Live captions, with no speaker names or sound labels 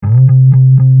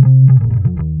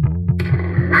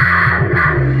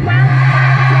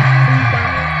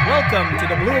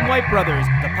White Brothers,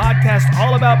 the podcast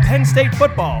all about Penn State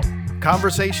football.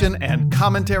 Conversation and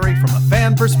commentary from a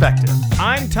fan perspective.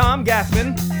 I'm Tom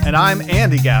Gaffman. And I'm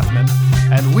Andy Gaffman.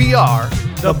 And we are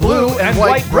the Blue and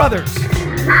White Brothers.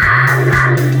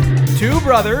 Two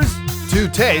brothers. Two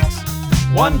takes.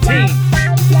 One team.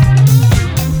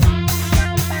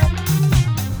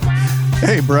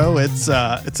 Hey, bro, it's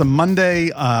a Monday,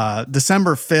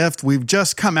 December 5th. We've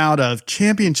just come out of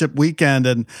championship weekend,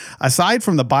 and aside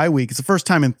from the bye week, it's the first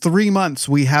time in 3 months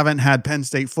we haven't had Penn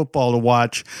State football to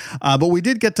watch, but we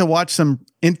did get to watch some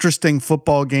interesting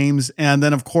football games, and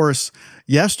then, of course,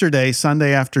 yesterday,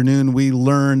 Sunday afternoon, we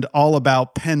learned all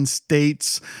about Penn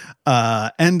State's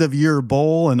end-of-year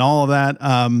bowl and all of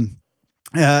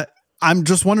that. I'm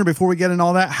just wondering, before we get into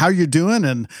all that, how you doing,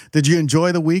 and did you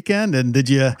enjoy the weekend, and did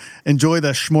you enjoy the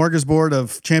smorgasbord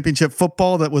of championship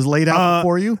football that was laid out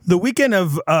for you? The weekend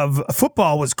of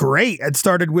football was great. It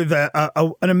started with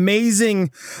an amazing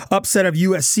upset of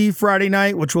USC Friday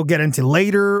night, which we'll get into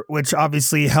later, which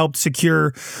obviously helped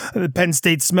secure Penn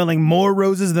State smelling more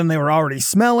roses than they were already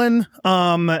smelling.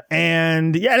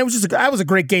 And yeah, it was just that was a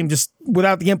great game, just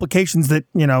without the implications that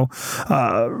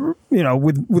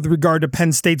with regard to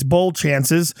Penn State's bowl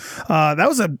chances. That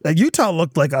was Utah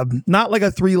looked like not like a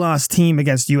 3-loss team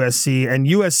against USC, and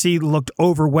USC looked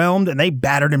overwhelmed, and they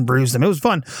battered and bruised them. It was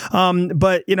fun.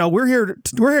 But we're here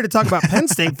to talk about Penn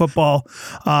State football.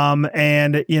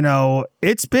 And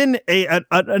it's been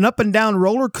an up and down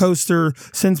roller coaster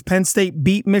since Penn State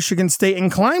beat Michigan State and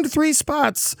climbed 3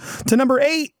 spots to number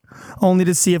 8. Only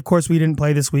to see, of course, we didn't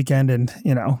play this weekend, and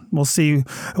we'll see.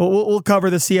 We'll cover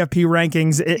the CFP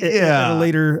rankings at a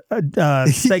later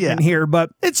segment here.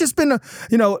 But it's just been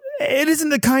it isn't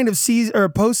the kind of season or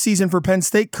postseason for Penn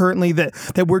State currently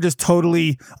that we're just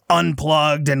totally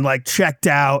unplugged and like checked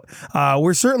out.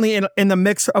 We're certainly in the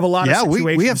mix of a lot of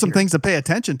situations. We have some things to pay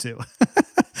attention to.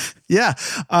 Yeah.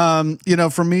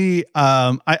 For me,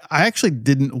 I actually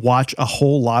didn't watch a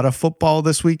whole lot of football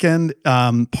this weekend.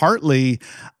 Partly,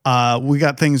 we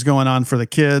got things going on for the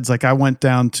kids. Like I went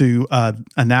down to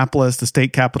Annapolis, the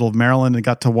state capital of Maryland, and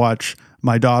got to watch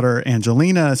my daughter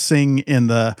Angelina sing in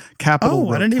the Capitol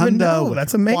Rotunda. I didn't even know.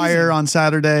 That's amazing. Choir on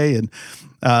Saturday, and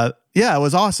yeah, it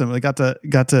was awesome. I got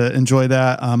to enjoy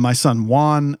that. My son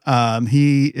Juan,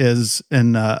 he is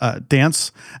in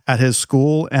dance at his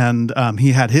school, and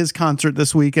he had his concert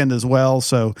this weekend as well.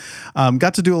 So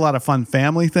got to do a lot of fun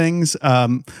family things.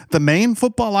 The main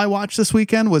football I watched this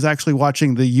weekend was actually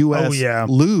watching the U.S.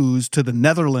 lose to the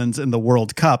Netherlands in the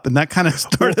World Cup, and that kind of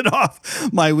started off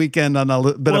my weekend on a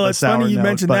bit of a sour note. Well, it's funny you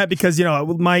mentioned that because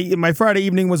my Friday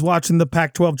evening was watching the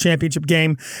Pac-12 championship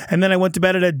game, and then I went to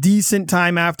bed at a decent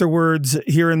time afterwards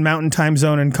here in Mountain Time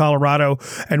Zone in Colorado,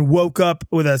 and woke up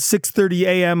with a 6:30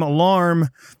 a.m. alarm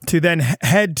to then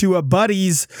head to a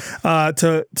buddy's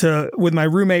to with my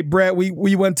roommate Brett.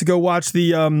 We went to go watch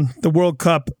the World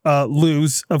Cup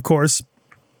lose, of course.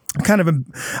 Kind of,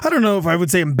 I don't know if I would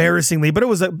say embarrassingly, but it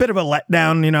was a bit of a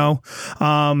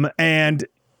letdown, and.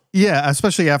 Yeah,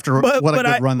 especially after what a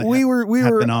good run we were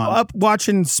up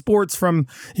watching sports from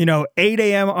 8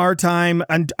 a.m. our time,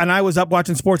 and I was up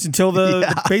watching sports until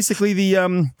basically the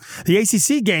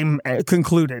ACC game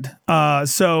concluded.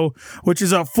 So which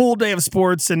is a full day of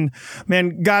sports, and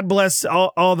man, God bless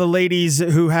all the ladies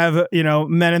who have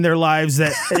men in their lives.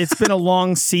 That it's been a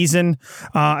long season,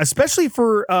 especially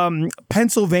for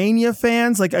Pennsylvania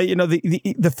fans. Like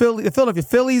the Philadelphia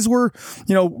Phillies were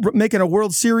making a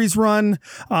World Series run.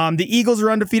 The Eagles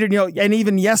are undefeated, and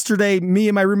even yesterday, me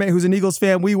and my roommate, who's an Eagles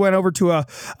fan, we went over to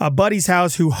a buddy's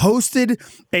house who hosted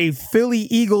a Philly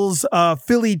Eagles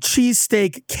Philly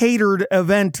cheesesteak catered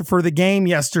event for the game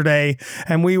yesterday,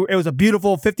 and it was a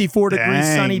beautiful 54-degree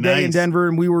sunny day in Denver,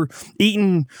 and we were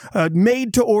eating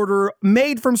made to order,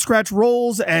 made from scratch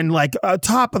rolls and like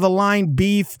top of the line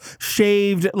beef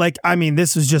shaved.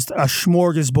 This was just a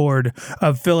smorgasbord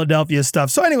of Philadelphia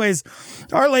stuff. So, anyways,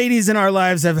 our ladies in our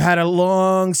lives have had a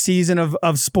long season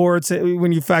of sports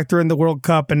when you factor in the World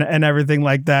Cup and everything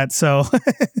like that. So,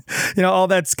 all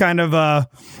that's kind of a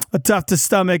tough to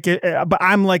stomach. But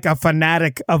I'm like a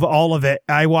fanatic of all of it.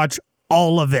 I watch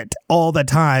all of it all the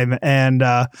time, and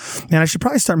I should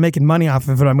probably start making money off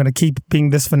of it. I'm going to keep being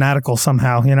this fanatical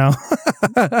somehow. Well,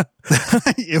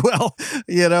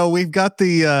 we've got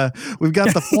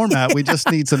the format. We just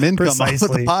need some income off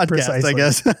of the podcast, I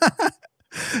guess.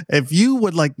 If you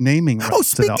would like naming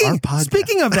rights to our podcast.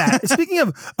 Speaking of that, speaking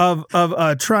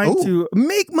of trying to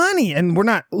make money, and we're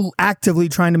not actively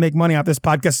trying to make money off this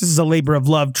podcast. This is a labor of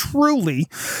love, truly,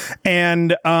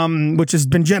 and which has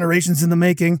been generations in the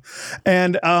making.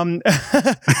 And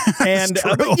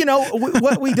but, you know,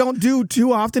 what we don't do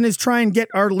too often is try and get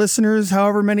our listeners,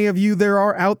 however many of you there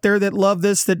are out there that love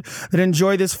this, that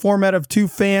enjoy this format of two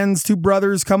fans, two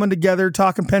brothers coming together,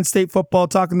 talking Penn State football,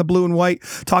 talking the blue and white,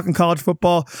 talking college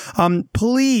football.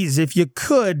 Please, if you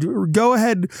could, go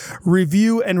ahead,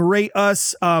 review and rate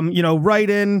us. Write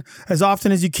in as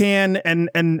often as you can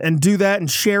and do that and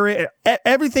share it.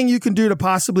 Everything you can do to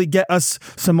possibly get us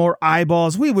some more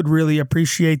eyeballs. We would really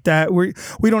appreciate that.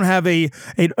 We don't have a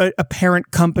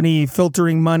parent company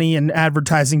filtering money and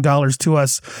advertising dollars to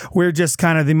us. We're just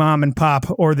kind of the mom and pop,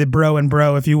 or the bro and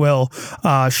bro, if you will,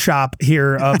 shop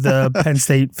here of the Penn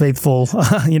State faithful,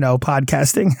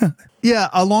 podcasting. Yeah,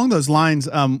 along those lines,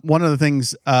 one of the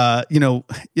things,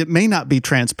 it may not be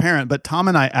transparent, but Tom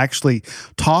and I actually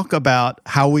talk about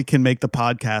how we can make the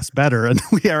podcast better. And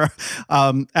we are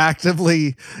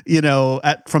actively,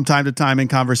 from time to time in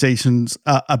conversations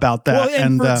about that. Well,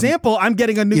 and for example, I'm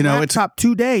getting a new laptop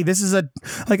today. This is a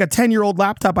 10-year-old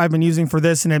laptop I've been using for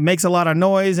this, and it makes a lot of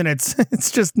noise, and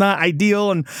it's just not ideal.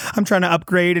 And I'm trying to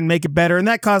upgrade and make it better, and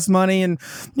that costs money. And,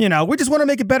 we just want to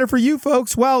make it better for you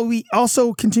folks, while we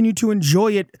also continue to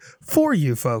enjoy it for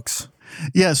you folks.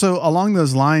 Yeah. So along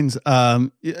those lines,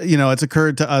 it's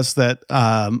occurred to us that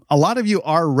a lot of you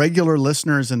are regular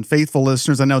listeners and faithful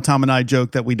listeners. I know Tom and I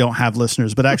joke that we don't have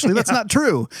listeners, but actually that's not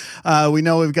true. We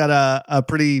know we've got a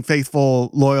pretty faithful,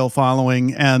 loyal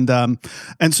following. And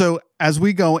so as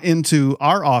we go into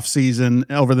our off season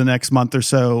over the next month or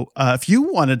so, if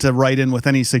you wanted to write in with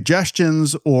any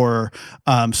suggestions or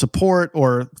support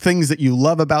or things that you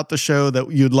love about the show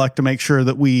that you'd like to make sure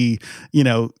that we,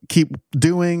 keep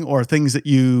doing, or things that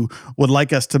you would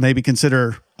like us to maybe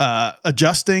consider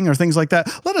adjusting or things like that,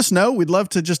 let us know. We'd love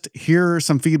to just hear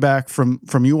some feedback from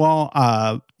you all.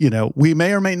 We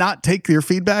may or may not take your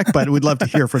feedback, but we'd love to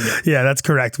hear from you. Yeah, that's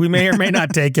correct. We may or may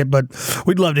not take it, but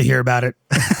we'd love to hear about it.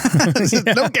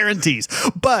 No guarantees,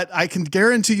 but I can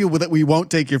guarantee you that we won't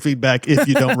take your feedback if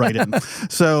you don't write in.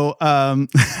 So,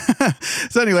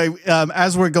 anyway,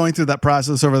 as we're going through that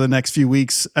process over the next few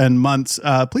weeks and months,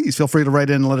 please feel free to write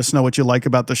in and let us know what you like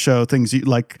about the show, things you'd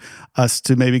like us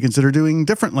to maybe consider doing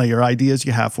differently, or ideas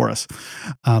you have for us.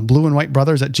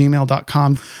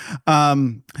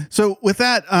 blueandwhitebrothers@gmail.com. So with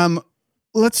that,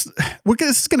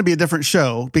 this is going to be a different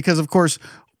show because, of course,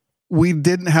 we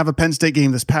didn't have a Penn State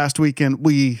game this past weekend.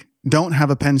 We don't have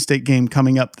a Penn State game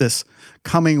coming up this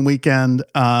coming weekend.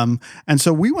 And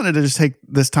so we wanted to just take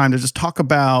this time to just talk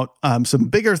about some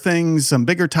bigger things, some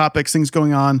bigger topics, things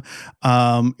going on,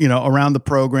 around the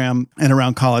program and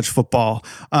around college football.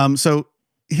 So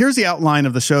here's the outline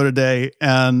of the show today,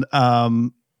 and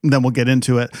then we'll get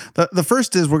into it. The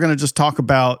first is we're going to just talk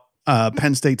about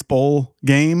Penn State's bowl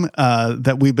game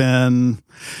that we've been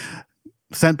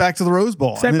sent back to the Rose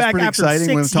Bowl. Sent back after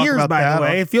 6 years, by the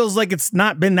way. It feels like it's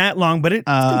not been that long, but it's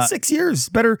been 6 years.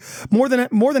 Better, more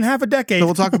than half a decade. So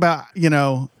we'll talk about,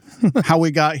 how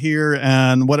we got here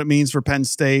and what it means for Penn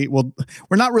State. We're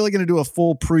not really going to do a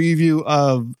full preview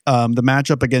of the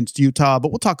matchup against Utah, but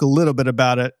we'll talk a little bit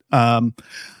about it.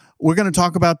 We're going to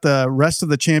talk about the rest of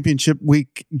the championship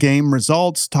week game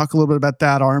results, talk a little bit about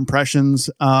that, our impressions,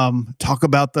 talk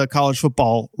about the college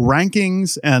football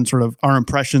rankings and sort of our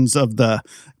impressions of the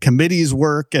committee's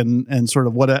work and sort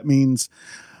of what that means.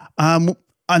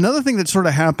 Another thing that sort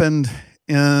of happened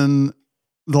in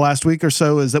the last week or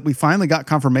so is that we finally got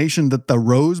confirmation that the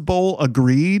Rose Bowl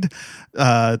agreed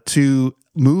to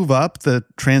move up the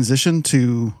transition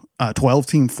to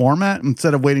 12-team format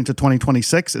instead of waiting to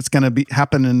 2026. It's going to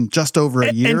happen in just over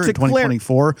a year, in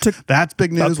 2024. That's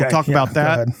big news. Okay, we'll talk about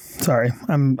that. Sorry,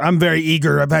 I'm very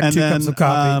eager. I've had 2 cups of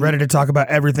coffee, ready to talk about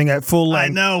everything at full length.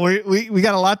 I know we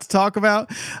got a lot to talk about.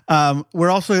 We're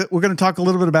going to talk a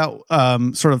little bit about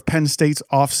sort of Penn State's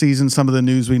offseason, some of the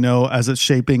news we know as it's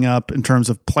shaping up in terms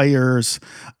of players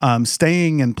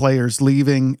staying and players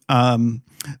leaving.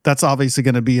 That's obviously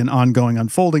going to be an ongoing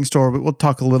unfolding story, but we'll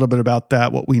talk a little bit about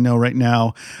that, what we know right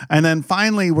now. And then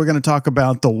finally, we're going to talk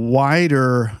about the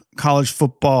wider college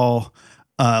football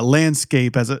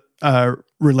landscape as it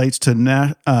relates to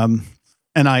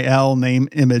NIL, name,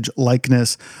 image,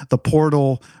 likeness, the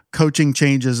portal, coaching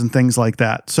changes, and things like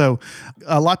that. So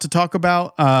a lot to talk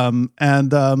about.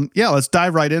 Let's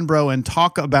dive right in, bro, and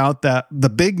talk about the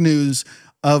big news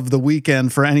of the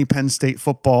weekend for any Penn State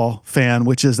football fan,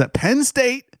 which is that Penn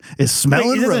State is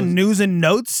smelling. Is this a news and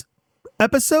notes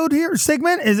episode here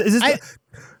segment? Is this?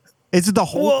 Is it the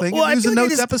whole thing in News and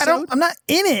Notes episode? I'm not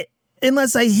in it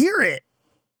unless I hear it.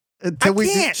 Should we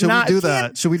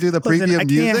do the preview of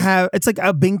music? It's like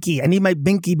a binky. I need my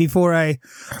binky before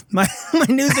my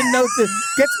News and Notes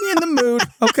gets me in the mood.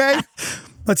 Okay,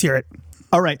 let's hear it.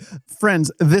 All right,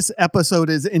 friends, this episode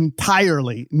is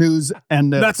entirely News and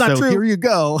Notes. That's not true. Here you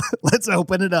go. Let's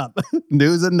open it up.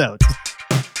 News and Notes.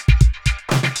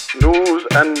 News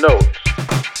and Notes.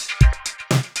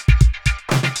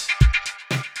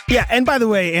 Yeah, and by the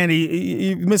way, Andy,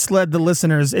 you misled the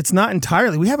listeners. It's not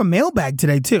entirely. We have a mailbag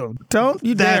today, too. Don't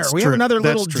you dare. We have another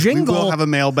little jingle. We will have a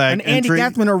mailbag an Andy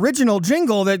Gathman original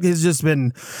jingle that has just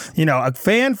been, a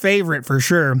fan favorite for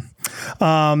sure.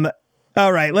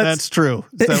 All right, That's true.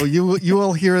 So you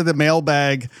will hear the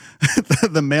mailbag,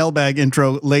 the mailbag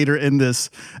intro later in this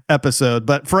episode.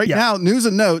 But for right now, News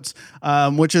and Notes,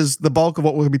 which is the bulk of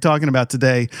what we'll be talking about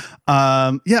today.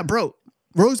 Bro.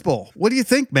 Rose Bowl. What do you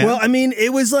think, man? Well, I mean,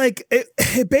 it was like,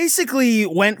 it basically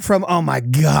went from, oh my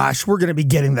gosh, we're going to be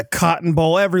getting the Cotton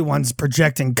Bowl. Everyone's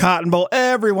projecting Cotton Bowl.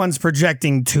 Everyone's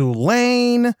projecting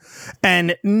Tulane.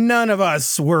 And none of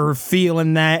us were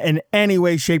feeling that in any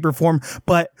way, shape, or form.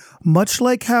 But much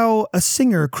like how a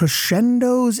singer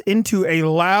crescendos into a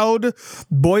loud,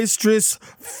 boisterous,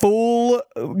 full,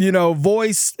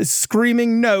 voice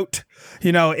screaming note,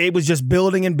 it was just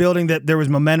building and building, that there was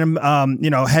momentum,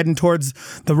 heading towards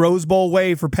the Rose Bowl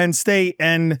way for Penn State.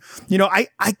 And, I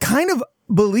kind of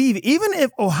believe even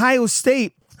if Ohio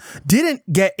State didn't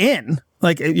get in,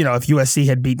 like, if USC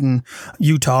had beaten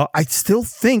Utah, I still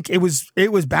think it was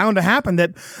bound to happen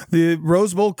that the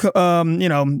Rose Bowl,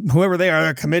 whoever they are,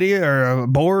 a committee or a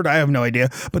board, I have no idea,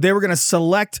 but they were going to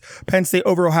select Penn State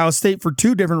over Ohio State for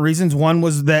two different reasons. One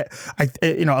was that,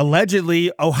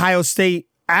 allegedly Ohio State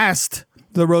asked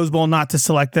the Rose Bowl not to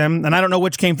select them, and I don't know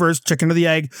which came first, chicken or the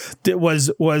egg. Was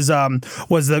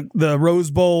the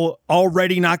Rose Bowl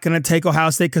already not going to take Ohio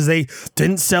State because they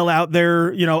didn't sell out their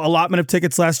allotment of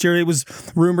tickets last year? It was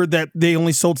rumored that they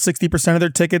only sold 60% of their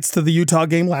tickets to the Utah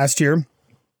game last year.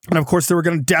 And of course, there were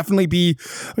going to definitely be,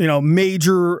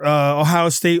 major Ohio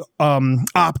State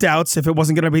opt-outs if it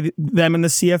wasn't going to be them in the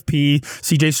CFP.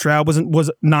 CJ Stroud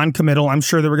was non-committal. I'm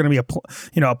sure there were going to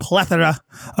be a plethora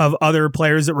of other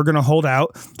players that were going to hold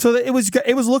out. So that it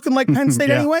was looking like Penn State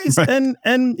anyways. Right. And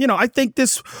I think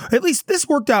this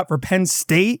worked out for Penn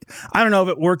State. I don't know if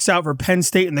it works out for Penn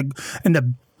State in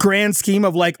the grand scheme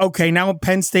of like, okay, now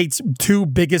Penn State's two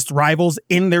biggest rivals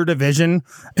in their division,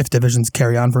 if divisions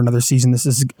carry on for another season, this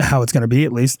is how it's going to be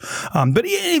at least. But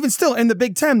even still, in the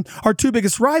Big Ten, our two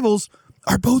biggest rivals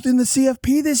are both in the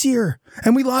CFP this year,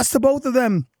 and we lost to both of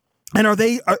them. And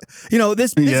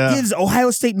this gives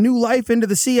Ohio State new life into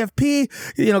the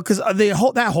CFP, because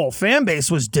that whole fan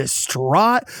base was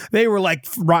distraught. They were like,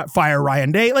 fire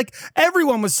Ryan Day. Like,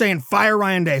 everyone was saying, fire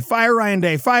Ryan Day, fire Ryan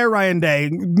Day, fire Ryan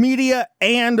Day. Media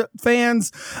and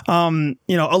fans,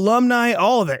 alumni,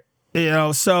 all of it.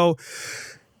 So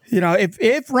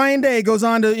if Ryan Day goes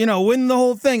on to, win the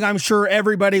whole thing, I'm sure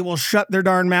everybody will shut their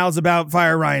darn mouths about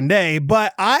fire Ryan Day.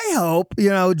 But I hope,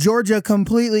 Georgia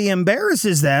completely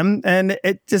embarrasses them, and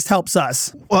it just helps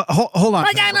us. Well, hold on.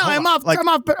 I'm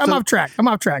off track.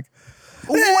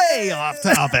 Way off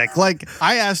topic. Like,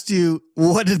 I asked you,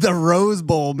 what did the Rose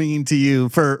Bowl mean to you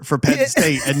for Penn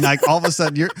State? And like, all of a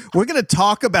sudden we're going to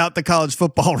talk about the college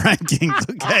football rankings.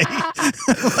 Okay.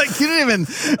 You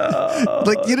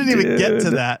didn't even get to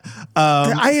that.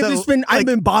 I've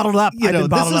been bottled up. I've been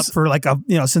bottled up for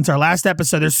since our last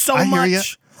episode. There's so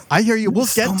much. I hear you. We'll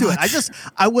get to it.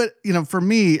 I would, for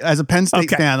me as a Penn State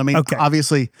fan,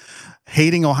 obviously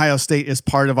hating Ohio State is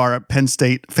part of our Penn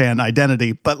State fan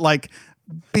identity, but like,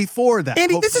 before that,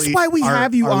 Andy, this is why we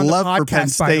have you on the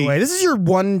podcast, by the way. This is your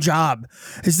one job,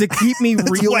 is to keep me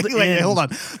reeled in. Wait, hold on.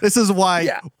 This is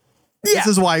why This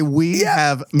is why we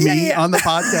have me on the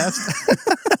podcast.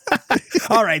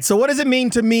 All right. So what does it mean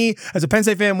to me as a Penn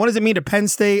State fan? What does it mean to Penn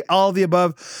State? All of the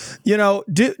above.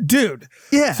 Dude.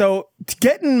 Yeah. So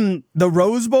getting the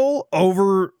Rose Bowl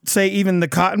over, say, even the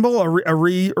Cotton Bowl, a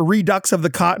redux of the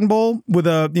Cotton Bowl with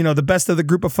the best of the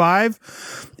group of five,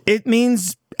 it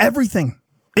means everything.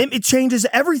 It changes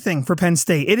everything for Penn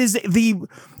State. It is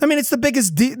it's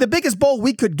the biggest bowl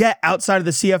we could get outside of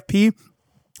the CFP.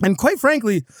 And quite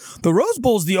frankly, the Rose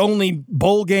Bowl is the only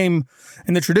bowl game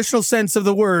in the traditional sense of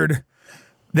the word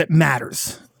that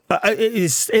matters. It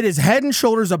is head and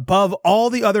shoulders above all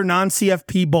the other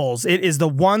non-CFP bowls. It is the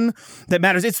one that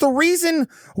matters. It's the reason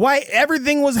why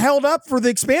everything was held up for the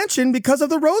expansion because of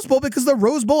the Rose Bowl, because the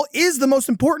Rose Bowl is the most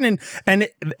important. And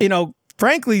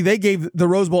frankly, they gave the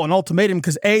Rose Bowl an ultimatum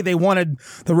because A, they wanted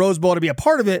the Rose Bowl to be a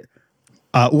part of it,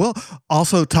 We'll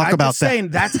also talk I'm about just saying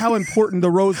that's how important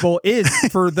the Rose Bowl is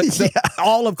for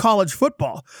all of college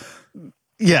football.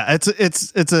 Yeah,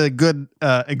 it's a good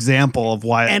example of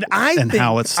why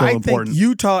how it's so important. I think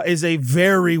Utah is a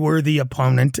very worthy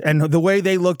opponent, and the way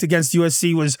they looked against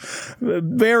USC was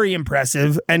very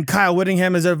impressive. And Kyle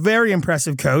Whittingham is a very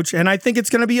impressive coach, and I think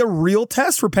it's going to be a real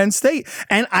test for Penn State.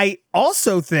 And I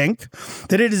also think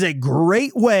that it is a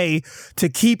great way to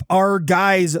keep our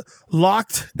guys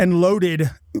locked and loaded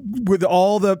with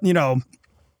all the,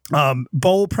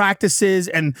 bowl practices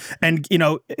and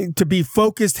to be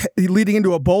focused leading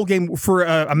into a bowl game for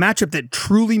a matchup that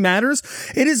truly matters.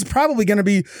 It is probably going to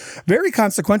be very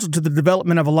consequential to the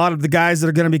development of a lot of the guys that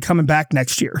are going to be coming back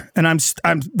next year, and I'm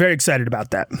very excited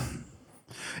about that.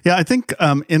 Yeah, I think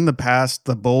in the past,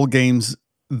 the bowl games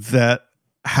that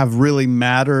have really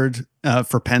mattered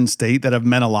for Penn State, that have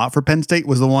meant a lot for Penn State,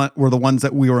 were the ones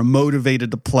that we were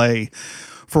motivated to play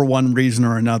for one reason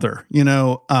or another.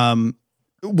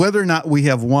 Whether or not we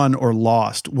have won or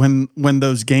lost, when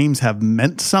those games have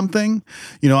meant something,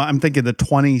 I'm thinking the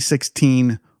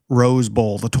 2016 Rose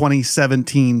Bowl, the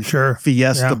 2017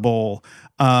 Fiesta Bowl,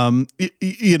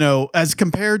 as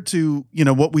compared to,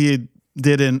 what we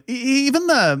did in even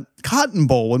the Cotton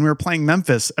Bowl when we were playing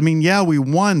Memphis. I mean, yeah, we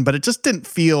won, but it just didn't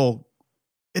feel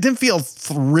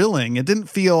thrilling. It didn't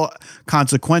feel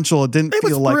consequential. It didn't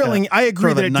feel like thrilling. I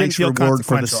agree that it didn't feel consequential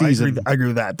for the season. I agree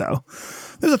with that, though.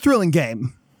 It was a thrilling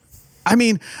game. I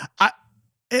mean,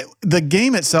 the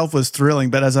game itself was thrilling,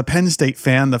 but as a Penn State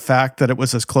fan, the fact that it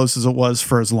was as close as it was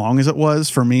for as long as it was,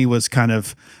 for me, was kind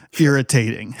of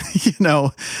irritating,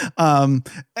 the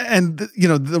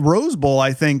Rose Bowl,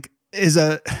 I think, is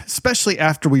especially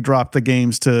after we dropped the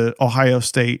games to Ohio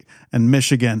State and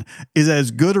Michigan, is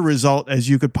as good a result as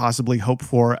you could possibly hope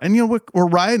for. And, we're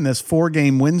riding this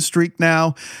 4-game win streak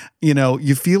now.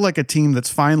 You feel like a team that's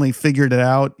finally figured it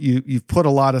out. You've put a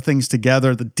lot of things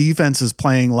together. The defense is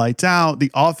playing lights out. The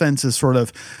offense is sort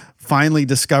of finally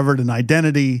discovered an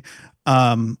identity.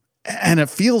 And it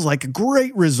feels like a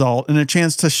great result and a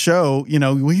chance to show,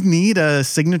 we need a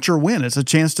signature win. It's a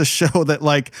chance to show that,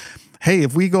 like, hey,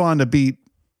 if we go on to beat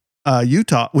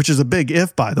Utah, which is a big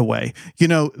if, by the way,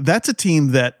 that's a team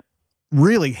that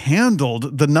really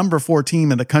handled the number 4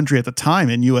 team in the country at the time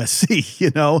in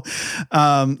USC,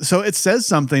 So it says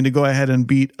something to go ahead and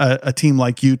beat a team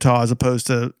like Utah as opposed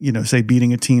to, say,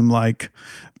 beating a team like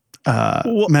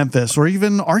Memphis or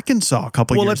even Arkansas a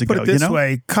couple years ago. Let's put it this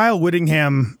way. Kyle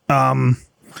Whittingham,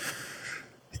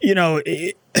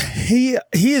 he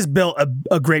has built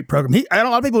a great program. A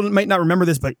lot of people might not remember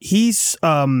this, but he's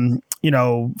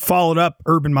followed up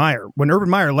Urban Meyer. When Urban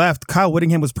Meyer left, Kyle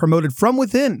Whittingham was promoted from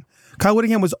within. Kyle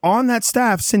Whittingham was on that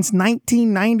staff since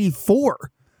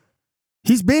 1994.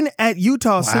 He's been at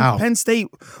Utah since Penn State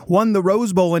won the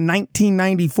Rose Bowl in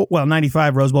 1994. Well,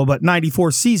 95 Rose Bowl, but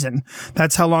 94 season.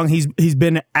 That's how long he's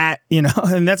been at,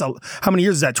 and that's how many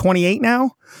years is that? 28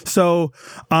 now. So,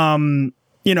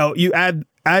 you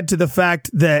add to the fact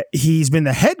that he's been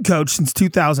the head coach since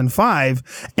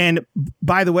 2005. And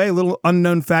by the way, a little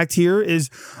unknown fact here is,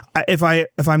 if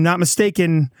I'm not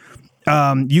mistaken,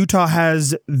 Utah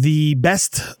has the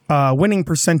best winning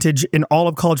percentage in all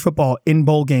of college football in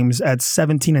bowl games at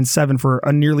 17-7 for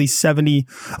a nearly a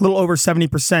little over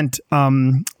 70%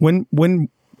 win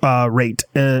rate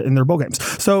in their bowl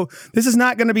games. So this is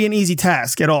not going to be an easy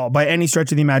task at all by any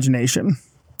stretch of the imagination.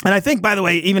 And I think, by the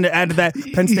way, even to add to that,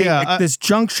 Penn State at this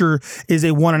juncture is a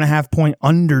 1.5 point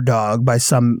underdog by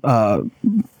some, whatever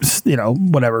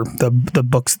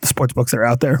the sports books that are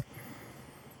out there.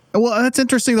 Well, that's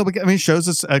interesting though. I mean, it shows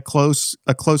us a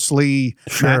closely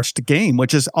matched game,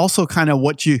 which is also kind of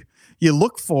what you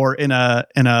look for in a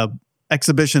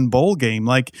exhibition bowl game.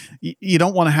 Like, you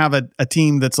don't want to have a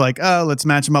team that's like, oh, let's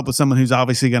match them up with someone who's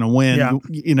obviously going to win.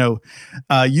 Yeah.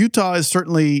 Utah is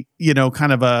certainly,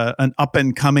 kind of an up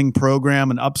and coming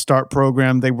program, an upstart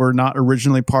program. They were not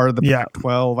originally part of the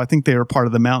Pac-12. I think they were part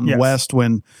of the Mountain West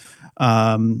when,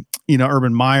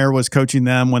 Urban Meyer was coaching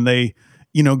them, when they,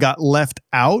 got left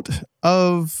out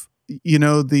of,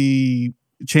 the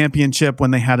championship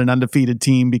when they had an undefeated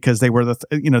team because they were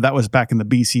that was back in the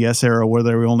BCS era where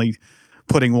they were only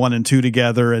putting 1 and 2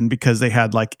 together, and because they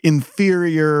had like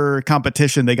inferior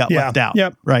competition, they got left out.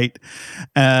 Yep. Right.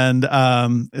 And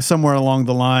somewhere along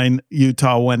the line,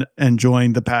 Utah went and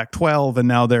joined the Pac-12, and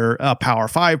now they're a Power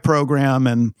 5 program,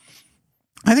 and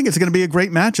I think it's going to be a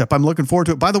great matchup. I'm looking forward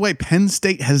to it. By the way, Penn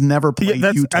State has never played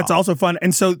Utah. That's also fun.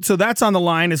 And so that's on the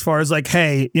line as far as like,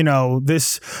 hey,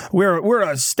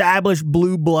 we're established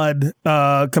blue blood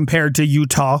compared to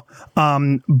Utah.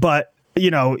 But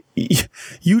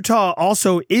Utah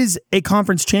also is a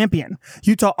conference champion.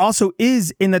 Utah also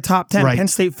is in the top 10. Right. Penn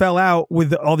State fell out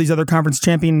with all these other conference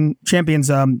champions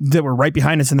that were right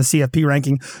behind us in the CFP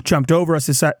ranking, jumped over us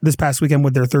this past weekend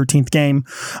with their 13th game.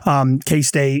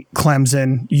 K-State,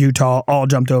 Clemson, Utah all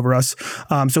jumped over us.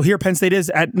 So here Penn State is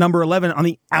at number 11 on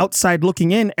the outside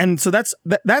looking in. And so that's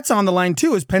on the line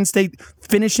too, is Penn State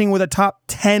finishing with a top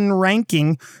 10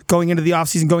 ranking going into the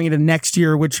offseason, going into next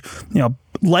year, which,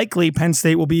 likely Penn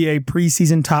State will be a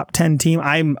preseason top 10 team,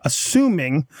 I'm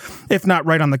assuming, if not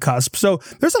right on the cusp. So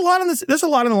there's a lot on this. There's a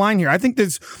lot on the line here. I think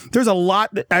there's a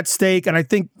lot at stake, and I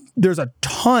think there's a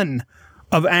ton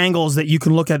of angles that you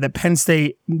can look at that Penn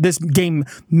State, this game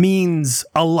means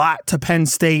a lot to Penn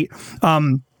State.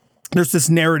 There's this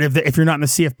narrative that if you're not in the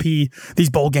CFP, these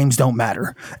bowl games don't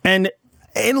matter. And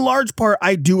in large part,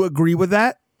 I do agree with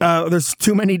that. There's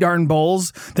too many darn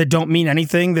bowls that don't mean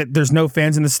anything, that there's no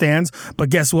fans in the stands. But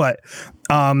guess what?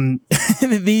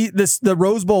 The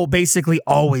Rose Bowl basically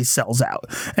always sells out.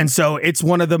 And so it's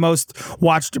one of the most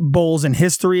watched bowls in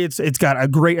history. It's got a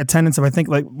great attendance of, I think,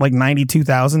 like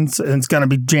 92,000. And it's going to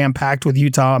be jam packed with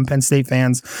Utah and Penn State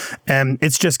fans. And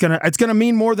it's going to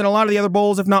mean more than a lot of the other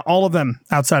bowls, if not all of them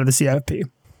outside of the CFP.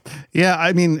 Yeah,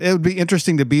 I mean, it would be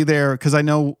interesting to be there because I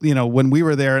know, when we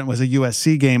were there and it was a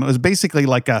USC game, it was basically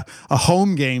like a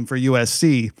home game for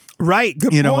USC. Right.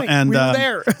 Good point. And we were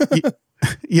there.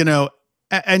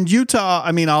 And Utah,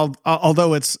 I mean,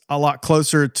 although it's a lot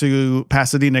closer to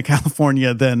Pasadena,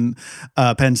 California than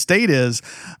Penn State is,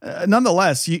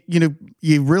 nonetheless,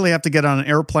 you really have to get on an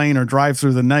airplane or drive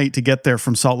through the night to get there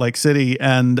from Salt Lake City.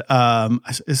 And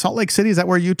is Salt Lake City, is that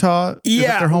where Utah is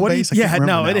at their home base?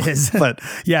 It is. But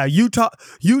yeah, Utah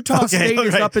State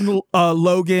is up in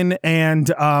Logan, and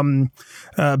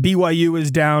BYU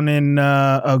is down in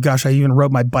I even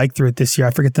rode my bike through it this year.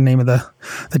 I forget the name of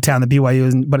the town that BYU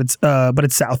is in, but it's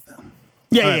south.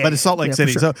 But it's Salt Lake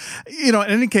City. Sure. So, in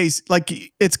any case,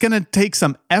 it's going to take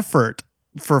some effort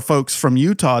for folks from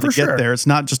Utah to get there. It's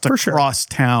not just a cross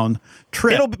town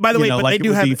trip. By the way, but they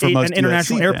do have an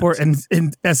international airport in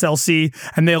SLC,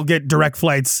 and they'll get direct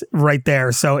flights right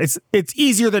there. So it's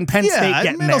easier than Penn State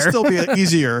getting there. It'll still be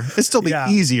easier. It'll still be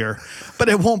easier, but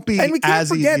it won't be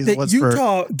as easy as it was for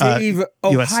Utah gave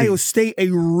Ohio State a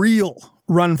real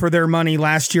run for their money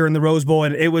last year in the Rose Bowl,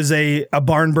 and it was a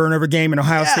barn burner of a game, and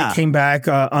Ohio State came back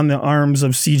on the arms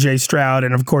of C.J. Stroud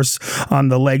and, of course, on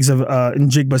the legs of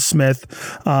Njigba Smith.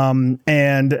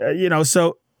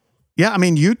 So... Yeah, I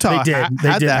mean, Utah had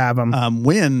that have them.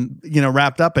 Win,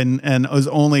 wrapped up, and it was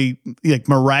only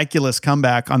miraculous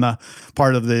comeback on the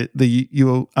part of the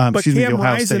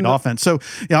Ohio State offense. So,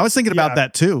 I was thinking about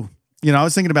that too.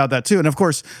 And of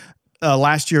course,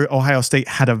 last year, Ohio State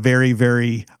had a very,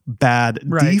 very bad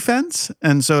defense.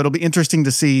 And so it'll be interesting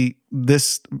to see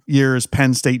this year's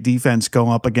Penn State defense go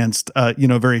up against, a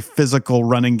very physical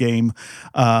running game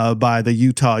by the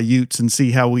Utah Utes and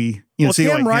see how we...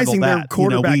 Cam Rising, their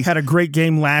quarterback, had a great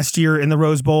game last year in the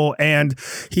Rose Bowl, and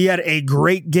he had a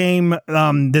great game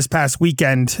this past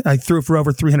weekend. I threw for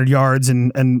over 300 yards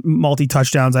and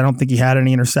multi-touchdowns. I don't think he had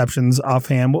any interceptions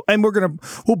offhand. And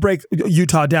we'll break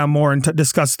Utah down more and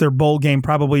discuss their bowl game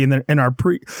probably in our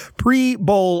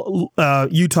pre-bowl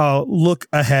Utah look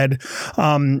ahead.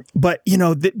 But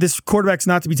this quarterback's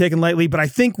not to be taken lightly. But I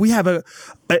think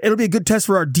it'll be a good test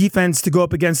for our defense to go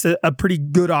up against a pretty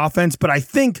good offense. But I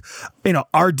think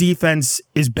our defense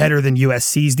is better than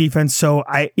USC's defense. So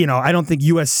I don't think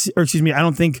I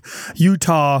don't think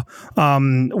Utah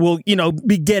will,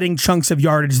 be getting chunks of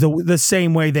yardage the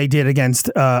same way they did against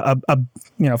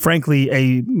frankly,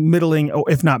 a middling,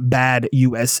 if not bad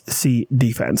USC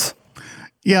defense.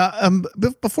 Yeah.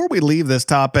 Before we leave this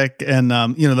topic and,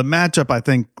 the matchup, I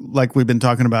think, like we've been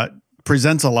talking about,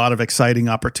 presents a lot of exciting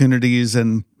opportunities,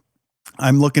 and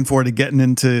I'm looking forward to getting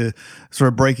into sort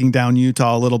of breaking down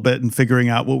Utah a little bit and figuring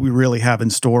out what we really have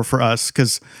in store for us.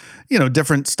 Because,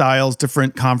 different styles,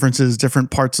 different conferences,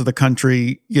 different parts of the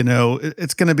country,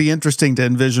 it's going to be interesting to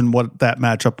envision what that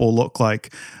matchup will look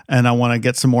like. And I want to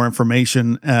get some more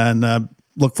information and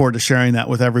look forward to sharing that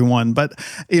with everyone. But,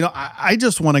 I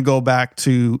just want to go back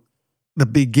to the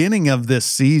beginning of this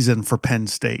season for Penn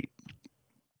State.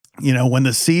 When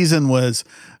the season was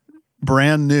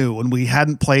brand new, when we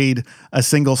hadn't played a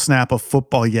single snap of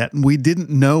football yet, and we didn't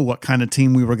know what kind of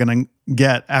team we were going to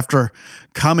get after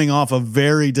coming off a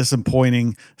very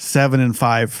disappointing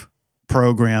 7-5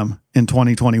 program in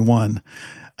 2021,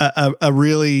 a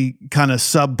really kind of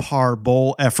subpar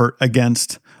bowl effort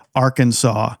against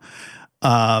Arkansas.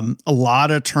 A lot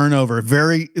of turnover,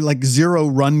 very zero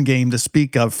run game to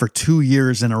speak of for 2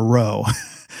 years in a row.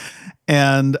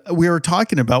 And we were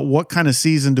talking about what kind of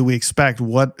season do we expect?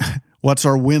 What's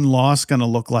our win-loss going to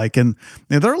look like? And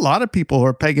there are a lot of people who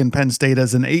are pegging Penn State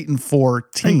as an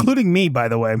 8-4 team, including me, by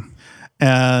the way.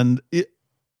 And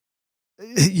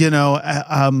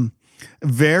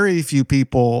very few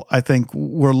people, I think,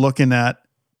 were looking at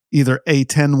either a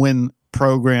 10-win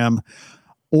program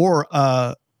or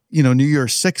New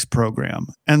Year's Six program.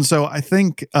 And so I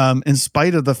think, in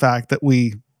spite of the fact that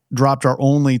we dropped our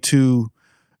only 2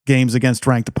 games against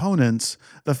ranked opponents,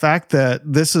 the fact that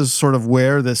this is sort of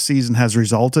where this season has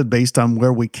resulted based on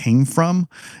where we came from,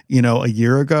 a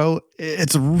year ago,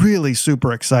 it's really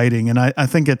super exciting. And I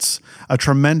think it's a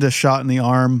tremendous shot in the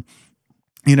arm.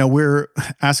 We're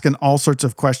asking all sorts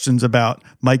of questions about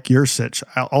Mike Yurcich,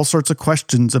 all sorts of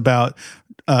questions about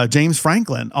James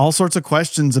Franklin, all sorts of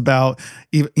questions about,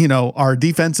 our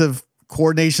defensive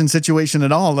coordination situation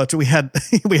at all. That we had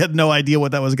no idea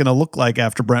what that was going to look like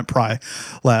after Brent Pry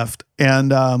left.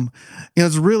 And,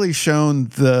 it's really shown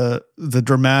the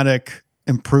dramatic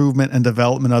improvement and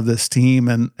development of this team.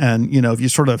 And, if you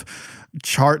sort of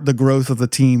chart the growth of the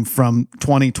team from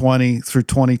 2020 through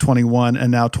 2021 and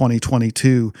now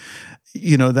 2022,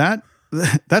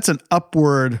 that's an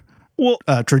upward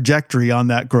trajectory on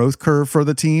that growth curve for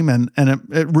the team. And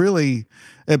it really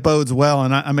bodes well.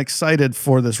 And I'm excited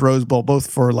for this Rose Bowl, both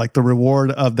for like the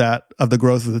reward of the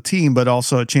growth of the team, but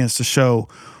also a chance to show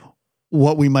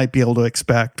what we might be able to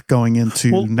expect going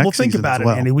into next season. Well, think about it,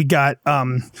 Andy. We got,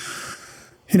 Olu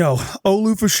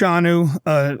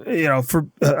Fashanu, for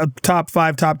a top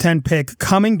 5, top 10 pick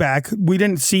coming back. We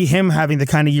didn't see him having the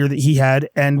kind of year that he had,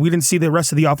 and we didn't see the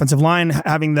rest of the offensive line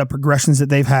having the progressions that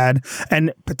they've had.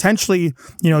 And potentially,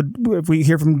 if we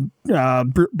hear from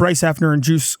Bryce Effner and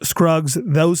Juice Scruggs,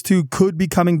 those 2 could be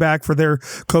coming back for their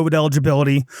COVID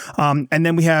eligibility. And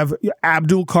then we have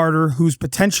Abdul Carter, who's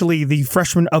potentially the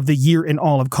freshman of the year in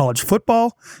all of college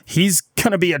football. He's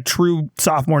going to be a true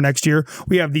sophomore next year.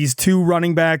 We have these 2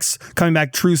 running backs coming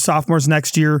back, true sophomores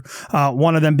next year.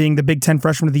 One of them being the Big Ten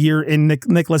freshman of the year in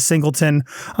Nicholas Singleton.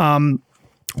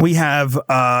 We have,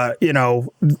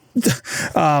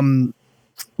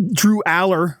 Drew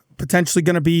Aller, potentially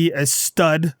going to be a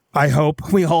stud. I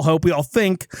hope. We all hope. We all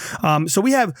think. So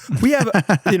we have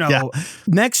yeah.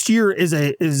 Next year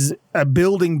is a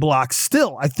building block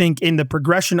still, I think, in the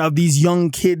progression of these young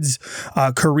kids'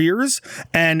 careers.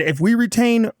 And if we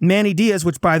retain Manny Diaz,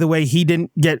 which by the way, he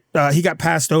didn't get, he got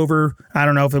passed over. I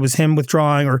don't know if it was him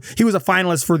withdrawing or he was a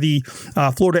finalist for the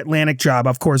Florida Atlantic job.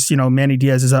 Of course, Manny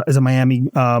Diaz is a Miami,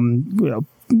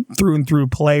 through and through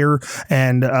player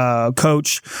and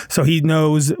coach, so he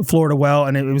knows Florida well,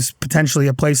 and it was potentially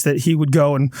a place that he would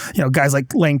go. And guys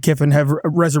like Lane Kiffin have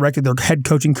resurrected their head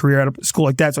coaching career at a school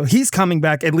like that, so he's coming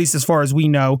back, at least as far as we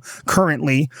know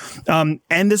currently. And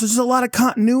there's just a lot of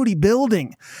continuity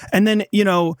building, and then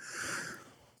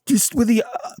just with the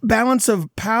balance of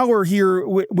power here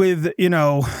with in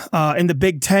the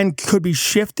Big Ten could be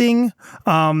shifting,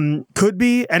 could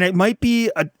be, and it might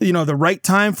be the right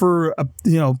time for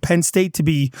Penn State to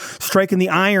be striking the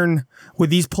iron with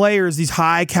these players, these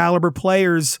high caliber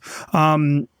players.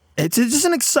 It's just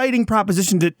an exciting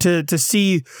proposition to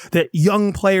see that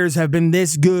young players have been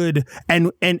this good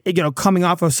and coming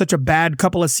off of such a bad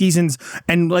couple of seasons.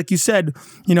 And like you said,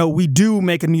 we do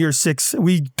make a New Year's Six.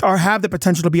 We have the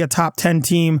potential to be a top 10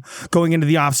 team going into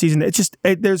the offseason. It's just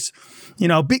there's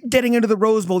getting into the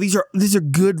Rose Bowl. These are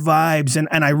good vibes,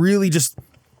 and I really just.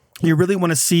 You really want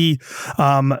to see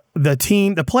the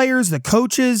team, the players, the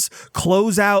coaches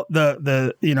close out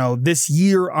the this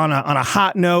year on a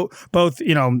hot note, both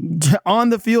on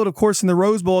the field, of course, in the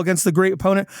Rose Bowl against the great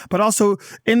opponent, but also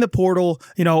in the portal,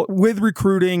 with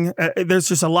recruiting. There's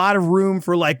just a lot of room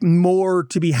for more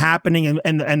to be happening,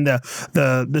 and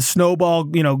the snowball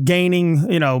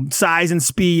gaining size and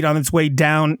speed on its way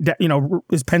down.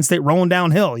 Is Penn State rolling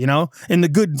downhill? In the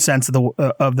good sense of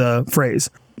the phrase.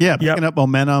 Yeah, picking up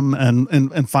momentum,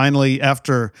 and finally,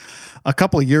 after a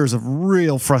couple of years of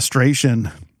real frustration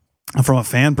from a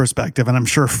fan perspective, and I'm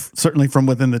sure certainly from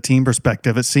within the team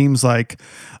perspective, it seems like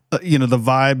the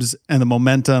vibes and the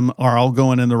momentum are all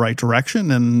going in the right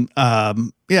direction, and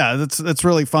that's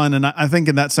really fun. And I think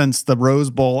in that sense, the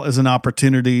Rose Bowl is an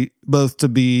opportunity both to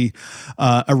be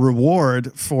a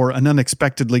reward for an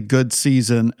unexpectedly good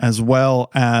season, as well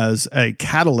as a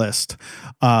catalyst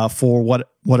for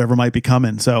whatever might be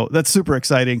coming. So that's super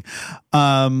exciting.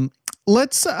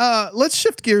 Let's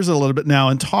shift gears a little bit now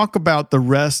and talk about the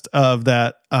rest of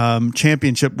that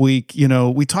championship week. You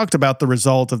know, we talked about the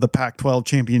result of the Pac-12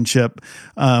 championship,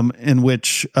 in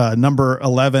which number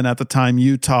 11 at the time,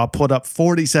 Utah, put up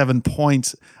 47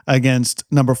 points against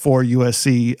number 4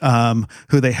 USC,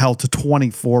 who they held to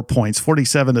 24 points,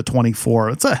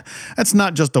 47-24. That's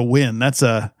not just a win. That's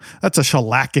a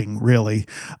shellacking, really.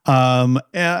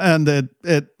 And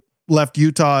it left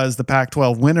Utah as the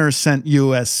Pac-12 winner, sent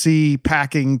USC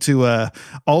packing to a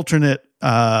alternate,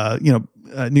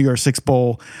 New Year's Six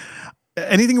Bowl.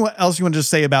 Anything else you want to just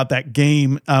say about that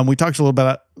game? We talked a little bit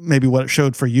about maybe what it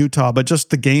showed for Utah, but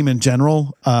just the game in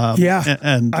general.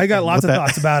 And I got lots of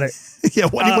thoughts about it. Yeah,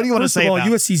 what do you want to say about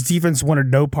it? USC's defense wanted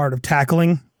no part of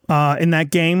tackling in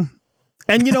that game.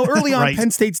 And, early on, Right.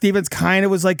 Penn State's defense kind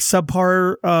of was like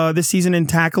subpar this season in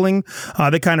tackling.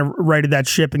 They kind of righted that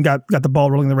ship and got the ball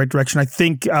rolling in the right direction. I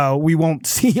think we won't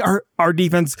see our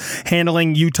defense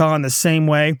handling Utah in the same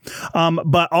way.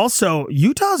 But also,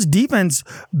 Utah's defense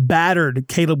battered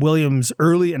Caleb Williams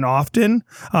early and often.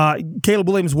 Caleb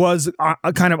Williams was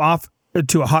kind of off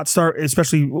to a hot start,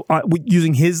 especially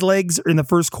using his legs in the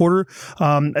first quarter.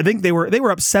 I think they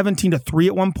were up 17-3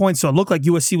 at one point, so it looked like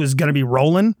USC was going to be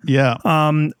rolling. Yeah.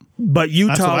 But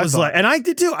Utah was like, and I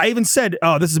did too. I even said,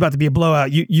 "Oh, this is about to be a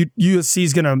blowout. USC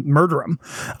is going to murder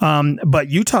them." But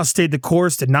Utah stayed the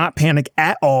course, did not panic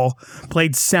at all.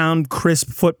 Played sound, crisp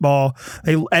football.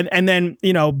 And then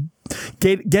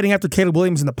getting after Caleb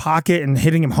Williams in the pocket and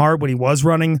hitting him hard when he was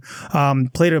running,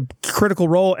 played a critical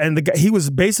role. And he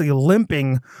was basically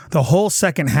limping the whole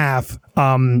second half.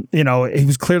 He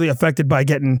was clearly affected by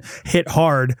getting hit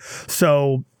hard.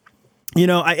 So.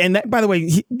 And that, by the way,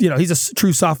 he's a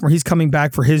true sophomore. He's coming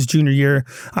back for his junior year.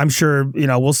 I'm sure,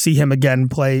 we'll see him again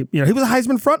play. He was a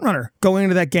Heisman frontrunner going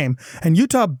into that game. And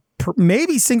Utah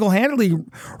maybe single-handedly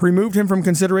removed him from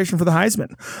consideration for the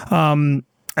Heisman.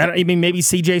 Maybe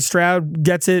C.J. Stroud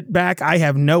gets it back. I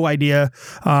have no idea.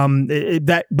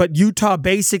 But Utah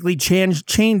basically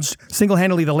changed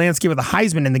single-handedly the landscape of the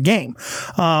Heisman in the game.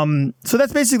 So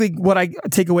that's basically what I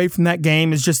take away from that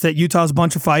game is just that Utah's a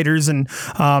bunch of fighters, and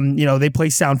they play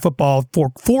sound football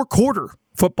for four-quarter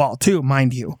football too,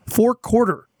 mind you,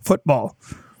 four-quarter football.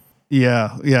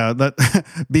 Yeah.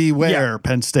 That beware,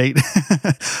 Penn State.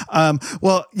 And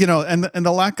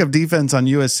the lack of defense on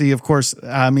USC, of course.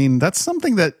 I mean, that's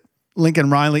something that Lincoln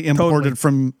Riley imported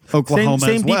from Oklahoma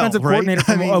same as well, defensive right? coordinator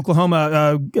from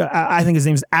Oklahoma. I think his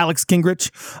name is Alex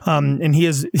Gingrich, and he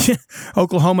is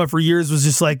Oklahoma for years was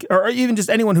just like, or even just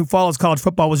anyone who follows college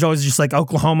football was always just like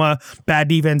Oklahoma, bad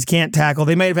defense, can't tackle.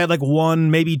 They may have had like one,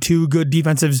 maybe two good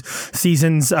defensive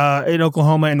seasons in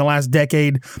Oklahoma in the last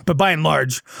decade, but by and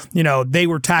large, they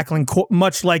were tackling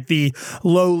much like the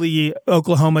lowly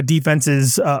Oklahoma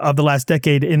defenses of the last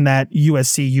decade in that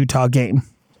USC Utah game.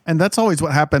 And that's always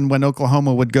what happened when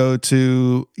Oklahoma would go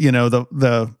to, the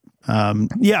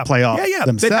playoff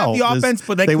themselves. They'd have the offense,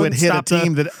 but they would hit a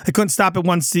team that they couldn't stop it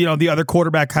once the other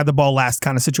quarterback had the ball last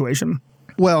kind of situation.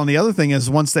 Well, and the other thing is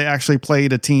once they actually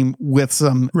played a team with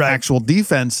some actual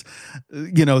defense,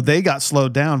 they got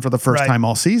slowed down for the first time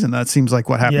all season. That seems like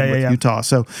what happened with Utah.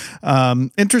 So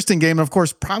interesting game. And of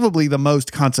course, probably the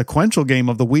most consequential game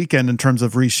of the weekend in terms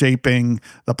of reshaping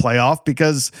the playoff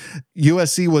because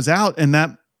USC was out and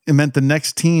it meant the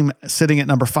next team sitting at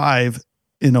number 5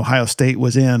 in Ohio State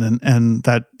was in, and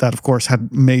that of course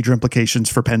had major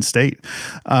implications for Penn State.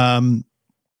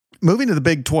 Moving to the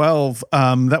Big 12,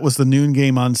 that was the noon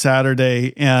game on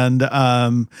Saturday, and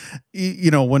when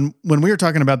we were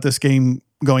talking about this game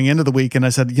going into the week, and I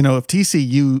said, if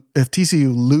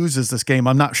TCU loses this game,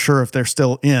 I'm not sure if they're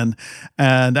still in.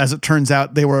 And as it turns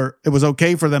out, it was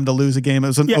okay for them to lose a game. It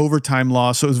was an overtime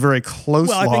loss, so it was a very close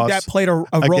loss. Well, I think that played a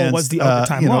role was the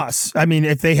overtime loss. I mean,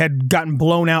 if they had gotten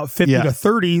blown out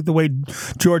 50-30, the way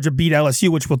Georgia beat LSU,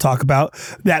 which we'll talk about,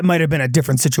 that might have been a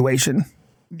different situation.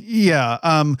 Yeah.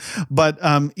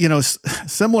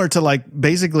 Similar to like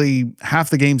basically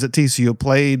half the games that TCU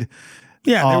played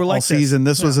they were like all season.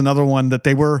 This was another one that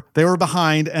they were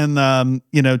behind, and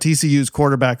TCU's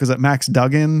quarterback was at Max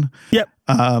Duggan. Yep.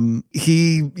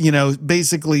 He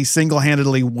basically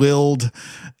single-handedly willed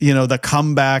the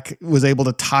comeback, was able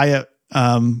to tie it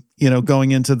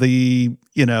going into the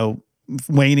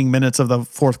waning minutes of the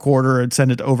fourth quarter and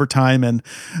send it to overtime, and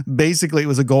basically it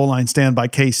was a goal line stand by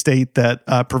K-State that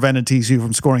prevented TCU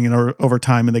from scoring in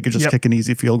overtime, and they could just kick an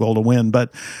easy field goal to win.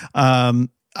 But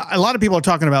a lot of people are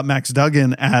talking about Max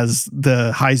Duggan as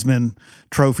the Heisman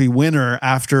Trophy winner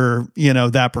after,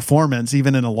 that performance,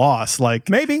 even in a loss. Like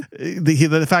maybe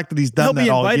the fact that he's done that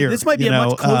all year. This might be a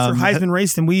much closer Heisman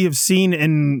race than we have seen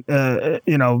in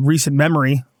recent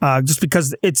memory. Just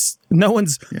because no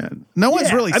one's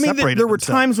really separated. There were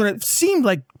times when it seemed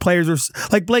like players were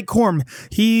like Blake Corum.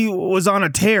 He was on a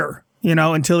tear,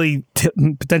 until he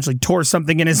potentially tore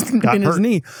something in his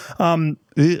knee.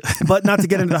 But not to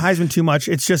get into the Heisman too much,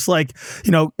 it's just like,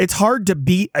 it's hard to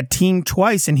beat a team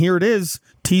twice, and here it is.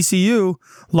 TCU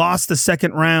lost the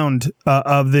second round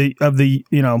of the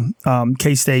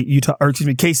K-State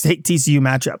TCU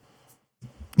matchup.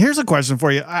 Here's a question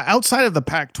for you. Outside of the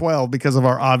Pac-12, because of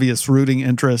our obvious rooting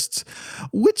interests,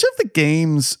 which of the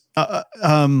games,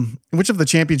 which of the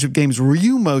championship games were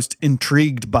you most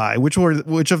intrigued by? Which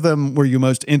of them were you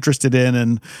most interested in?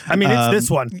 And it's this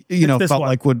one. Felt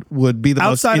like would be the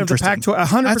outside most interesting.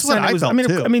 Outside of the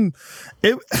Pac-12,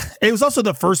 100%. It was also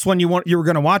the first one you were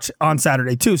going to watch on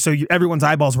Saturday too. So everyone's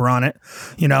eyeballs were on it.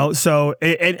 So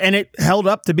it held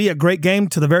up to be a great game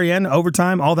to the very end,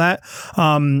 overtime, all that.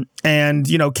 And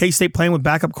K-State playing with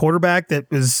backup quarterback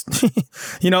that was,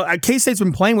 K-State's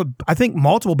been playing with, I think,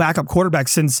 multiple backup quarterbacks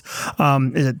since,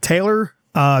 is it Taylor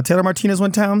Martinez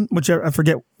went down, which I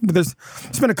forget. There's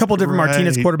been a couple different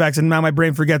Martinez quarterbacks, and now my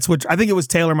brain forgets which. I think it was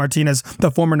Taylor Martinez,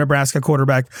 the former Nebraska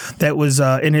quarterback that was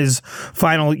in his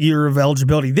final year of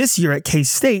eligibility this year at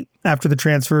K-State after the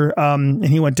transfer, and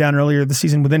he went down earlier this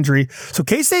season with injury. So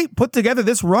K-State put together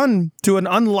this run to an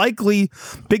unlikely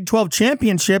Big 12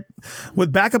 championship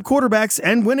with backup quarterbacks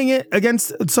and winning it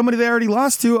against somebody they already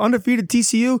lost to, undefeated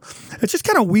TCU. It's just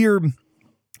kind of weird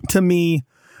to me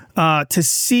to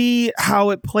see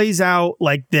how it plays out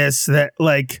like this, that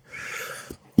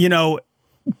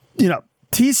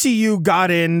TCU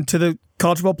got into the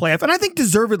college football playoff, and I think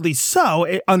deservedly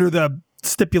so under the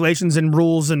stipulations and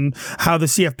rules and how the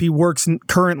CFP works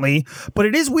currently. But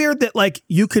it is weird that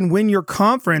you can win your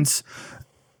conference,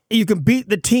 you can beat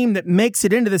the team that makes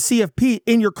it into the CFP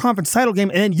in your conference title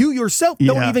game, and then you yourself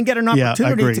don't even get an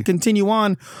opportunity to continue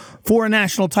on for a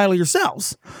national title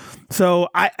yourselves. So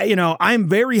I'm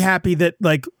very happy that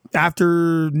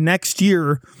after next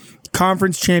year,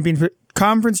 conference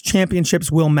championships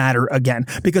will matter again,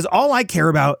 because all I care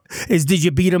about is, did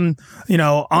you beat them,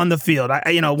 on the field?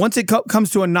 Once it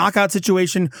comes to a knockout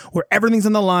situation where everything's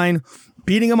on the line,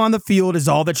 beating them on the field is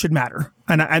all that should matter.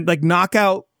 And I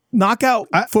knockout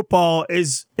football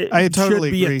I totally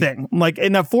should be agree. A thing.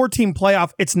 In a 4-team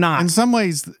playoff, it's not. In some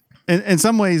ways, other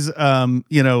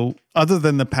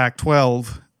than the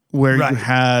Pac-12, where you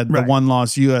had the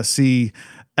one-loss USC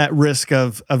at risk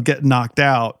of getting knocked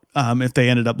out if they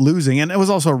ended up losing, and it was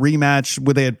also a rematch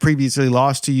where they had previously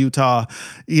lost to Utah.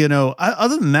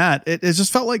 Other than that, it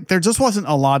just felt like there just wasn't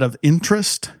a lot of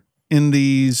interest in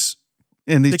these.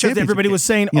 Because everybody was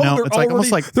saying, it's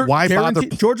almost like, why bother?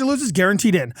 Georgia loses,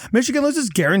 guaranteed in. Michigan loses,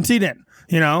 guaranteed in.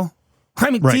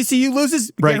 TCU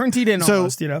loses, guaranteed in.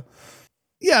 Almost.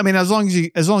 Yeah, as long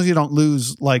as you don't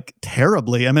lose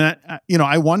terribly.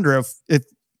 I wonder if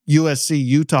USC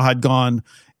Utah had gone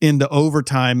into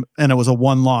overtime and it was a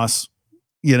one-loss,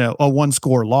 a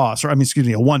one-score loss, or a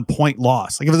 1-point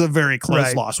loss. If it was a very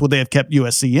close loss, would they have kept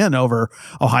USC in over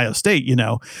Ohio State?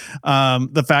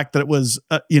 The fact that it was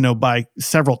by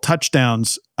several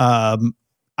touchdowns.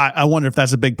 I wonder if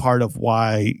that's a big part of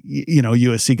why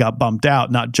USC got bumped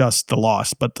out, not just the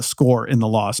loss, but the score in the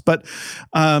loss. But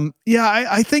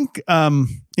I think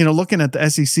looking at the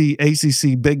SEC,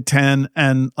 ACC, Big Ten,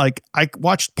 and I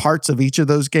watched parts of each of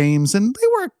those games, and they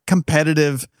were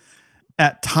competitive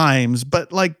at times.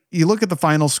 But you look at the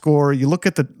final score, you look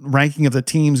at the ranking of the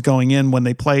teams going in when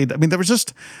they played. There was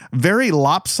just very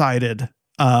lopsided.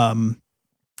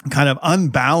 Kind of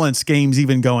unbalanced games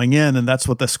even going in, and that's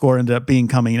what the score ended up being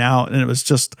coming out. And it's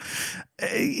just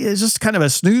kind of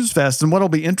a snooze fest. And what'll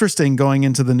be interesting going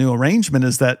into the new arrangement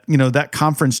is that, that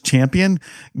conference champion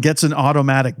gets an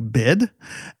automatic bid,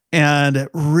 and it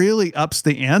really ups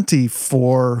the ante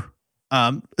for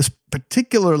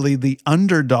particularly the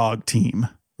underdog team,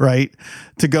 right?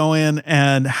 To go in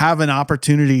and have an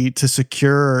opportunity to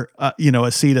secure,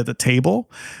 a seat at the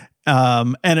table.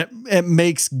 And it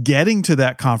makes getting to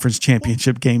that conference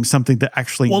championship game something that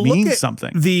actually means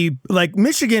something. The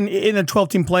Michigan in a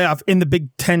 12-team playoff in the Big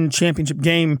Ten championship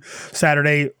game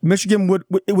Saturday, Michigan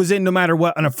it was in no matter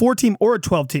what on a 4-team or a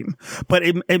 12-team, but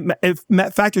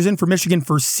it factors in for Michigan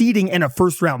for seeding in a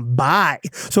first-round bye.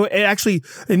 So it actually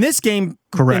in this game.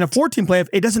 Correct. In a 4-team playoff,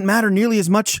 it doesn't matter nearly as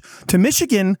much to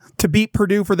Michigan to beat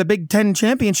Purdue for the Big Ten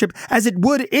championship as it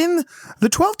would in the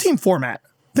 12-team format.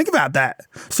 Think about that.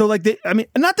 So like,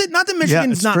 not that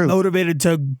Michigan's not motivated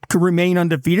to remain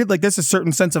undefeated. Like there's a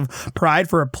certain sense of pride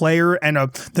for a player and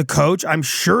the coach. I'm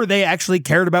sure they actually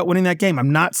cared about winning that game.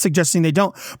 I'm not suggesting they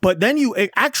don't, but then you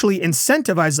actually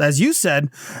incentivize, as you said,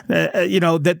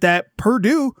 that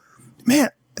Purdue, man,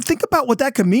 think about what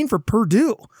that could mean for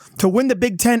Purdue to win the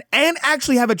Big Ten and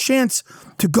actually have a chance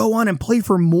to go on and play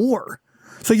for more.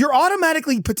 So you're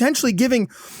automatically potentially giving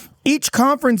each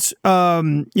conference,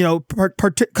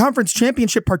 conference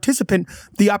championship participant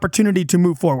the opportunity to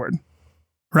move forward,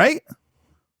 right?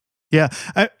 Yeah.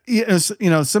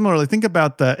 Similarly, think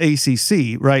about the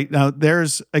ACC, right? Now,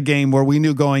 there's a game where we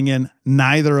knew going in,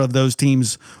 neither of those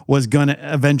teams was going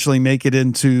to eventually make it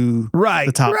into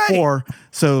the top four.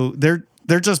 So they're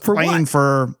just playing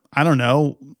for, I don't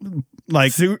know,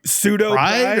 like pseudo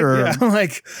pride or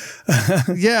but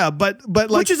like,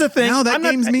 which is a thing. Now that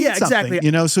games mean something,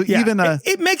 exactly. So even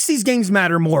it makes these games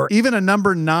matter more. Even a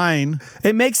number 9,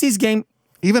 it makes these games.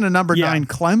 Even a number 9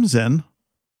 Clemson,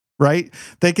 right?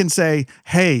 They can say,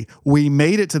 "Hey, we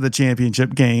made it to the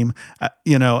championship game.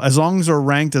 As long as we're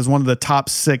ranked as one of the top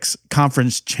 6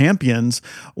 conference champions,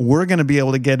 we're going to be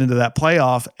able to get into that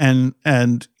playoff." And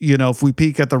if we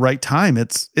peak at the right time,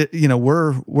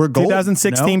 we're gold.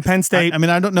 2016 Penn State. I mean,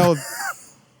 I don't know.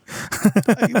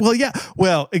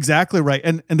 Well, exactly right.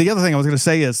 And the other thing I was going to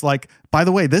say is, like, by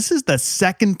the way, this is the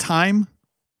second time.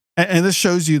 And this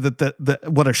shows you that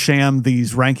what a sham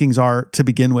these rankings are to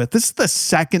begin with. This is the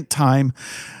second time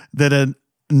that a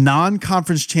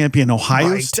non-conference champion,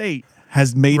 Ohio State,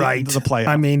 has made it into the playoff.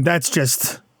 I mean, that's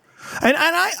just... And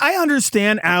I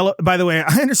understand, by the way,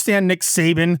 I understand Nick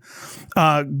Saban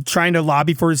trying to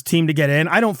lobby for his team to get in.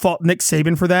 I don't fault Nick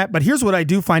Saban for that. But here's what I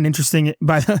do find interesting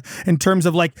in terms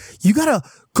of, like, you got to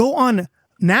go on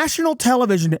national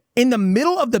television in the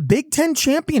middle of the Big Ten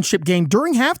championship game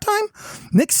during halftime.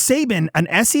 Nick Saban, an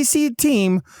SEC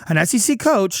team, an SEC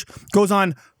coach, goes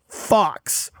on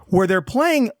Fox, where they're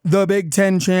playing the Big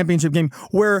Ten championship game,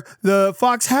 where the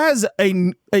Fox has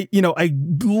a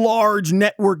large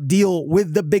network deal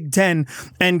with the Big Ten,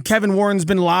 and Kevin Warren's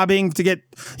been lobbying to get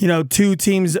 2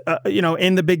 teams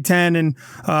in the Big Ten and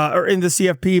or in the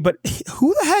CFP. But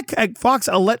who the heck at Fox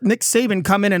let Nick Saban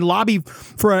come in and lobby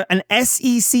for an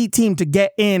SEC team to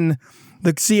get in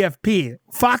the CFP?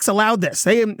 Fox allowed this.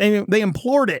 They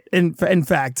implored it. In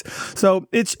fact, so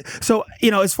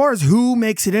as far as who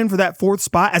makes it in for that 4th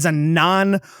spot as a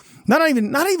not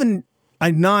even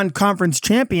a non-conference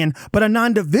champion, but a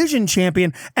non-division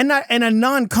champion and a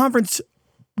non-conference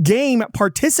game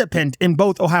participant in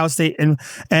both Ohio State and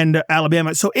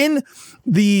Alabama. So in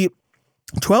the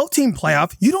 12-team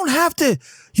playoff, you don't have to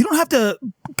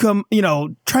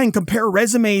try and compare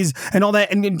resumes and all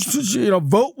that and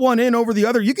vote one in over the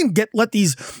other. You can let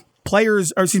these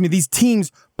these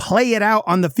teams play it out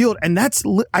on the field. And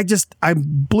I'm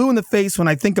blue in the face when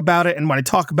I think about it. And when I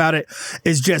talk about it,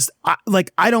 is just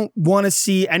I don't want to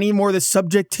see any more of the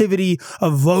subjectivity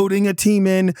of voting a team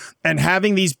in and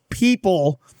having these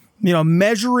people,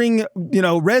 measuring,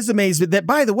 resumes that,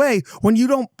 by the way, when you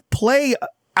don't play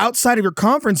outside of your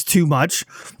conference too much,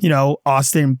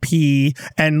 Austin P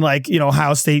and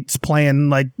Ohio State's playing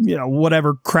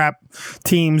whatever crap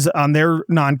teams on their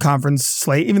non-conference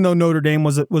slate, even though Notre Dame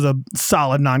was a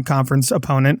solid non-conference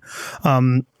opponent.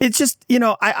 It's just,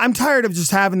 I'm tired of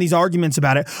just having these arguments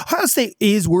about it. Ohio State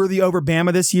is worthy over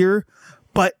Bama this year,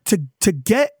 but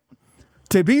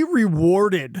to be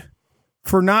rewarded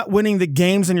for not winning the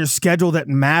games on your schedule that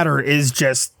matter is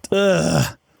just,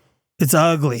 it's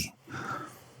ugly.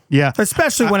 Yeah.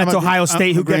 Especially when it's Ohio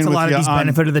State who gets a lot of these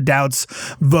benefit of the doubts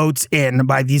votes in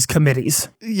by these committees.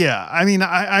 Yeah. I mean,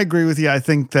 I agree with you. I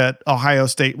think that Ohio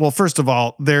State, well, first of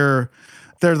all, they're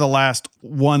the last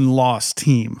 1-loss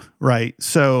team, right?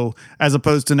 So as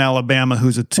opposed to an Alabama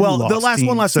who's a 2-loss team. Well, the last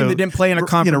 1-loss team that didn't play in a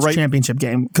conference championship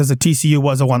game because the TCU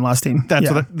was a 1-loss team.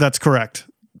 That's correct.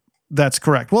 That's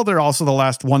correct. Well, they're also the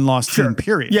last 1-loss team,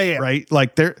 period. Yeah. Right?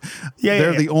 Like they're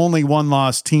the only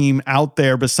 1-loss team out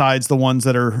there besides the ones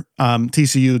that are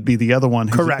TCU would be the other one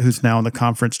who's now in the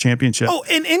conference championship. Oh,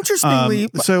 and interestingly,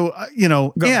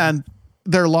 and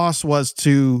their loss was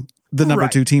to the number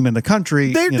 2 team in the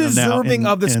country. They're deserving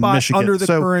of the spot Michigan. Under the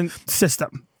current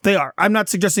system. They are. I'm not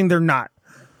suggesting they're not.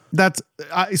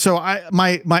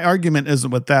 My argument isn't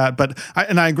with that, but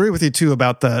I agree with you too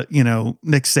about the,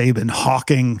 Nick Saban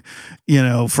hawking,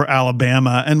 for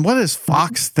Alabama, and what is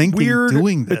Fox thinking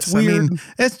doing this? It's weird. I mean,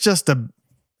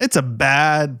 it's a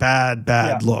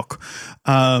bad look.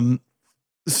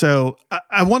 So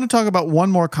I want to talk about one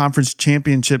more conference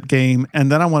championship game, and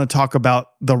then I want to talk about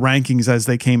the rankings as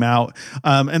they came out.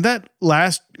 And that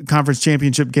last conference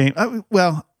championship game,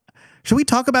 should we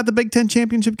talk about the Big Ten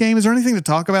championship game? Is there anything to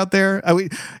talk about there?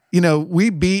 We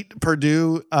beat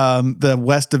Purdue, the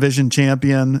West Division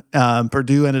champion.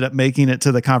 Purdue ended up making it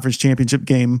to the conference championship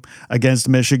game against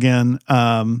Michigan.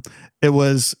 It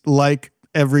was like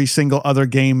every single other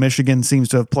game Michigan seems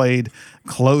to have played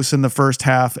close in the first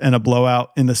half and a blowout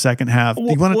in the second half. Do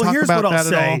you want to talk about that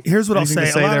at all? Here's what I'll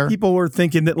say. A lot of people were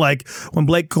thinking that like when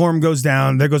Blake Corum goes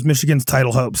down, there goes Michigan's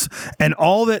title hopes. And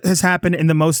all that has happened in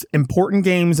the most important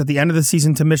games at the end of the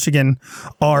season to Michigan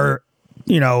are,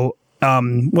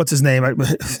 what's his name?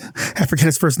 I forget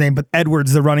his first name, but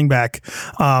Edwards, the running back.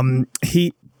 Donovan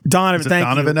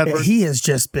Edwards? He has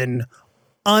just been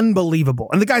unbelievable.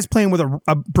 And the guy's playing with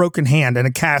a broken hand and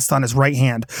a cast on his right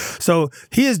hand. So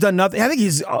he has done nothing. I think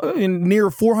he's in near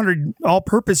 400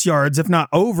 all-purpose yards, if not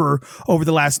over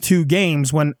the last 2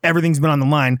 games when everything's been on the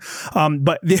line.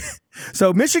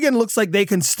 So Michigan looks like they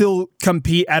can still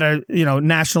compete at a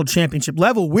national championship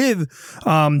level with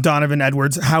Donovan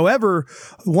Edwards. However,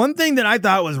 one thing that I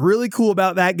thought was really cool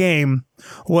about that game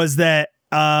was that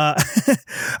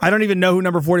I don't even know who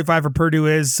number 45 for Purdue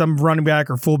is, some running back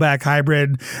or fullback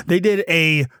hybrid. They did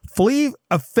a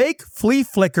fake flea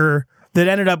flicker that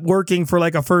ended up working for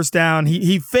like a first down.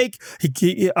 He handed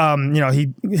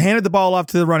the ball off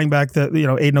to the running back.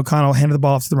 Aiden O'Connell handed the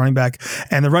ball off to the running back,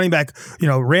 and the running back,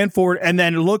 ran forward and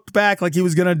then looked back like he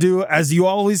was going to do, as you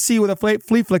always see with a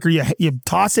flea flicker. You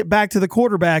toss it back to the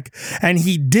quarterback, and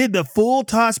he did the full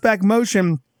toss back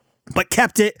motion, but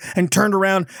kept it and turned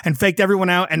around and faked everyone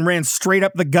out and ran straight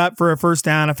up the gut for a first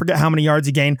down. I forget how many yards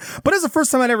he gained, but it's the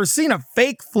first time I'd ever seen a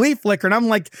fake flea flicker. And I'm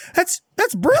like, that's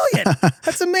brilliant.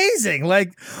 That's amazing.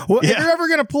 Like, if you're ever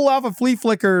going to pull off a flea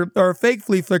flicker or a fake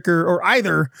flea flicker or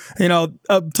either, a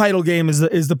title game is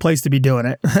the place to be doing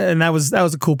it. And that was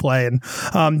a cool play. And,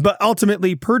 but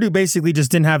ultimately Purdue basically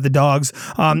just didn't have the dogs.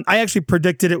 I actually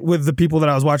predicted it with the people that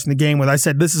I was watching the game with. I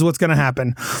said, this is what's going to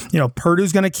happen.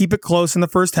 Purdue's going to keep it close in the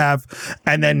first half,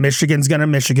 and then Michigan's going to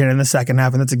Michigan in the second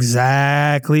half. And that's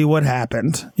exactly what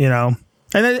happened,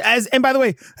 And by the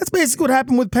way, that's basically what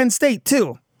happened with Penn State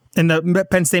too, in the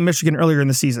Penn State Michigan earlier in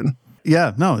the season.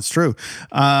 Yeah, no, it's true.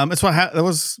 It's what it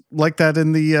was like that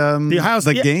in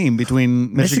the game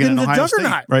between Michigan and Ohio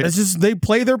State. Right? It's just they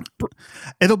play their.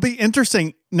 It'll be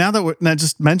interesting now that we're not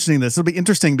just mentioning this. It'll be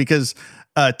interesting because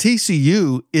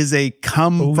TCU is a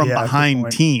come from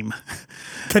behind team.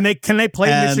 Can they play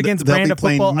Michigan's brand of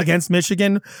football against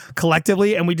Michigan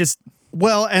collectively? And we just.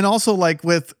 Well, and also like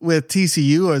with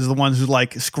TCU as the ones who's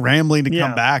like scrambling to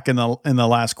come back in the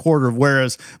last quarter,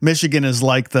 whereas Michigan is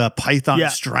like the Python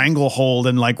stranglehold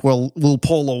and like we'll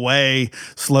pull away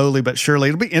slowly but surely.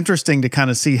 It'll be interesting to kind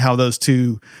of see how those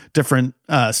two different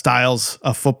styles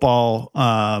of football,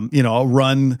 a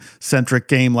run centric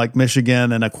game like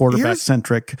Michigan and a quarterback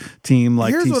centric team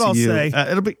like TCU. What I'll say.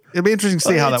 It'll be interesting to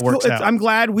see how that works out. I'm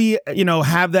glad we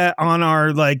have that on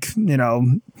our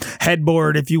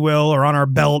headboard, if you will, or on our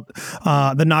belt,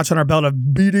 the notch on our belt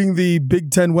of beating the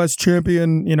Big Ten West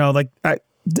champion.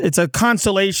 It's a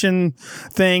consolation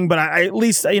thing, but I at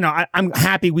least I'm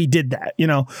happy we did that.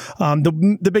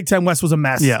 The Big Ten West was a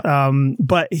mess. Yeah.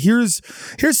 But here's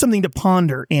something to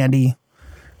ponder, Andy.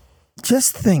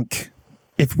 Just think,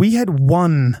 if we had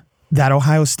won that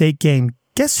Ohio State game,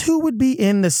 guess who would be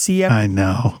in the CF? I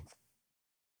know.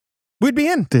 We'd be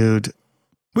in, dude.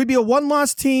 We'd be a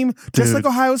one-loss team, just like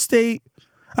Ohio State.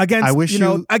 Against, I wish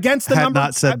against the had number.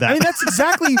 Not said that. I mean, that's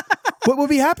exactly what would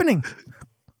be happening.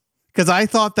 Because I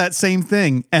thought that same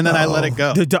thing, and then I let it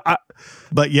go.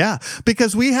 But yeah,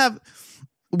 because we have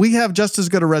just as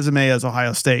good a resume as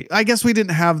Ohio State. I guess we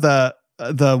didn't have the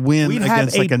win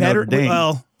against like a Notre Dame.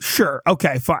 Well, sure,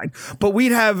 okay, fine, but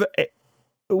we'd have.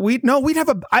 In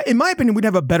my opinion, we'd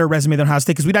have a better resume than Ohio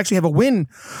State because we'd actually have a win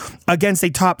against a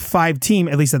top 5 team,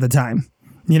 at least at the time.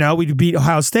 We'd beat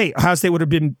Ohio State. Ohio State would have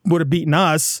beaten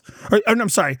us. I'm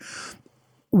sorry.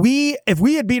 If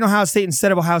we had beaten Ohio State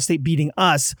instead of Ohio State beating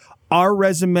us, our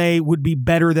resume would be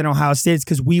better than Ohio State's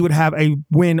because we would have a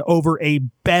win over a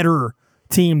better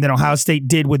team than Ohio State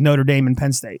did with Notre Dame and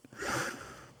Penn State.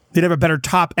 They'd have a better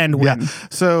top end win. Yeah.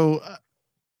 So.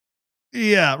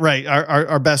 Yeah, right.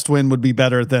 Our best win would be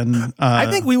better than. I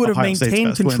think we would have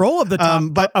maintained control of the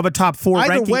top of a top 4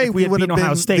 ranking if we had beaten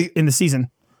Ohio State in the season.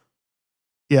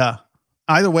 Yeah.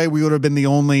 Either way, we would have been the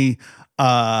only,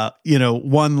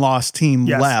 one loss team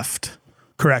left.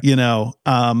 Correct.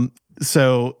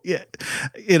 So,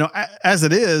 as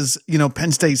it is,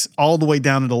 Penn State's all the way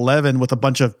down at 11 with a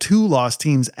bunch of 2-loss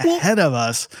teams ahead of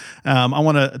us. I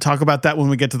want to talk about that when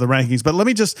we get to the rankings. But let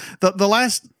me just the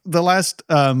last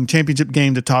championship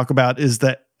game to talk about is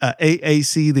the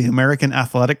AAC, the American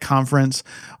Athletic Conference,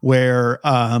 where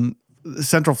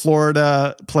Central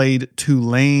Florida played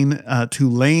Tulane.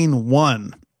 Tulane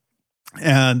won.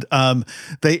 And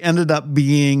they ended up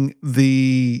being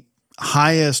the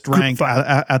highest ranked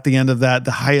at the end of that,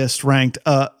 the highest ranked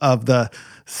of the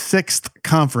 6th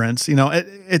conference.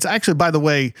 It's actually, by the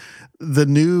way, the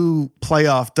new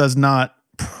playoff does not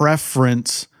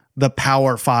preference the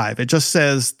Power 5. It just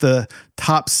says the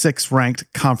top 6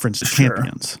 ranked conference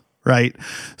champions, right?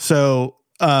 So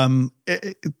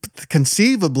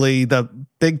conceivably the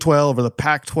Big 12 or the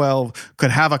Pac-12 could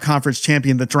have a conference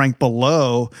champion that's ranked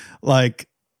below, like,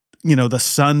 the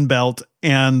Sun Belt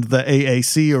and the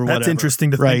AAC or whatever. That's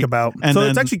interesting to think about. And so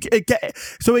it's actually, it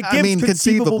gives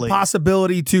conceivable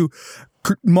possibility to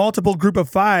multiple group of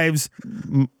fives.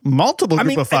 Multiple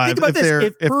group of five. Think about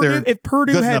this. If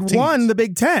Purdue had won the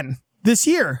Big Ten this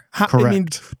year,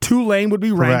 Tulane would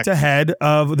be ranked ahead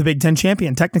of the Big Ten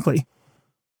champion, technically.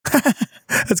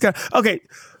 That's good. Okay.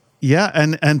 Yeah,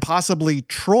 and possibly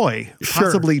Troy.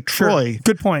 Troy.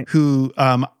 Good point. Who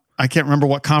I can't remember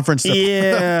what conference.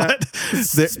 Yeah.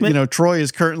 But Troy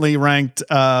is currently ranked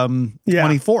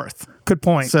 24th. Good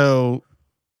point. So,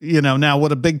 now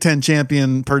would a Big Ten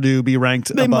champion Purdue be ranked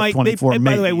above 24?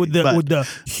 By the way, would the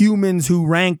humans who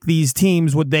rank these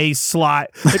teams, would they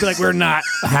slot? They'd be like, we're not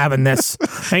having this.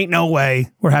 Ain't no way.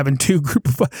 We're having 2 group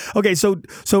of 5. Okay, so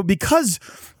because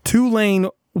Tulane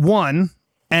won,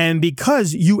 and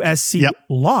because USC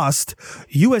lost,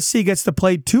 USC gets to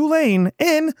play Tulane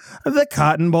in the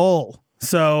Cotton Bowl.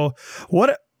 So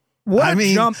what a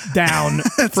jump down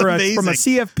from a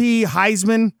CFP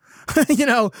Heisman,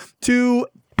 to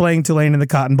playing Tulane in the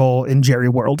Cotton Bowl in Jerry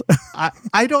World.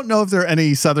 I don't know if there are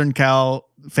any Southern Cal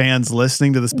fans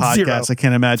listening to this podcast. Zero. I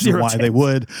can't imagine why they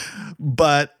would.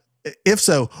 But if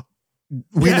so,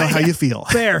 we know how you feel.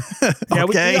 Fair. Yeah,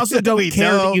 okay? We also don't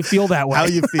care that you feel that way. How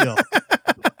you feel.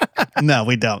 No,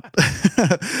 we don't.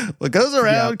 What goes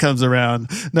around comes around.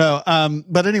 No,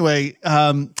 but anyway,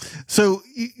 so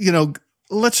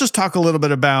let's just talk a little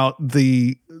bit about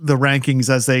the rankings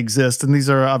as they exist, and these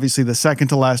are obviously the second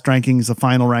to last rankings. The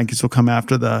final rankings will come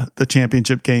after the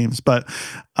championship games, but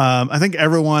I think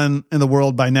everyone in the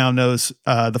world by now knows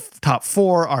the top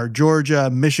 4 are Georgia,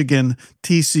 Michigan,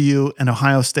 TCU, and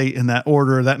Ohio State in that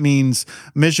order. That means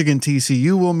Michigan,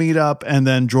 TCU will meet up, and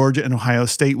then Georgia and Ohio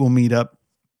State will meet up.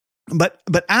 But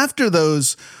after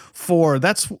those 4,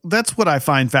 that's what I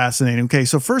find fascinating. Okay,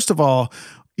 so first of all,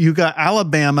 you got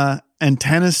Alabama and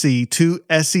Tennessee, 2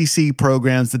 SEC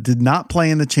programs that did not play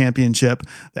in the championship,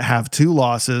 that have 2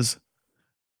 losses.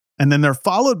 And then they're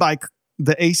followed by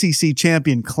the ACC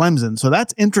champion Clemson. So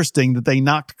that's interesting that they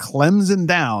knocked Clemson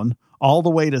down all the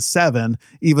way to 7,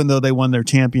 even though they won their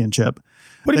championship.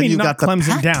 What do you mean knock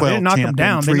Clemson down? They didn't knock them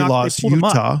down. They lost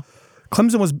Utah.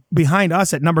 Clemson was behind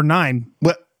us at number 9.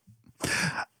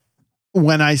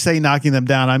 When I say knocking them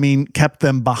down, I mean kept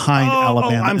them behind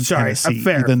Alabama and Tennessee,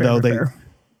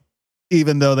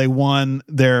 even though they won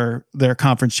their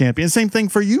conference champion. Same thing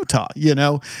for Utah.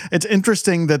 It's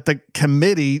interesting that the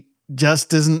committee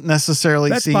just isn't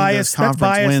necessarily seeing those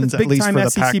conference wins, at least for the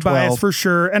SEC Pac-12. Bias for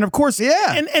sure. And of course,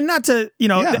 and not to,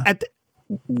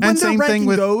 when they're ranking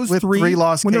those 3,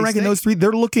 when they're ranking those 3,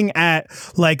 they're looking at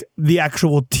like the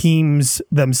actual teams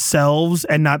themselves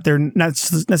and not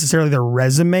necessarily their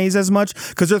resumes as much,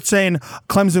 because they're saying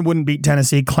Clemson wouldn't beat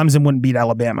Tennessee, Clemson wouldn't beat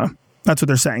Alabama. That's what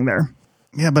they're saying there.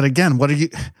 Yeah, but again, what are you?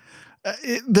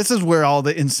 This is where all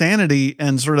the insanity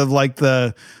and sort of like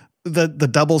the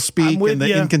double speak and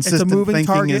the inconsistent thinking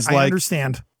target. Is like. I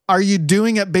understand. Are you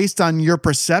doing it based on your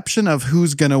perception of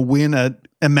who's going to win an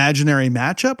imaginary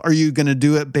matchup? Are you going to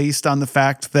do it based on the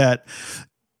fact that,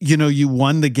 you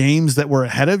won the games that were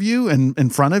ahead of you and in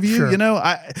front of you? Sure.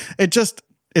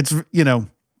 It's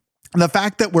the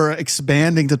fact that we're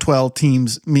expanding to 12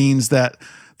 teams means that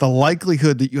the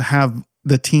likelihood that you have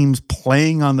the teams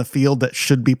playing on the field that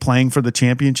should be playing for the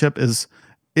championship is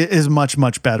much,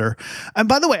 much better. And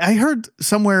by the way, I heard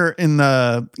somewhere in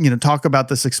the, talk about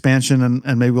this expansion,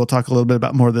 and maybe we'll talk a little bit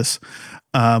about more of this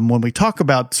when we talk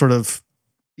about sort of,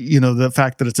 the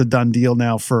fact that it's a done deal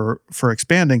now for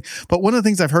expanding. But one of the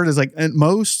things I've heard is like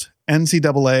most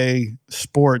NCAA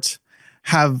sports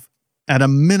have at a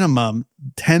minimum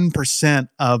 10%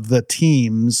 of the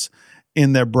teams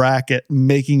in their bracket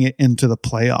making it into the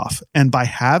playoff. And by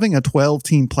having a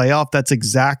 12-team playoff, that's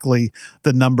exactly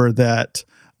the number that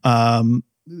the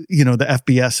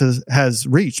FBS has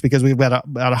reached, because we've got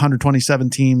about 127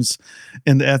 teams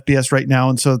in the FBS right now.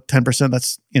 And so 10%,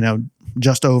 that's,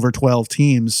 just over 12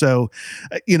 teams. So,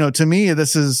 to me,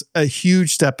 this is a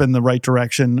huge step in the right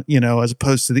direction, as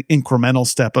opposed to the incremental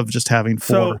step of just having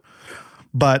 4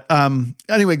 But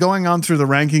anyway, going on through the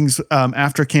rankings,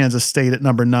 after Kansas State at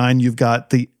number 9, you've got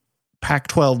the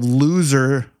Pac-12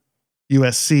 loser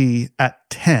USC at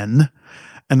 10.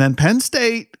 And then Penn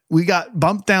State, we got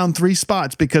bumped down 3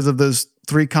 spots because of those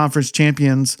 3 conference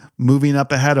champions moving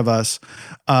up ahead of us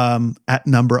at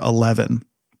number 11.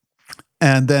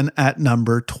 And then at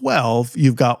number 12,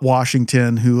 you've got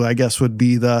Washington, who I guess would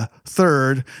be the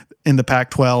 3rd in the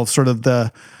Pac-12, sort of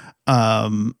the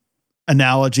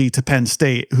analogy to Penn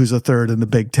State, who's a 3rd in the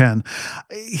Big Ten.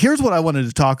 Here's what I wanted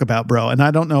to talk about, bro. And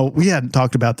I don't know, we hadn't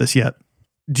talked about this yet.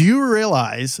 Do you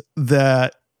realize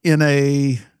that in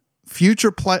a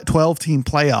future 12-team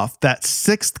playoff, that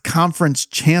 6th conference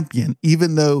champion,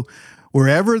 even though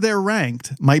wherever they're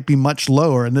ranked might be much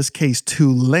lower, in this case,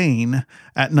 Tulane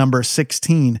at number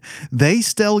 16, they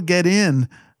still get in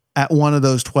at one of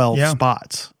those 12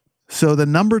 spots. So the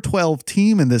number 12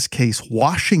 team in this case,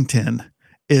 Washington,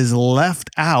 is left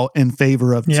out in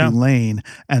favor of Tulane,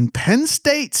 and Penn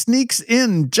State sneaks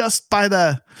in just by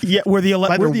the we're the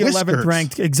 11th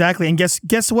ranked, exactly. And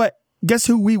guess what? Guess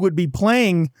who we would be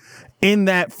playing in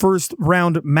that first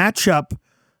round matchup?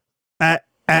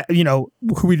 Who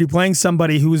we'd be playing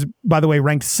somebody who was, by the way,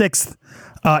 ranked 6th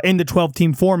in the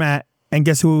 12-team format, and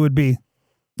guess who it would be?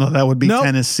 Well, that would be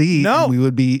Tennessee. No, we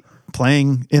would be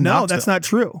playing in. No, that's not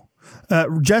true.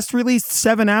 Just released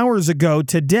 7 hours ago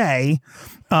today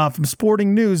from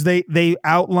Sporting News, they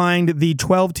outlined the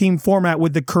 12-team format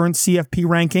with the current CFP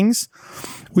rankings.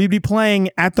 We'd be playing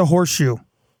at the Horseshoe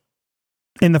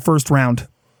in the first round.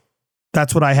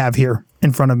 That's what I have here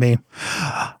in front of me.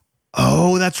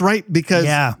 Oh, that's right, because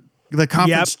the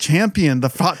conference champion, the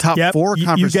top 4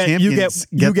 conference champions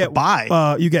get the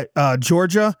bye. You get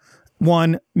Georgia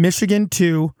 1, Michigan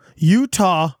 2,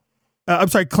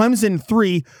 Clemson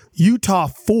 3, Utah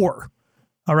 4.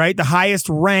 All right, the highest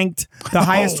ranked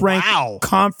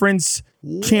conference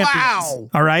champions.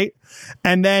 All right,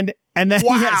 and then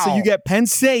so you get Penn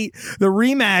State, the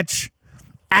rematch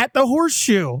at the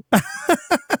Horseshoe.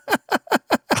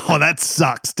 Oh, that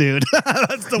sucks, dude.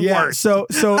 That's the worst. So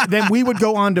then we would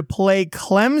go on to play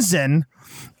Clemson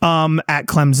at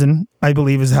Clemson, I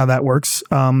believe is how that works.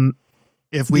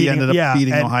 If we ended up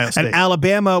beating Ohio State. And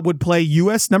Alabama would play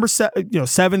number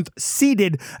 7th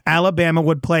seeded Alabama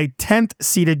would play 10th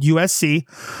seeded USC.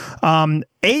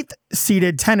 8th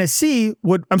seeded Tennessee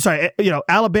would,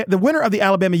 Alabama, the winner of the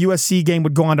Alabama USC game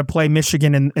would go on to play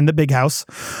Michigan in the Big House.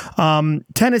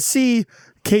 Tennessee,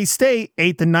 K-State,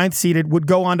 8th and 9th seeded, would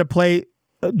go on to play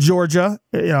Georgia,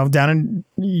 down in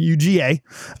UGA.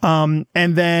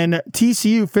 And then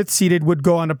TCU, 5th seeded, would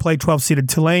go on to play 12th seeded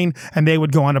Tulane, and they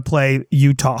would go on to play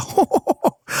Utah.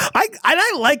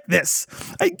 I like this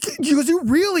because you're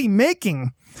really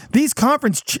making these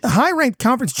high-ranked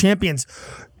conference champions,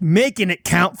 making it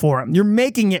count for them. You're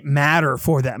making it matter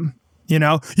for them. You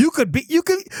could be.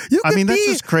 That's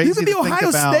just crazy. You could be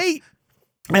Ohio State,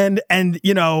 and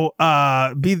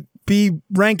be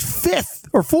ranked 5th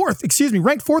or 4th,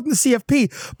 ranked 4th in the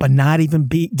CFP, but not even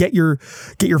get your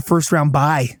first round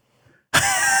bye.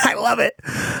 I love it.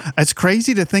 It's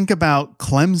crazy to think about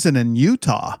Clemson and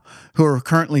Utah, who are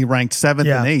currently ranked 7th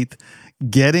and 8th,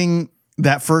 getting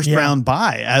that first round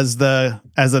bye as the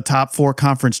top 4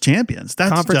 conference champions.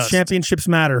 Conference championships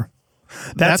matter.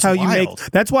 That's how wild. you make.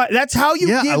 That's how you.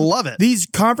 Yeah, I love it. These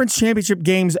conference championship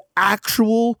games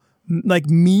actual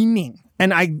meaning,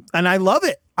 and I love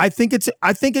it.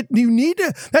 You need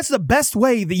to. That's the best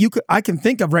way that I can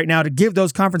think of right now to give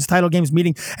those conference title games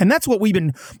meaning, and that's what we've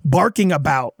been barking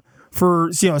about for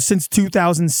since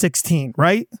 2016,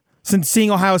 right? Since seeing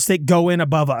Ohio State go in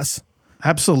above us.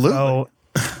 Absolutely. So,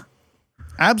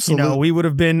 absolutely. We would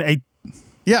have been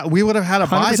we would have had a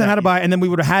bye. 100% had a bye, and then we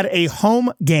would have had a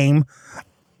home game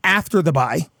after the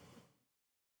bye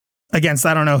against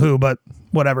I don't know who, but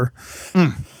whatever.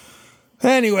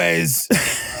 Anyways,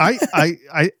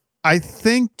 I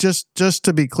think just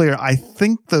to be clear, I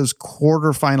think those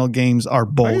quarterfinal games are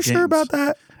bowl games. Are you sure about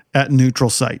that? At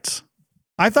neutral sites.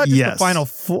 I thought just the final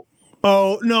four.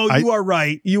 Oh no, you are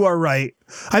right. You are right.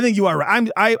 I think you are right.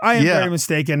 I am very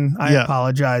mistaken. I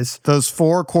apologize. Those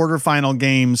 4 quarterfinal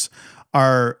games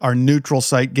are neutral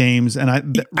site games, and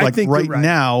I think right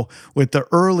now with the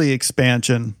early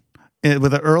expansion, in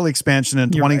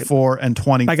 24 and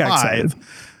 25,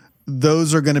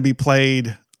 those are going to be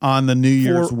played on the New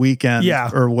Year's weekend, New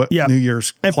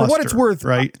Year's and cluster, for what it's worth,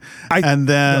 right? And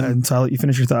then I'll let you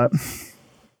finish your thought.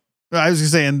 I was going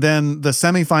to say, and then the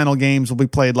semifinal games will be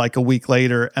played like a week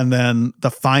later, and then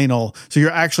the final. So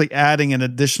you're actually adding an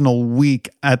additional week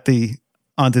onto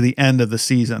the end of the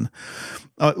season.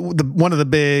 one of the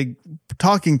big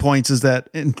talking points is that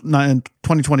in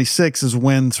 2026 is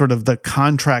when sort of the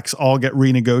contracts all get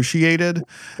renegotiated.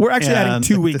 We're actually adding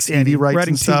 2 weeks, Andy. We're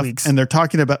adding 2 weeks. And they're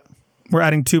talking about... We're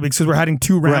adding 2 weeks because we're adding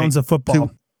 2 rounds of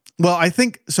football. I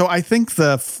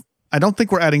don't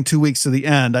think we're adding 2 weeks to the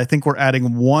end. I think we're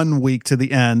adding 1 week to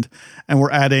the end, and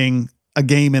we're adding a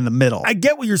game in the middle. I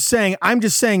get what you're saying. I'm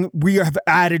just saying we have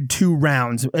added 2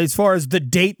 rounds as far as the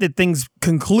date that things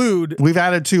conclude. We've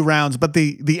added 2 rounds, but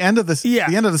the end of the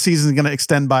season is going to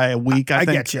extend by a week. I think.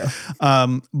 I get you.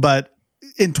 But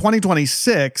in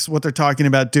 2026, what they're talking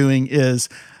about doing is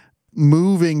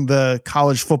moving the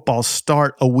college football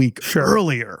start a week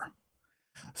earlier.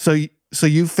 So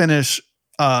you finish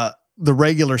the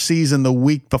regular season the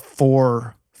week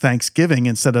before Thanksgiving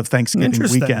instead of Thanksgiving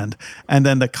weekend, and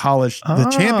then the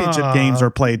championship games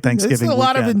are played Thanksgiving weekend.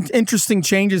 There's a lot of interesting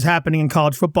changes happening in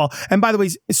college football. And by the way,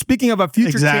 speaking of a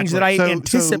future change that I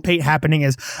anticipate happening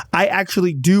is I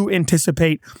actually do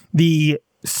anticipate the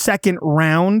second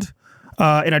round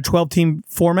in a 12-team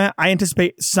format. I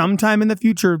anticipate sometime in the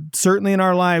future, certainly in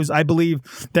our lives, I believe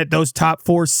that those top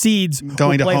 4 seeds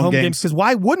going to play home games. Because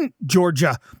why wouldn't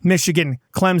Georgia, Michigan,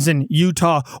 Clemson,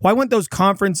 Utah, why wouldn't those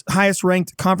highest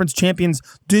ranked conference champions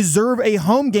deserve a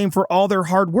home game for all their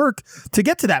hard work to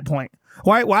get to that point?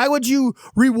 Why would you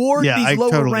reward these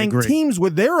lower ranked teams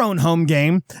with their own home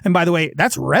game? And by the way,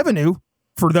 that's revenue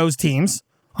for those teams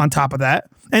on top of that.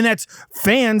 And that's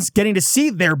fans getting to see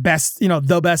their best,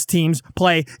 the best teams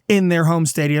play in their home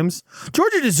stadiums.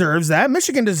 Georgia deserves that.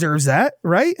 Michigan deserves that,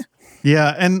 right?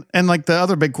 Yeah. And like the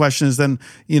other big question is then,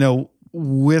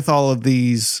 with all of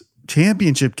these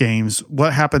championship games,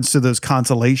 what happens to those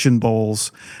consolation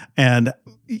bowls? And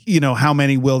how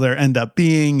many will there end up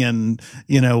being? And,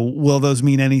 will those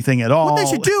mean anything at all? What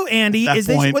they should do, Andy, is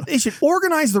they should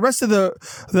organize the rest of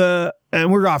the and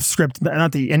we're off script.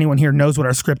 Not that anyone here knows what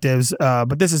our script is,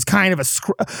 but this is kind of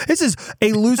this is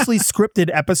a loosely scripted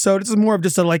episode. This is more of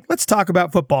just let's talk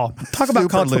about football. Talk about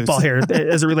college football here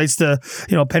as it relates to,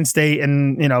 Penn State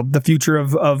and, the future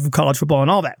of college football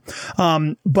and all that.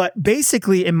 But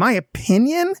basically, in my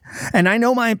opinion, and I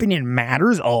know my opinion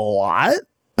matters a lot,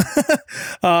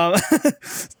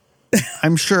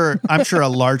 I'm sure a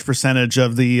large percentage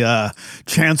of the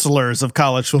chancellors of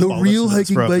college football. The real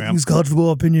Hiking Vikings college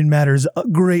football opinion matters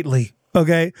greatly.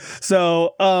 Okay,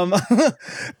 so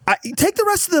take the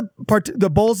rest of the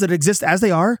bowls that exist as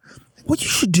they are. What you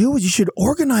should do is you should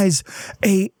organize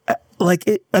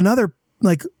another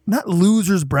not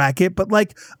losers bracket, but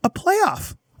like a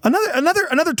playoff,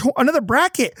 another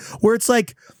bracket where it's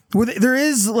like. Where there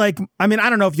is I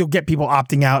don't know if you'll get people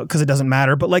opting out because it doesn't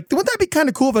matter, but wouldn't that be kind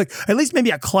of cool if at least maybe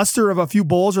a cluster of a few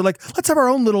bowls or let's have our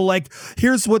own little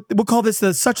here's what we'll call this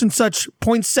the such and such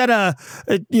poinsettia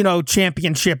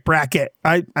championship bracket.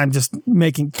 I'm just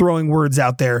throwing words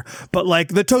out there, but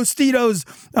the Tostitos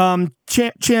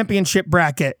championship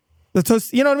bracket. The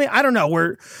toast, you know what I mean? I don't know,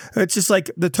 where it's just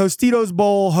the Tostitos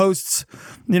Bowl hosts,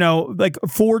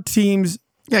 4 teams.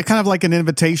 Yeah, kind of like an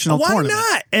invitational tournament.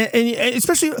 Why not? And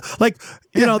especially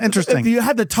interesting. If you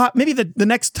had the top, maybe the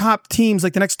next top teams, the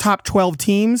next top 12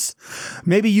 teams,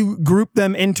 maybe you group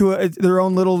them into their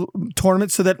own little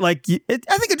tournament so that I think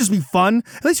it'd just be fun.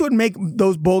 At least it would make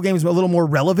those bowl games a little more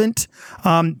relevant.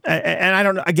 And I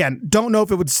don't know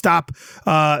if it would stop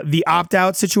the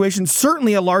opt-out situation.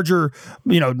 Certainly a larger,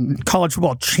 college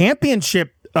football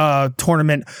championship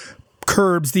tournament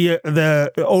curbs the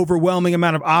overwhelming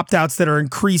amount of opt-outs that are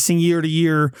increasing year to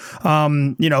year.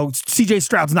 CJ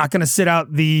Stroud's not going to sit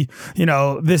out the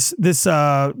this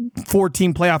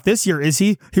 4-team playoff this year, is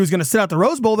he? He was going to sit out the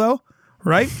Rose Bowl though,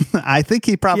 right? I think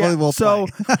he probably will. So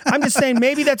I'm just saying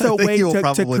maybe that's a way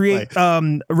to create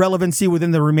relevancy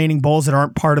within the remaining bowls that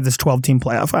aren't part of this 12-team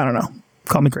playoff. I don't know.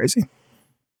 Call me crazy.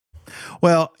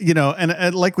 Well,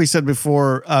 and like we said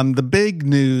before, the big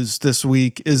news this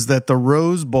week is that the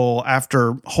Rose Bowl,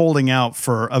 after holding out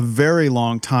for a very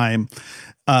long time,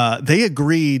 they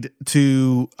agreed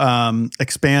to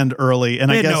expand early.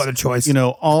 And I guess no other choice.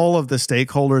 All of the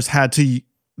stakeholders had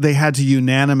to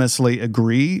unanimously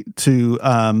agree to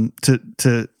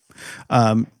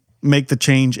make the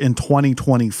change in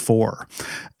 2024.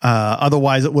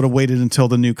 Otherwise, it would have waited until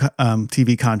the new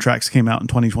TV contracts came out in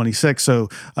 2026. So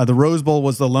the Rose Bowl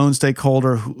was the lone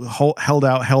stakeholder who held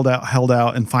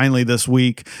out. And finally this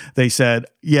week, they said,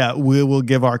 yeah, we will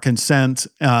give our consent.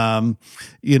 The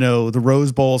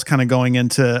Rose Bowl is kind of going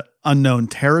into unknown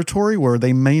territory where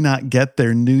they may not get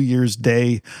their New Year's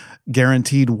Day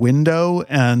guaranteed window.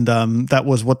 And that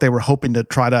was what they were hoping to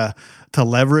try to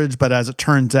leverage. But as it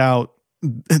turns out,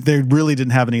 they really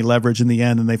didn't have any leverage in the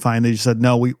end, and they finally just said,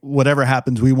 no, whatever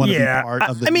happens, we want to be part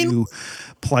of the new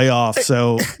playoff.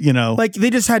 So, like they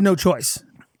just had no choice.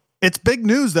 It's big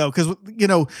news though, because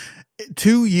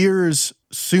 2 years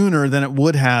sooner than it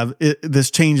would have,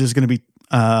 this change is going to be,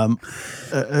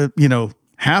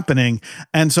 happening.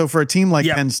 And so for a team like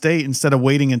Penn State, instead of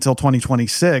waiting until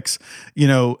 2026,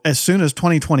 as soon as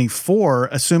 2024,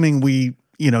 assuming we,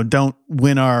 don't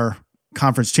win our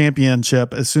conference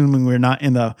championship, assuming we're not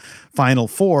in the Final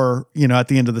Four, at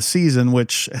the end of the season,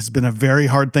 which has been a very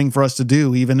hard thing for us to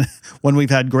do, even when we've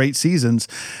had great seasons.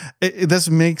 This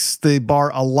makes the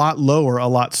bar a lot lower, a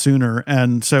lot sooner.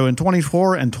 And so in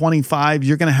 24 and 25,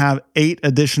 you're going to have 8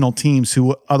 additional teams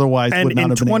who otherwise would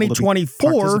not have been able to be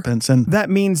participants. And that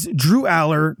means Drew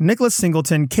Aller, Nicholas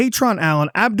Singleton, Katron Allen,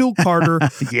 Abdul Carter,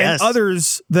 and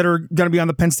others that are going to be on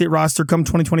the Penn State roster come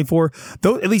 2024.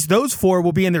 At least those 4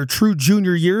 will be in their true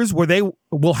junior years, where they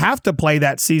will have to play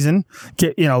that season,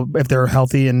 if they're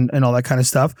healthy and all that kind of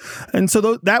stuff. And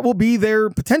so that will be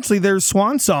potentially their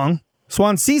swan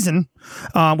season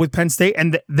with Penn State.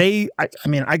 And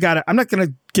I'm not going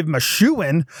to give them a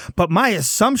shoe-in, but my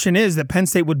assumption is that Penn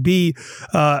State would be,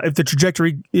 if the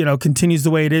trajectory, continues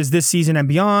the way it is this season and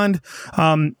beyond,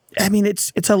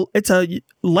 it's a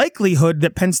likelihood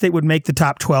that Penn State would make the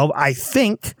top 12, I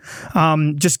think,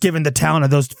 just given the talent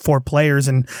of those 4 players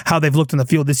and how they've looked on the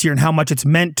field this year and how much it's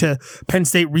meant to Penn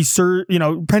State's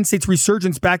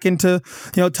resurgence back into,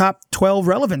 top 12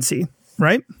 relevancy,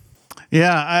 right?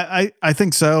 Yeah, I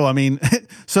think so. I mean,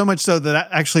 so much so that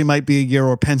actually might be a year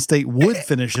where Penn State would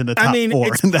finish in the top 4 in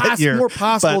that year. More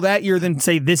possible that year than,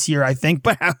 say, this year, I think.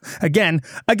 But again,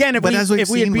 if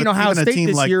we had beaten Ohio State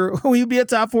this year, we'd be a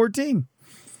top 4 team.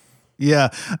 Yeah,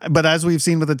 but as we've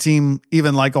seen with a team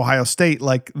even like Ohio State,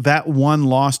 like that one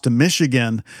loss to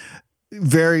Michigan, if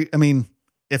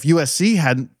USC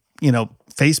hadn't,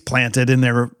 face planted in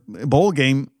their bowl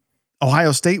game,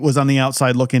 Ohio State was on the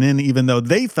outside looking in, even though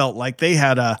they felt like they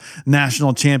had a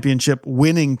national championship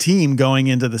winning team going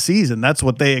into the season. That's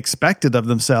what they expected of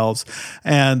themselves.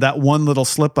 And that one little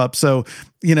slip up. So,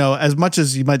 as much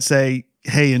as you might say,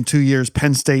 hey, in 2 years,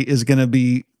 Penn State is going to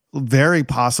be very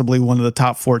possibly one of the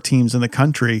top 4 teams in the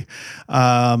country,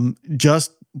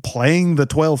 just playing the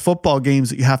 12 football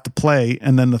games that you have to play,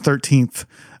 and then the 13th,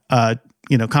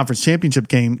 conference championship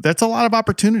game, that's a lot of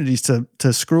opportunities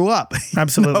to screw up.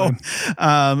 Absolutely.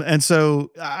 And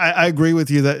so I agree with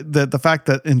you that the fact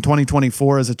that in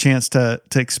 2024 is a chance to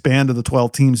expand to the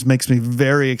 12 teams makes me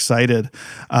very excited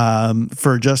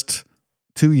for just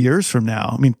 2 years from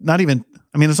now.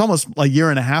 It's almost a year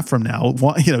and a half from now,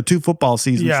 2 football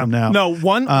seasons from now. No,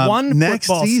 one next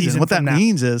football season. What that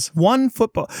means is one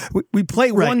football. We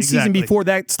play one season before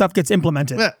that stuff gets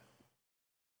implemented. Yeah.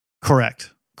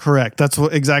 Correct. That's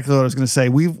exactly what I was going to say.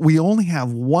 We only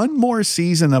have one more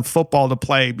season of football to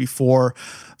play before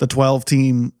the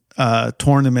 12-team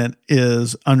tournament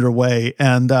is underway.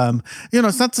 And,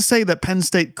 it's not to say that Penn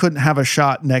State couldn't have a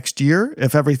shot next year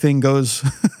if everything goes,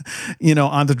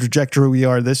 on the trajectory we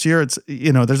are this year. It's,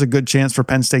 there's a good chance for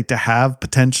Penn State to have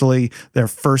potentially their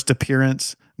first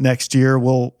appearance next year.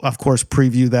 We'll, of course,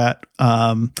 preview that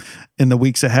in the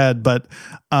weeks ahead. But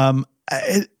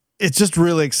it's just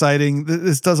really exciting.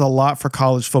 This does a lot for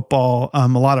college football, a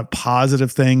lot of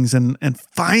positive things, and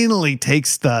finally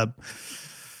takes the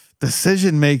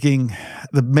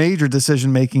major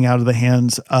decision making out of the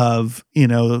hands of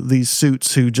these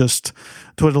suits who just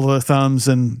twiddle their thumbs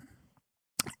and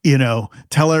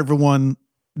tell everyone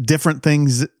different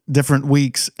things, different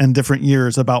weeks and different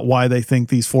years about why they think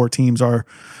these 4 teams are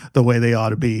the way they ought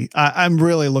to be. I'm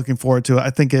really looking forward to it. I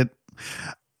think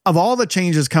of all the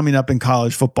changes coming up in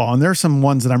college football, and there's some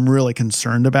ones that I'm really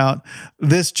concerned about,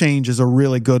 this change is a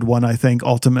really good one, I think,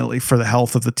 ultimately for the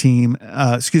health of the team,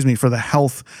 for the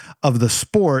health of the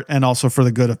sport, and also for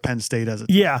the good of Penn State as a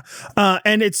team. Yeah.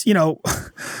 And it's,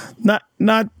 not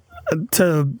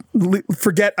to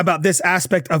forget about this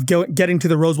aspect of getting to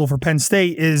the Rose Bowl for Penn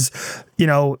State is,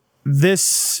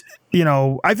 this,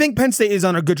 I think Penn State is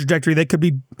on a good trajectory. They could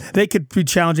be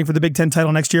challenging for the Big Ten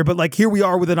title next year, but here we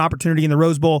are with an opportunity in the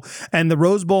Rose Bowl, and the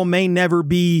Rose Bowl may never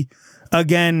be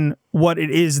again what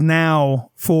it is now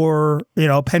for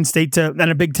Penn State and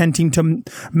a Big Ten team to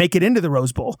make it into the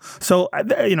Rose Bowl. So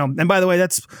and by the way,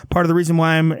 that's part of the reason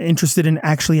why I'm interested in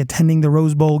actually attending the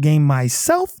Rose Bowl game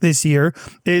myself this year.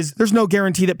 Is there's no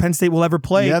guarantee that Penn State will ever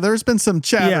play. Yeah, there's been some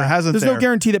chatter, hasn't there? There's no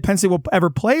guarantee that Penn State will ever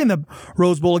play in the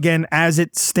Rose Bowl again, as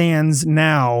it stands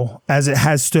now, as it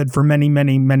has stood for many,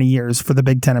 many, many years for the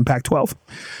Big Ten and Pac-12.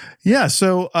 Yeah.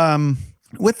 So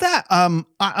With that,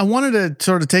 I wanted to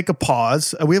sort of take a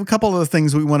pause. We have a couple of other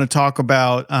things we want to talk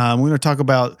about. We want to talk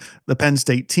about the Penn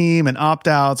State team and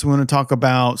opt-outs. We want to talk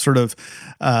about sort of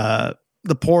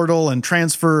the portal and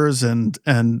transfers and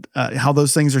how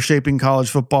those things are shaping college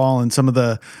football and some of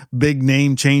the big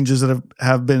name changes that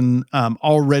have been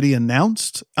already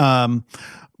announced.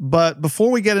 But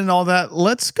before we get into all that,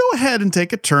 let's go ahead and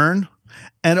take a turn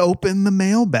and open the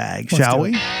mailbag, shall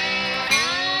we?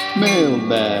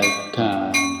 Mailbag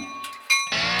time.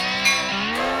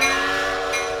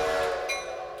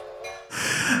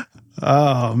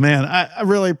 Oh man, I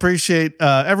really appreciate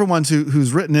everyone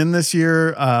who's written in this year.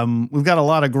 We've got a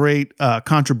lot of great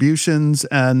contributions,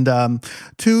 and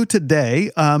to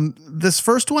today, this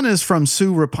first one is from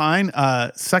Sue Rapine,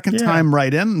 second time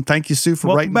right in. Thank you, Sue, for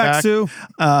Welcome writing back. Sue.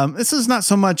 This is not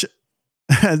so much.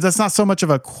 That's not so much of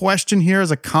a question here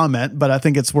as a comment, but I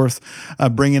think it's worth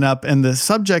bringing up. And the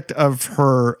subject of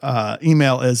her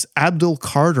email is Abdul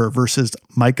Carter versus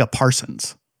Micah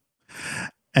Parsons.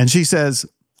 And she says,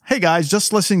 "Hey guys,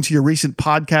 just listening to your recent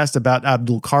podcast about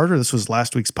Abdul Carter." This was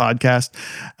last week's podcast.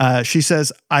 She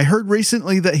says, "I heard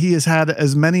recently that he has had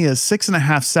as many as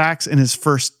 6.5 sacks in his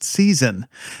first season.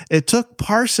 It took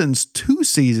Parsons 2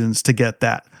 seasons to get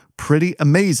that. Pretty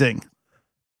amazing."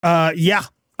 Yeah.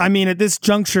 I mean, at this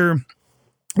juncture,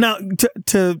 now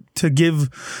to give,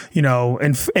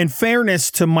 in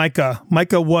fairness to Micah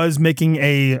was making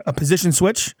a position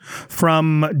switch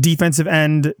from defensive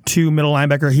end to middle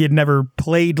linebacker. He had never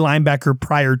played linebacker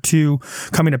prior to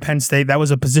coming to Penn State. That was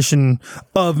a position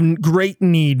of great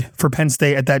need for Penn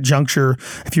State at that juncture.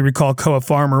 If you recall, Koa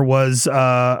Farmer was,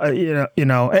 sorry,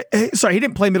 he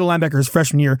didn't play middle linebacker his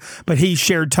freshman year, but he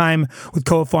shared time with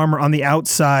Koa Farmer on the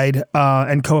outside,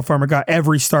 and Koa Farmer got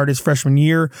every start his freshman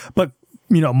year, but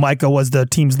Micah was the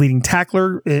team's leading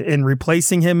tackler in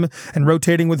replacing him and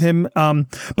rotating with him.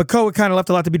 But Koa kind of left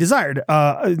a lot to be desired.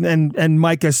 And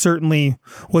Micah certainly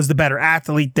was the better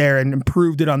athlete there and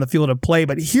improved it on the field of play.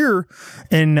 But here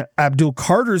in Abdul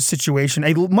Carter's situation,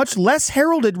 a much less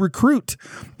heralded recruit,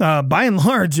 by and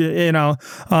large,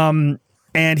 and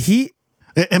he,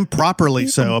 improperly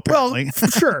so, apparently. Well, for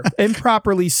sure,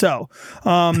 improperly so,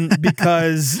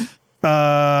 because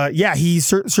he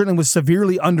certainly was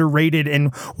severely underrated in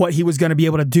what he was going to be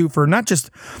able to do for not just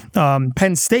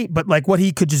Penn State, but like what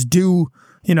he could just do,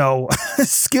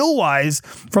 skill wise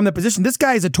from the position. This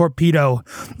guy is a torpedo,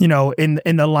 in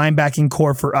the linebacking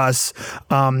core for us.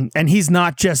 And he's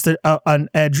not just an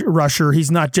edge rusher.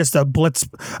 He's not just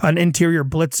an interior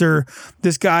blitzer.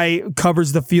 This guy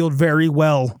covers the field very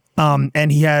well.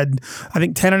 And he had, I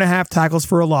think, 10.5 tackles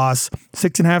for a loss,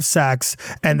 6.5 sacks,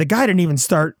 and the guy didn't even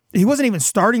start. He wasn't even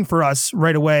starting for us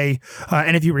right away.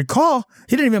 And if you recall,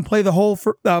 he didn't even play the whole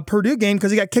Purdue game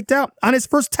because he got kicked out on his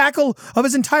first tackle of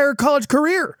his entire college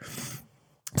career.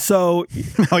 So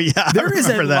there is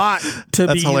a lot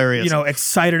to be hilarious.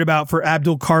 Excited about for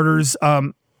Abdul Carter's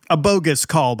a bogus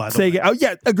call, by the way. Oh,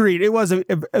 yeah, agreed. It was a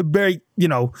very,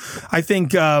 I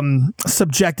think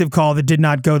subjective call that did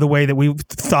not go the way that we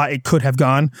thought it could have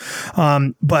gone.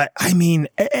 But I mean,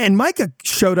 and Micah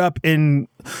showed up in,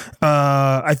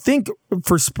 I think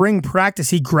for spring practice,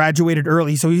 he graduated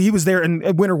early. So he was there in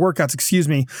winter workouts, excuse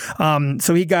me.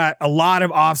 So he got a lot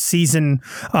of off season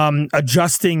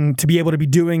adjusting to be able to be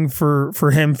doing for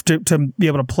him to be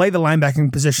able to play the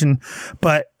linebacking position.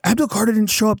 But Abdul Carter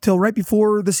didn't show up till right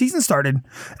before the season started,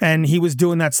 and he was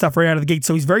doing that stuff right out of the gate.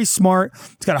 So he's very smart.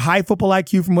 He's got a high football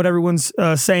IQ from what everyone's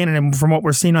saying and from what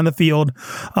we're seeing on the field.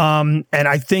 And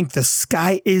I think the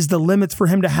sky is the limits for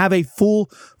him to have a full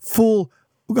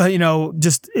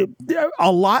just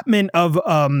allotment of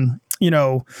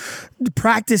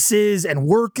practices and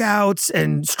workouts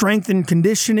and strength and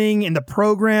conditioning in the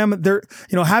program. They're,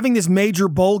 having this major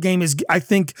bowl game is, I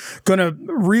think, going to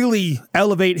really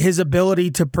elevate his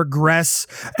ability to progress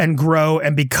and grow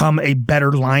and become a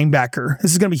better linebacker.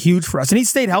 This is going to be huge for us. And he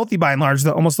stayed healthy by and large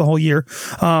almost the whole year.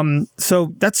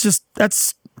 So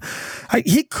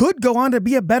he could go on to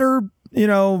be a better,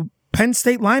 Penn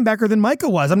State linebacker than Micah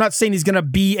was. I'm not saying he's going to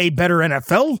be a better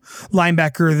NFL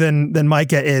linebacker than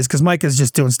Micah is, because Micah is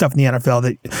just doing stuff in the NFL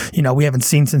that, we haven't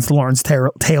seen since the Lawrence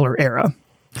Taylor era.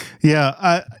 Yeah.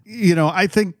 I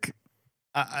think,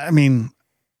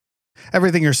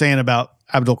 everything you're saying about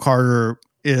Abdul Carter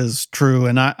is true.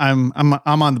 And I'm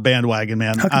on the bandwagon,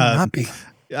 man. How can I not be?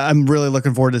 I'm really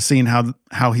looking forward to seeing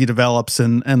how he develops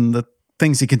and the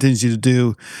things he continues to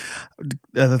do,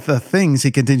 the things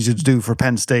he continues to do for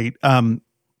Penn State. There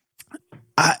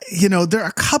are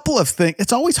a couple of things.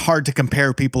 It's always hard to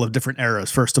compare people of different eras,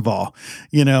 first of all,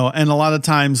 and a lot of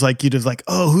times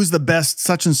who's the best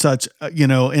such and such,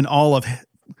 in all of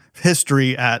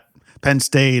history at Penn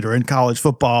State or in college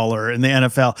football or in the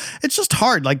NFL. It's just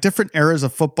hard, like different eras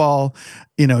of football,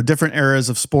 different eras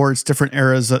of sports, different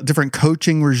eras, different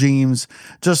coaching regimes.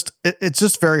 It's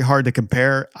just very hard to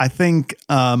compare. I think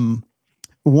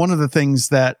one of the things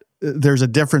that there's a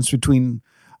difference between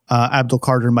Abdul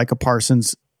Carter and Micah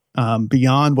Parsons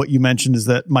beyond what you mentioned is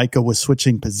that Micah was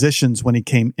switching positions when he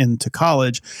came into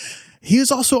college. He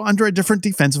is also under a different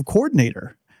defensive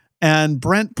coordinator. And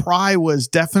Brent Pry was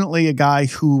definitely a guy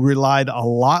who relied a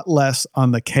lot less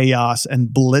on the chaos and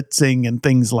blitzing and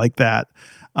things like that.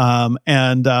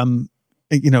 Manny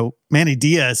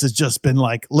Diaz has just been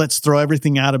like, let's throw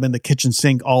everything at him in the kitchen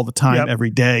sink all the time, every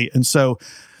day. And so,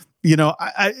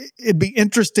 it'd be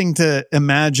interesting to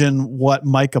imagine what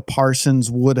Micah Parsons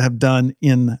would have done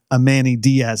in a Manny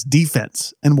Diaz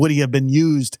defense, and would he have been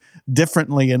used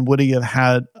differently, and would he have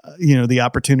had, the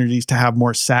opportunities to have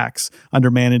more sacks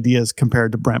under Manny Diaz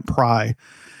compared to Brent Pry.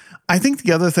 I think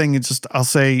the other thing I'll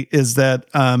say is that,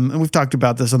 and we've talked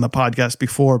about this on the podcast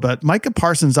before, but Micah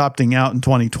Parsons opting out in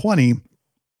 2020,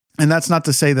 and that's not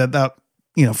to say that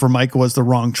for Micah was the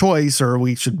wrong choice or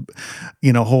we should,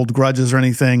 hold grudges or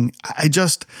anything.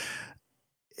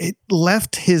 It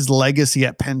left his legacy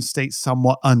at Penn State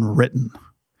somewhat unwritten.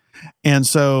 And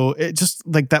so it just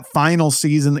like that final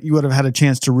season that you would have had a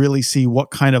chance to really see what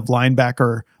kind of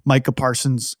linebacker Micah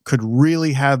Parsons could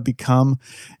really have become.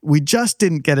 We just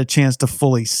didn't get a chance to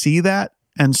fully see that.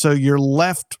 And so you're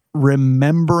left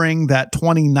remembering that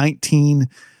 2019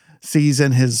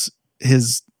 season, his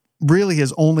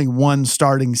only one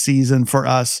starting season for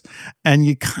us. And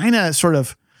you kind of sort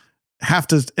of have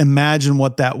to imagine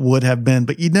what that would have been,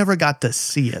 but you never got to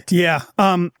see it. Yeah.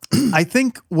 I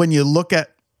think when you look at,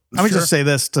 let me just say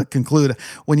this to conclude.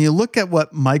 When you look at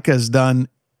what Micah's done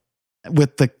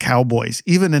with the Cowboys,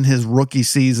 even in his rookie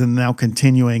season, now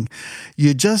continuing,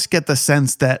 you just get the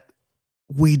sense that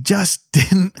we just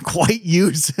didn't quite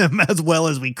use him as well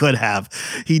as we could have.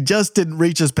 He just didn't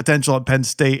reach his potential at Penn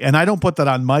State. And I don't put that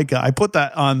on Micah. I put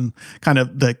that on kind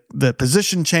of the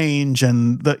position change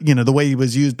and the way he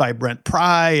was used by Brent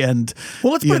Pry. And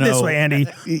well, let's put it this way, Andy,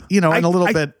 and a little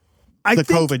bit the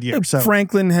COVID year. So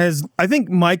I think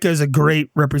Micah is a great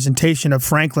representation of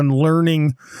Franklin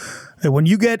learning that when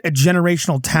you get a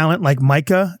generational talent like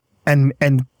Micah and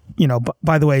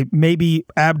by the way, maybe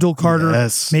Abdul Carter,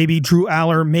 maybe Drew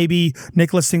Aller, maybe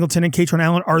Nicholas Singleton and Katron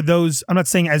Allen are those. I'm not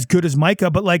saying as good as Micah,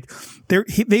 but like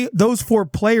those four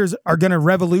players are going to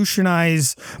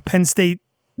revolutionize Penn State.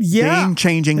 Yeah,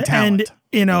 game-changing talent.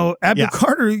 And Abdul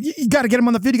Carter, you got to get him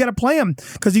on the field. You got to play him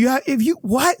because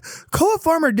Koa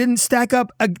Farmer didn't stack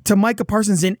up to Micah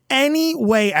Parsons in any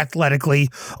way athletically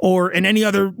or in any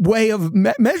other way of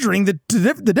measuring the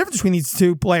difference between these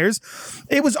two players.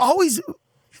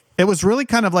 It was really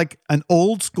kind of like an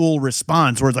old school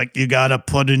response where it's like, you got to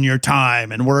put in your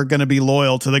time and we're going to be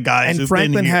loyal to the guys. And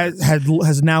Franklin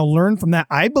has now learned from that,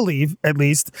 I believe, at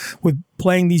least with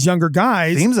playing these younger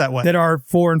guys. Seems that way. That are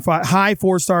 4 and 5, high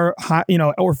 4-star,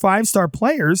 or 5-star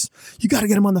players. You got to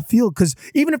get them on the field because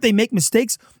even if they make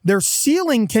mistakes, their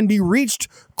ceiling can be reached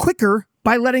quicker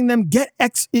by letting them get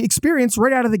experience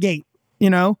right out of the gate,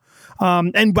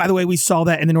 And by the way, we saw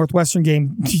that in the Northwestern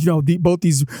game. Both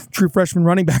these true freshman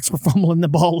running backs were fumbling the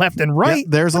ball left and right.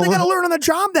 Yeah, they got to learn on the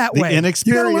job that way. Inexperience.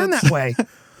 You got to learn that way.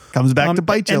 Comes back to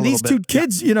bite you. And these two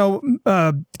kids,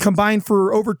 combined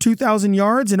for over 2,000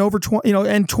 yards and over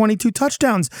 22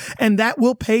 touchdowns, and that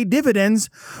will pay dividends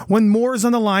when more is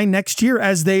on the line next year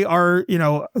as they are,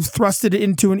 thrusted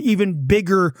into an even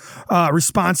bigger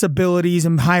responsibilities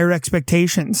and higher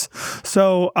expectations.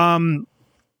 So,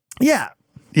 yeah.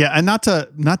 Yeah, and not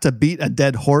to beat a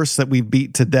dead horse that we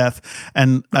beat to death,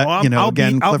 and I'll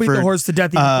beat the horse to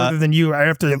death even further than you.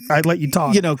 After I let you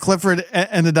talk, Clifford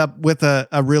ended up with a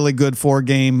really good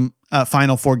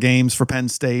final 4 games for Penn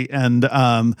State, and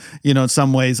in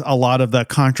some ways, a lot of the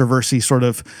controversy sort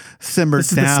of simmered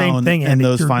down in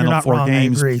those final 4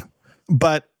 games. I agree.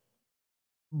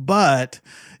 But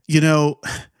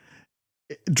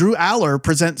Drew Aller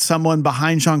presents someone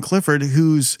behind Sean Clifford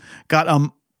who's got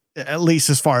at least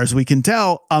as far as we can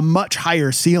tell, a much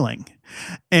higher ceiling.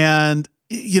 And,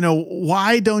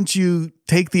 why don't you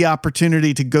take the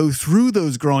opportunity to go through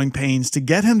those growing pains to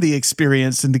get him the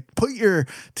experience and to put your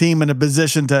team in a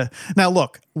position to... Now,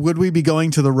 look, would we be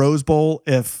going to the Rose Bowl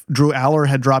if Drew Aller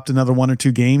had dropped another 1 or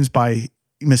 2 games by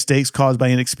mistakes caused by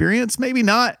inexperience? Maybe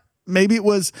not. Maybe it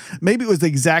was the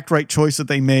exact right choice that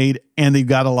they made, and they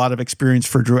got a lot of experience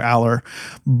for Drew Aller.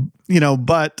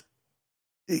 But...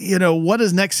 what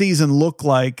does next season look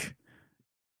like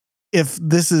if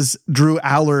this is Drew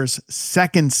Aller's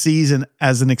second season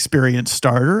as an experienced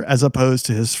starter as opposed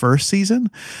to his first season.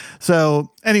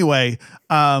 So anyway,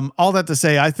 all that to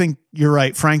say, I think you're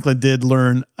right. Franklin did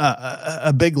learn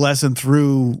a big lesson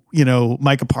through,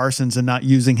 Micah Parsons and not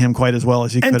using him quite as well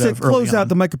as he could have. And to close out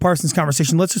the Micah Parsons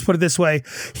conversation, let's just put it this way.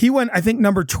 He went, I think,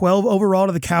 number 12 overall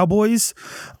to the Cowboys.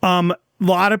 A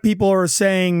lot of people are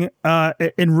saying,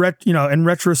 in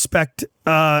retrospect,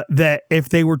 that if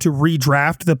they were to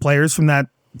redraft the players from that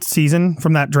season,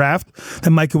 from that draft,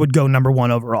 then Micah would go number 1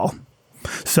 overall.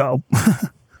 So,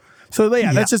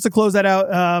 that's just to close that out.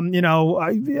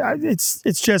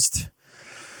 It's just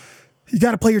you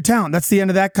got to play your talent. That's the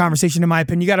end of that conversation, in my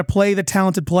opinion. You got to play the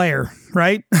talented player,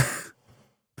 right?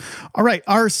 All right.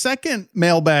 Our second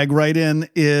mailbag write-in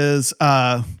is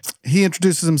he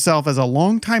introduces himself as a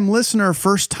longtime listener,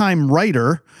 first-time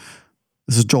writer.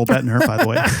 This is Joel Bettner, by the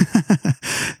way.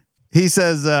 He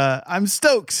says, I'm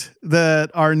stoked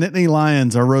that our Nittany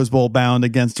Lions are Rose Bowl bound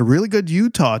against a really good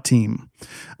Utah team.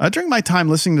 During my time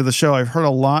listening to the show, I've heard a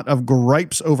lot of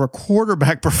gripes over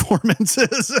quarterback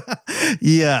performances.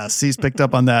 Yes, he's picked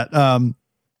up on that.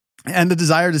 And the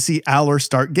desire to see Aller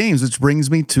start games, which brings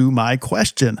me to my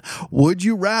question. Would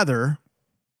you rather,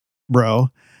 bro,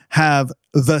 have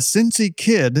the Cincy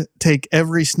Kid take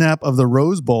every snap of the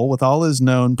Rose Bowl with all his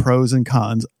known pros and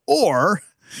cons, or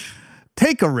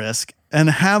take a risk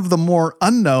and have the more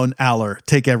unknown Aller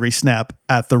take every snap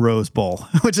at the Rose Bowl?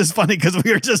 Which is funny because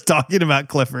we were just talking about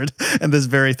Clifford and this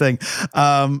very thing.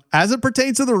 As it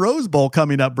pertains to the Rose Bowl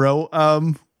coming up, bro,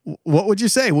 what would you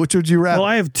say? Which would you rather? Well,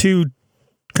 I have two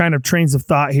kind of trains of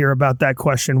thought here about that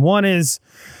question. One is,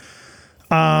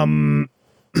 the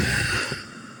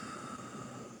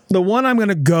one I'm going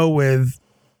to go with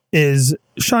is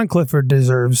Sean Clifford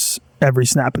deserves every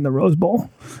snap in the Rose Bowl,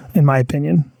 in my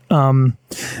opinion.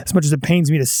 As much as it pains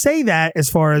me to say that, as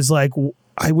far as like,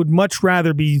 I would much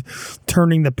rather be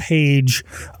turning the page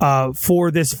for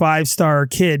this 5-star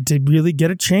kid to really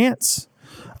get a chance.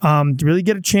 To really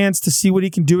get a chance to see what he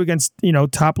can do against,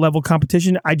 top level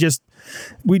competition.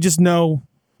 We just know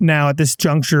now at this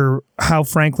juncture how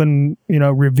Franklin,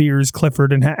 reveres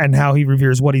Clifford and how he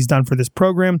reveres what he's done for this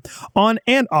program on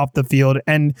and off the field.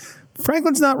 And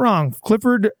Franklin's not wrong.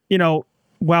 Clifford,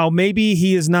 while maybe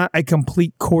he is not a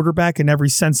complete quarterback in every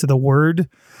sense of the word,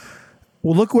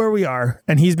 well, look where we are,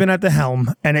 and he's been at the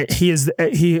helm, and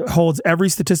he holds every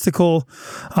statistical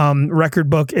record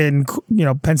book in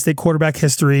Penn State quarterback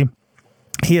history.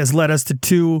 He has led us to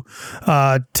 2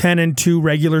 10-2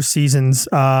 regular seasons,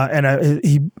 and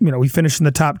we finished in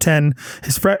the top 10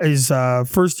 his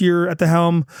first year at the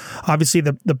helm. Obviously,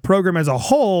 the program as a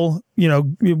whole,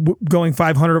 going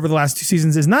 500 over the last 2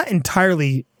 seasons is not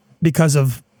entirely because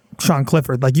of Sean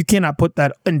Clifford. Like, you cannot put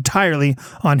that entirely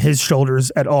on his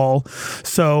shoulders at all.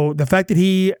 So the fact that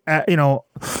he,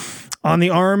 on the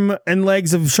arm and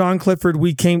legs of Sean Clifford,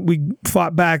 we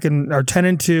fought back and are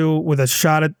 10-2 with a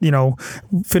shot at,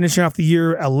 finishing off the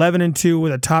year 11-2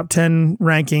 with a top 10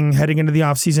 ranking heading into the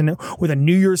offseason with a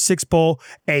New Year's Six Bowl,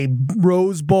 a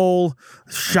Rose Bowl,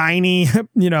 shiny,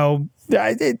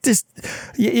 it just,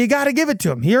 you got to give it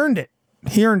to him. He earned it.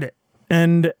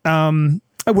 And,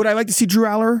 would I like to see Drew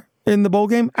Aller in the bowl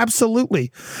game?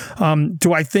 Absolutely.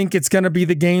 Do I think it's going to be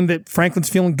the game that Franklin's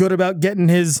feeling good about getting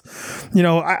his,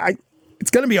 it's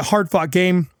going to be a hard-fought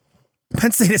game.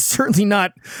 Penn State is certainly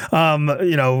not,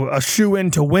 a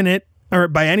shoe-in to win it, or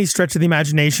by any stretch of the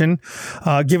imagination,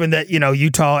 given that,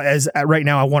 Utah is right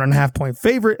now a 1.5-point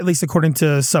favorite, at least according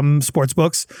to some sports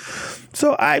books.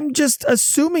 So I'm just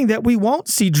assuming that we won't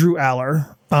see Drew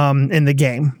Aller in the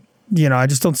game. I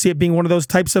just don't see it being one of those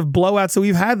types of blowouts that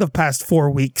we've had the past 4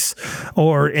 weeks,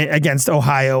 or against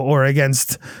Ohio or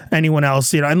against anyone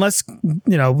else, unless,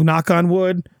 knock on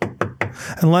wood,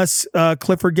 unless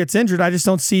Clifford gets injured. I just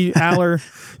don't see Aller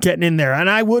getting in there. And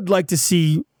I would like to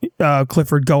see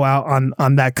Clifford go out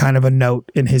on that kind of a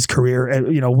note in his career,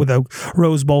 with a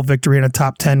Rose Bowl victory and a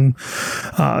top 10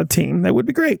 team. That would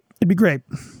be great. It'd be great.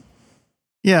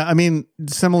 Yeah. I mean,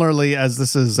 similarly, as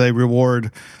this is a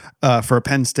reward for a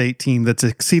Penn State team that's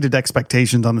exceeded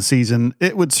expectations on the season,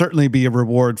 it would certainly be a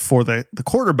reward for the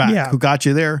quarterback who got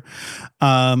you there.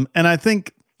 And I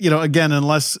think, again,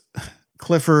 unless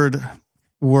Clifford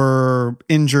were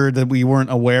injured that we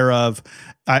weren't aware of,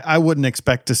 I wouldn't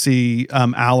expect to see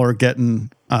Aller getting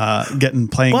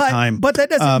playing time. But that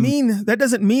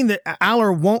doesn't mean that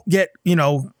Aller won't get,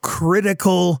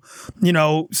 critical,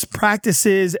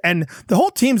 practices, and the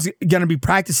whole team's going to be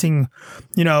practicing,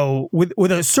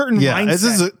 with a certain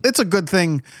mindset. It's a good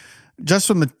thing just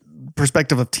from the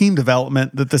perspective of team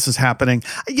development that this is happening.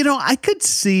 I could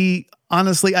see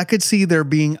honestly, I could see there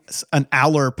being an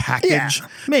Aller package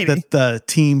maybe that the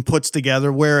team puts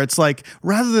together where it's like,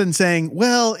 rather than saying,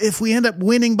 well, if we end up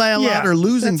winning by a lot or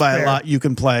losing by a lot, you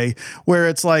can play, where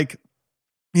it's like,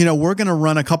 we're going to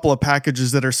run a couple of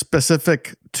packages that are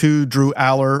specific to Drew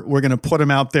Aller. We're going to put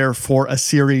him out there for a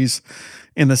series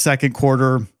in the second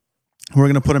quarter. We're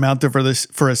going to put him out there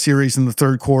for a series in the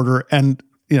third quarter. And,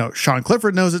 Sean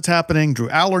Clifford knows it's happening. Drew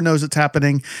Aller knows it's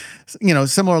happening.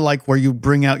 Similar like where you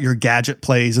bring out your gadget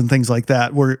plays and things like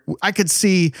that, where I could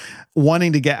see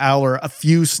wanting to get Aller a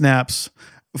few snaps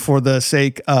for the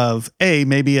sake of A,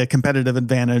 maybe a competitive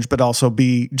advantage, but also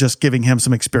B, just giving him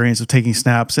some experience of taking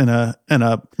snaps in a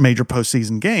major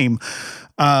postseason game.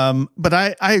 But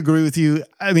I agree with you.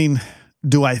 I mean,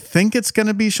 do I think it's going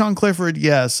to be Sean Clifford?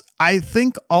 Yes. I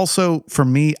think also for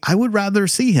me, I would rather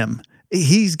see him.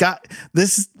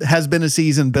 This has been a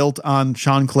season built on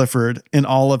Sean Clifford in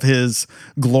all of his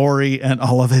glory and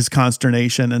all of his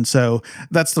consternation. And so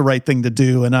that's the right thing to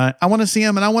do. And I want to see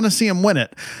him, and I want to see him win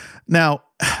it. Now,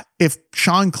 if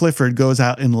Sean Clifford goes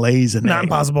out and lays an not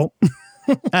impossible,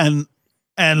 and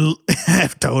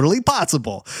totally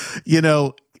possible,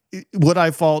 would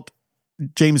I fault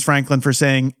James Franklin for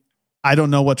saying, I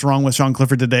don't know what's wrong with Sean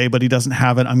Clifford today, but he doesn't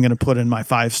have it. I'm going to put in my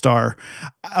 5-star.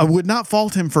 I would not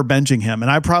fault him for benching him,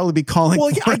 and I'd probably be calling.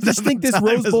 Well, I just think this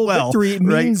Rose Bowl victory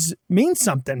means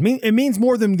something. It means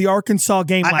more than the Arkansas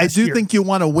game last year. I do think you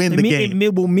want to win the game.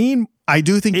 It will mean. I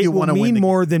do think you want to win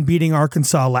more than beating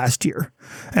Arkansas last year,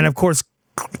 and of course,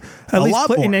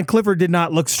 and Clifford did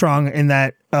not look strong in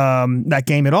that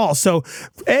game at all. So,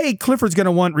 Clifford's going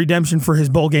to want redemption for his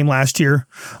bowl game last year,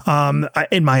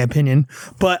 in my opinion.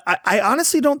 But I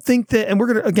honestly don't think that. And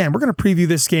we're gonna preview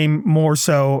this game more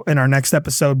so in our next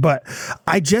episode. But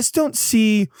I just don't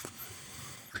see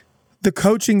the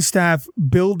coaching staff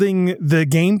building the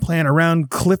game plan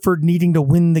around Clifford needing to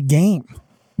win the game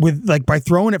by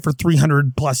throwing it for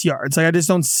 300 plus yards. I just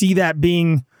don't see that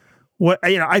being what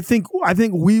I think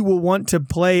we will want to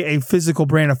play a physical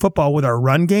brand of football with our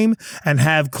run game and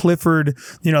have Clifford,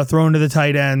 thrown to the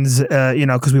tight ends,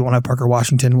 because we won't have Parker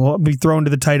Washington. We'll be thrown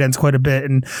to the tight ends quite a bit.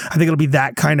 And I think it'll be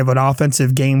that kind of an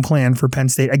offensive game plan for Penn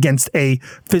State against a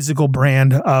physical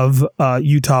brand of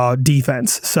Utah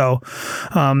defense. So,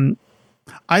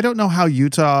 I don't know how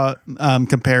Utah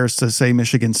compares to, say,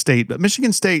 Michigan State, but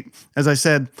Michigan State, as I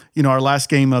said, our last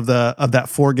game of that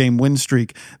 4-game win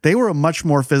streak, they were a much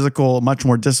more physical, much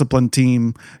more disciplined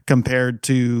team compared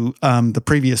to the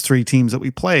previous 3 teams that we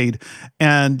played,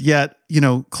 and yet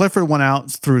Clifford went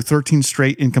out through 13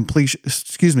 straight completions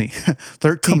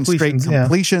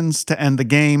to end the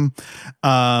game.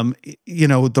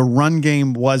 The run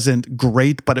game wasn't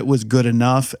great, but it was good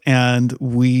enough, and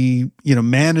we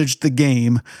managed the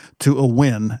game to a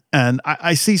win. And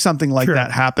I see something like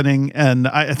that happening, and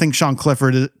I think Sean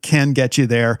Clifford can get you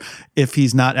there if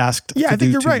he's not asked to do too much. I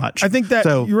think you're right. I think that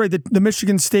you're right. The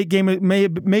Michigan State game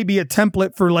may be a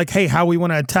template for how we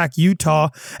want to attack Utah,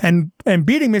 and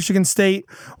beating Michigan State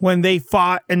when they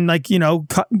fought and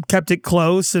kept it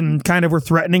close and kind of were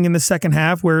threatening in the second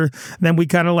half, where then we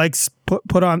kind of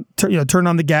turned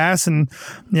on the gas and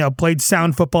played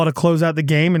sound football to close out the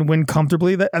game and win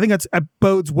comfortably. I think that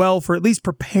bodes well for at least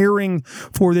preparing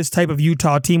for this type of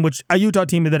Utah team, which a Utah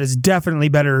team that is definitely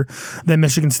better than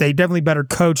Michigan State, definitely better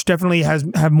coached, definitely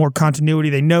have more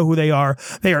continuity. They know who they are.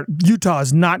 Utah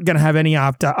is not going to have any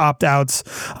opt-outs,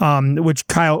 which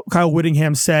Kyle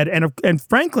Whittingham said, and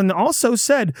Franklin also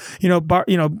said,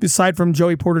 aside from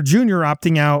Joey Porter Jr.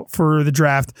 opting out for the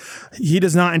draft, he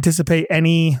does not anticipate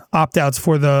any opt-outs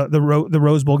for the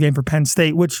Rose Bowl game for Penn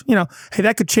State, which,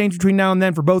 that could change between now and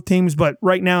then for both teams. But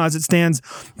right now, as it stands,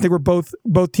 I think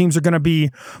both teams are going to be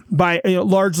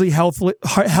largely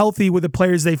healthy with the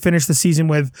players they finish the season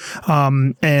with,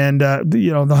 and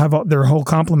they'll have their whole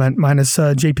complement minus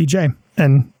JPJ.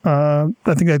 And I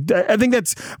think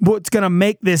that's what's going to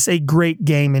make this a great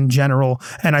game in general.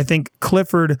 And I think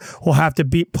Clifford will have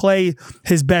to play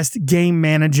his best game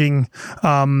managing,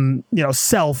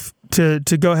 self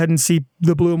to go ahead and see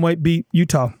the blue and white beat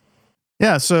Utah.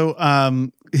 Yeah. So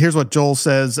here's what Joel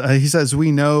says. He says,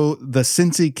 we know the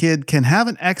Cincy kid can have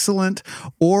an excellent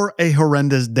or a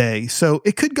horrendous day. So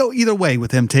it could go either way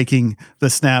with him taking the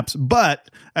snaps, but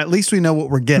at least we know what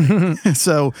we're getting.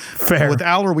 So fair. With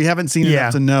Aller, we haven't seen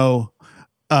enough to know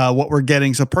what we're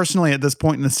getting. So personally, at this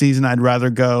point in the season, I'd rather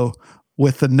go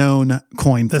with the known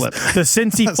coin flip. The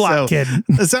Cincy flop kid.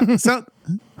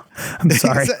 I'm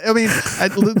sorry. I mean, a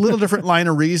little different line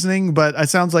of reasoning, but it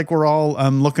sounds like we're all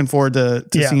looking forward to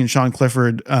seeing Sean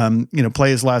Clifford, play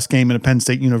his last game in a Penn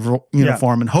State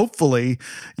uniform, and hopefully,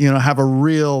 have a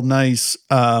real nice,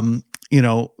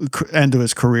 end to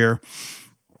his career.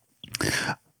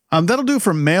 That'll do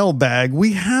for mailbag.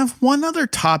 We have one other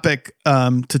topic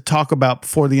to talk about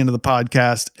before the end of the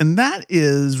podcast, and that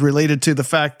is related to the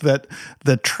fact that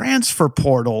the transfer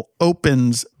portal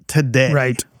opens today.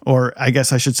 Right. Or I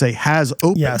guess I should say has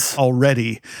opened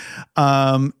already.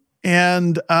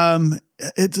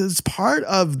 It's part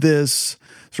of this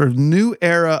sort of new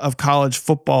era of college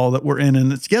football that we're in,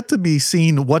 and it's yet to be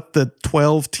seen what the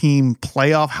 12-team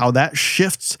playoff, how that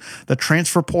shifts the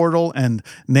transfer portal and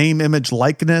name, image,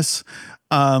 likeness.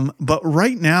 But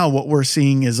right now, what we're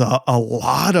seeing is a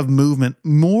lot of movement,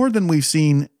 more than we've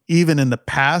seen even in the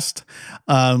past.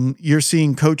 You're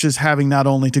seeing coaches having not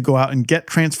only to go out and get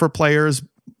transfer players,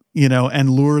 and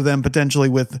lure them potentially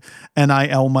with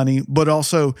NIL money, but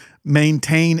also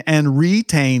maintain and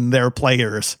retain their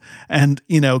players and,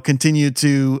 continue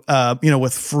to,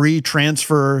 with free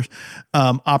transfer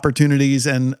opportunities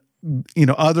and,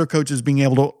 other coaches being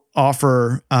able to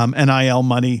offer NIL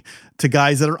money to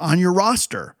guys that are on your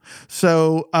roster.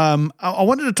 So I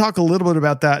wanted to talk a little bit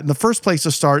about that. And the first place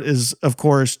to start is, of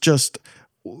course, just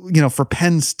for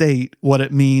Penn State, what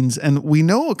it means. And we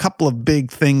know a couple of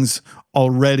big things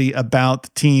already about the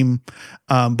team,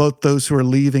 both those who are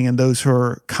leaving and those who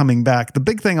are coming back. The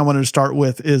big thing I wanted to start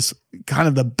with is kind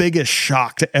of the biggest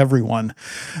shock to everyone.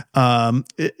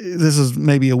 This is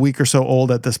maybe a week or so old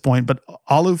at this point, but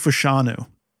Olu Fashanu,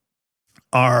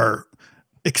 our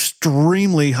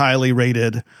extremely highly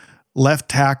rated left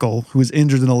tackle who was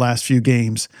injured in the last few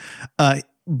games,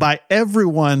 by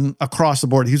everyone across the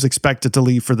board, he was expected to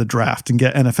leave for the draft and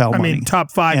get NFL money. I mean, top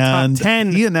 5, and top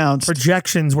 10 he announced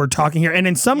projections we're talking here. And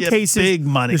in some cases, big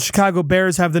money. The Chicago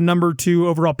Bears have the number 2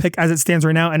 overall pick as it stands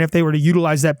right now. And if they were to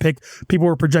utilize that pick, people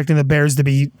were projecting the Bears to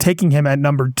be taking him at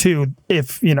number 2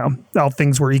 if, all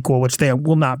things were equal, which they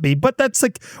will not be. But that's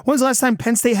like, when was the last time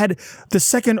Penn State had the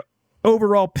second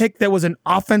overall pick that was an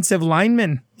offensive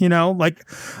lineman? I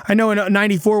know in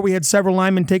 94 we had several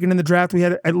linemen taken in the draft. We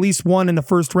had at least one in the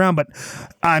first round, but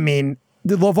I mean,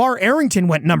 LeVar Arrington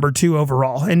went number 2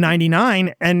 overall in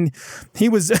 99, and he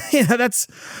was, that's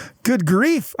good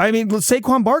grief. I mean,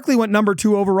 Saquon Barkley went number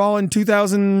 2 overall in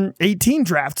 2018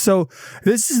 draft. So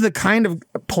this is the kind of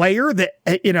player that,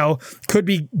 could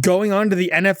be going on to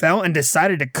the NFL and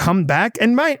decided to come back.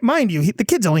 And mind you, the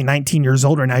kid's only 19 years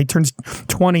old right now. He turns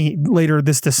 20 later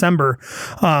this December.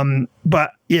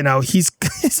 But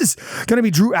this is going to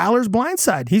be Drew Aller's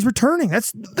blindside. He's returning.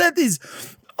 That is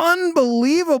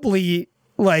unbelievably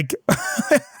I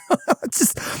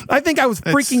think I was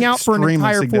freaking out for an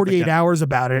entire 48 hours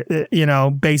about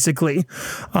it, basically.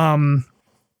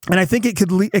 And I think it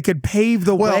could pave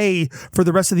the way for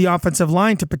the rest of the offensive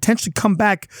line to potentially come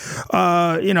back,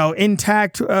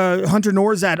 intact. Hunter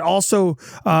Norzad also,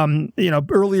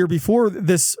 earlier before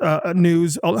this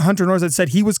news, Hunter Norzad said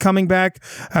he was coming back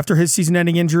after his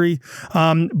season-ending injury.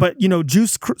 But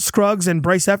Juice Scruggs and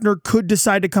Bryce Effner could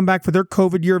decide to come back for their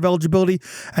COVID year of eligibility,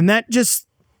 and that just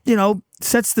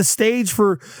sets the stage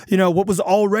for, what was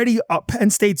already Penn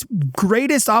State's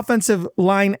greatest offensive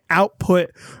line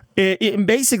output in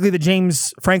basically the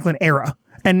James Franklin era.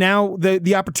 And now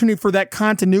the opportunity for that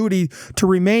continuity to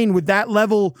remain with that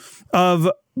level of,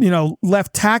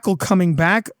 left tackle coming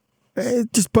back,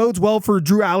 it just bodes well for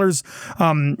Drew Aller's,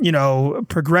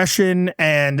 progression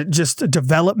and just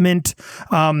development.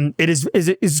 It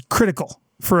is critical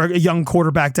for a young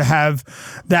quarterback to have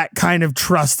that kind of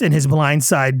trust in his blind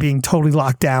side being totally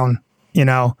locked down,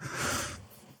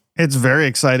 It's very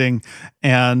exciting.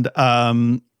 And,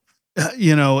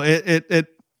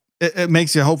 it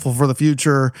makes you hopeful for the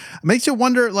future. It makes you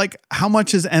wonder, how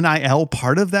much is NIL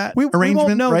part of that arrangement? We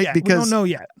won't know right? Yet. Because we don't know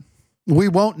yet. We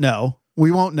won't know.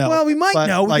 Well, we might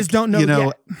know. We just don't know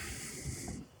yet.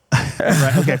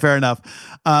 Right. Okay. Fair enough.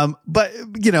 But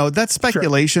that's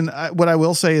speculation. Sure. What I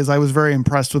will say is I was very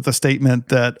impressed with the statement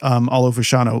that Olu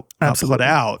Fashanu put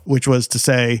out, which was to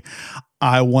say,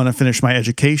 I want to finish my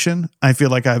education. I feel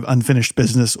like I have unfinished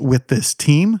business with this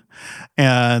team.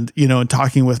 And, in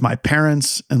talking with my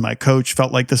parents and my coach,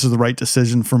 felt like this is the right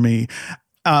decision for me.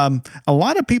 A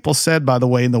lot of people said, by the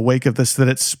way, in the wake of this, that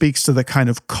it speaks to the kind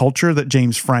of culture that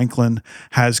James Franklin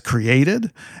has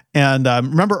created. And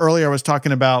remember earlier I was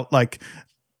talking about or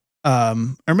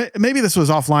maybe this was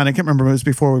offline. I can't remember. It was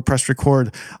before we pressed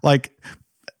record.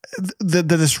 The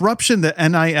disruption that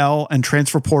NIL and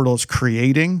transfer portal is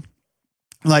creating.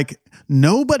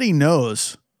 Nobody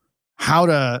knows how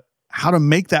to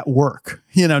make that work.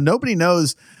 Nobody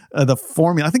knows the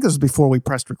formula. I think this was before we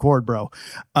pressed record, bro.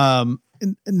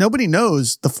 nobody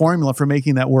knows the formula for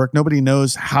making that work. Nobody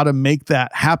knows how to make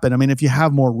that happen. I mean, if you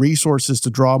have more resources to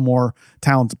draw more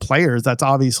talented players, that's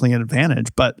obviously an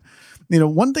advantage. But,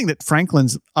 one thing that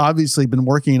Franklin's obviously been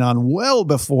working on well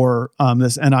before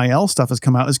this NIL stuff has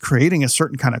come out is creating a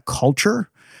certain kind of culture.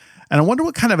 And I wonder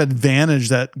what kind of advantage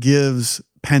that gives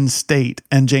Penn State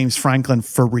and James Franklin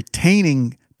for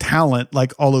retaining talent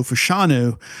like Olu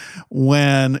Fashanu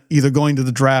when either going to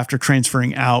the draft or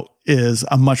transferring out is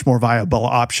a much more viable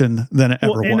option than it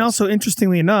ever was. And also,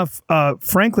 interestingly enough,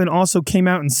 Franklin also came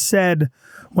out and said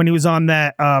when he was on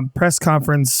that press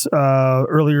conference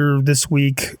earlier this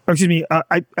week, or excuse me,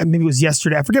 maybe it was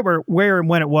yesterday. I forget where and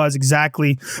when it was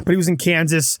exactly, but he was in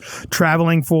Kansas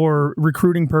traveling for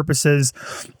recruiting purposes.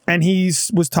 And he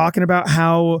was talking about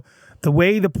how the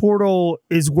way the portal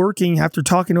is working after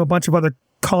talking to a bunch of other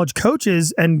college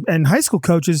coaches and high school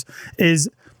coaches is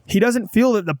he doesn't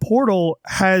feel that the portal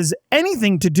has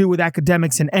anything to do with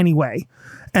academics in any way.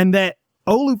 And that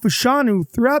Olu Fashanu,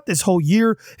 throughout this whole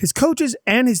year, his coaches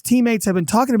and his teammates have been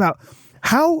talking about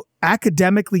how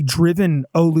academically driven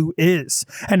Olu is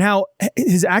and how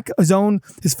his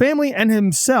family and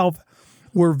himself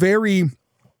were very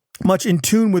much in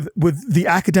tune with the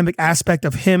academic aspect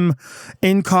of him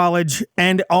in college,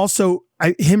 and also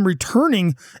him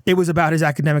returning. It was about his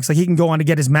academics. Like, he can go on to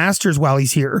get his master's while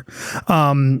he's here.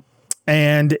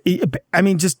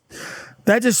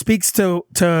 That just speaks to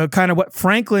kind of what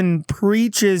Franklin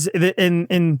preaches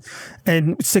in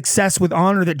Success with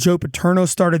Honor that Joe Paterno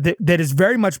started, that is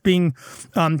very much being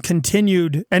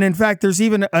continued. And in fact, there's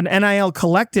even an NIL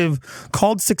collective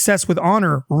called Success with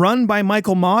Honor run by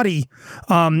Michael Motti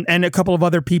and a couple of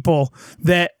other people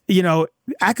that,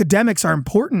 academics are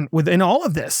important within all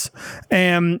of this.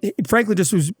 And Franklin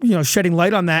just was, shedding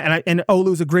light on that. And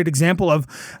Olu is a great example of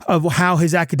how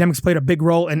his academics played a big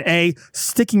role in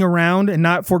sticking around and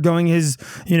not foregoing his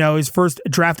first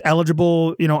draft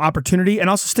eligible, opportunity, and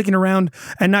also sticking around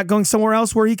and not going somewhere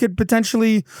else where he could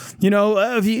potentially,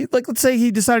 if he, let's say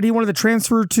he decided he wanted to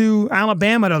transfer to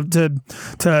Alabama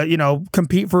to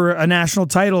compete for a national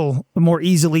title more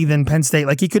easily than Penn State.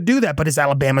 Like, he could do that, but is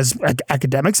Alabama's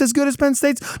academics as good as Penn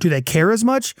State's? Do they care as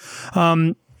much?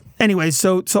 Anyway,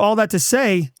 so all that to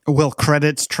say, will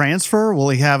credits transfer? Will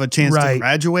he have a chance to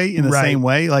graduate in the same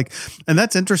way? And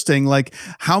that's interesting. Like,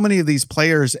 how many of these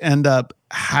players end up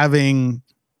having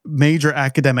major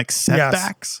academic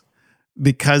setbacks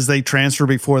because they transfer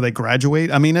before they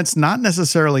graduate? I mean, it's not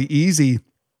necessarily easy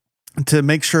to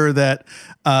make sure that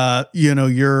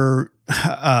your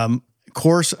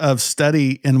course of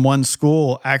study in one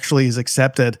school actually is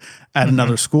accepted at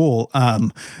another school.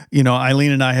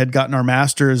 Eileen and I had gotten our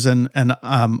masters, and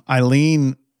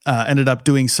Eileen ended up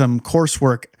doing some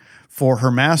coursework for her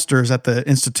master's at the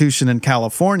institution in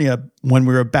California when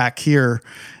we were back here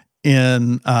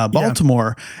in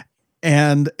Baltimore.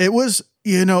 And it was,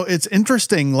 it's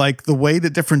interesting, like the way that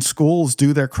different schools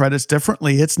do their credits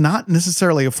differently. It's not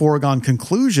necessarily a foregone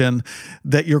conclusion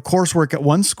that your coursework at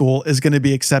one school is going to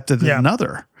be accepted at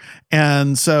another.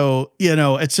 And so,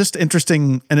 it's just an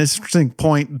interesting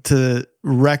point to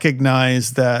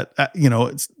recognize that,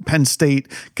 Penn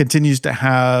State continues to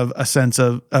have a sense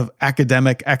of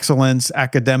academic excellence,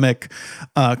 academic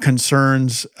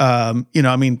concerns.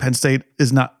 Penn State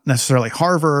is not necessarily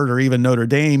Harvard or even Notre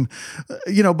Dame,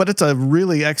 but it's a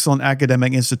really excellent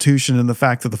academic institution in the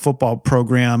fact that the football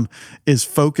program is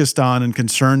focused on and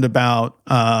concerned about,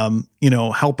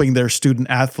 helping their student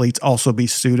athletes also be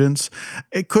students.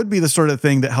 It could be the sort of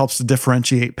thing that helps to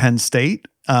differentiate Penn State.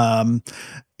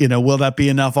 Will that be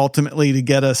enough ultimately to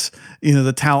get us,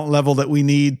 the talent level that we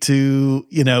need to,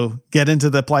 get into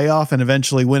the playoff and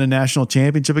eventually win a national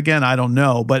championship again? I don't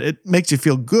know, but it makes you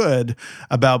feel good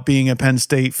about being a Penn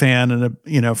State fan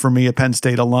and, for me, a Penn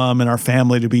State alum, and our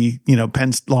family to be,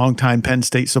 longtime Penn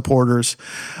State supporters.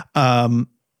 To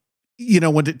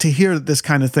hear that this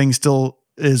kind of thing still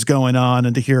is going on,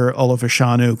 and to hear Olu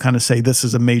Fashanu kind of say this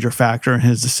is a major factor in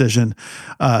his decision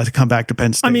to come back to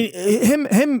Penn State. I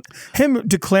mean, him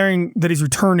declaring that he's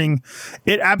returning,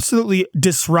 it absolutely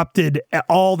disrupted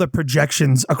all the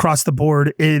projections across the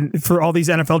board for all these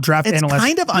NFL draft analysts. It's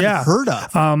kind of unheard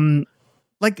of.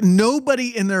 Like,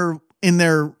 nobody in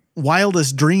their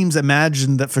wildest dreams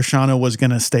imagined that Fashanu was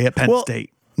going to stay at Penn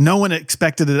State. No one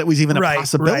expected that it was even a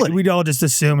possibility. Right. We'd all just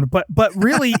assumed, but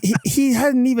really, he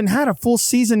hadn't even had a full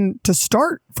season to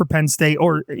start for Penn State,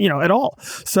 or at all.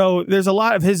 So there's a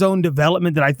lot of his own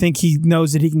development that I think he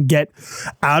knows that he can get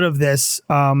out of this.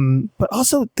 But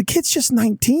also, the kid's just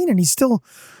 19, and he's still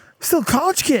a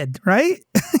college kid, right?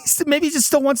 Maybe he just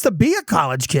still wants to be a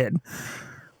college kid.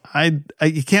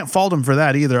 You can't fault him for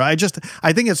that either. I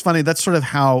think it's funny. That's sort of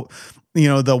how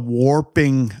the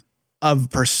warping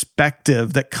of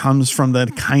perspective that comes from the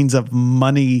kinds of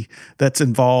money that's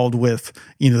involved with,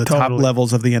 the top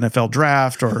levels of the NFL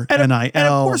draft or NIL. And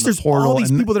of course, there's portal all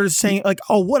these people that are saying like,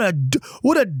 "Oh, what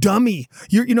a dummy!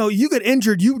 You get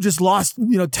injured, you just lost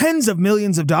tens of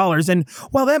millions of dollars." And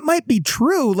while that might be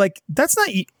true, like that's not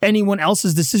anyone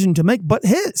else's decision to make, but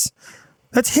his.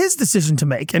 That's his decision to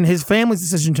make and his family's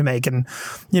decision to make. And,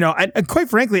 and quite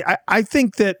frankly, I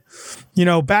think that,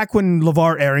 back when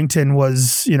LeVar Arrington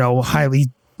was, highly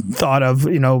thought of,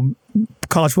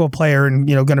 college football player and,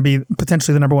 going to be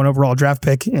potentially the number 1 overall draft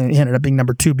pick, and he ended up being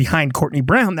number 2 behind Courtney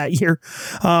Brown that year.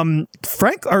 Joe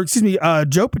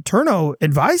Paterno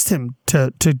advised him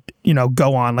to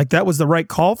go on. Like that was the right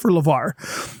call for LeVar.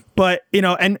 But,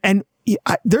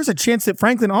 there's a chance that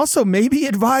Franklin also maybe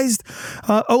advised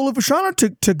Olu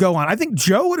Fashanu to go on. I think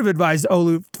Joe would have advised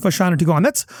Olu Fashanu to go on.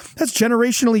 That's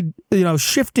generationally,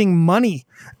 shifting money.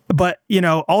 But,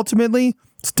 ultimately,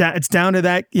 it's down to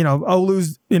that,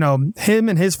 Olu's, him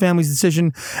and his family's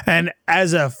decision. And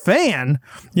as a fan,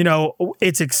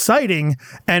 it's exciting.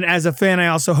 And as a fan, I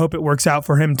also hope it works out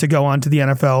for him to go on to the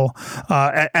NFL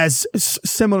as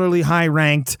similarly high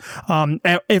ranked,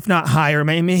 if not higher. I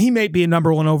mean, he may be a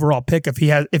number 1 overall pick if he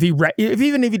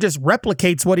just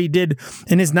replicates what he did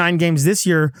in his 9 games this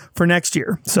year for next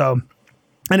year. So.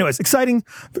 Anyways, exciting.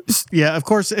 Yeah, of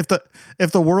course, if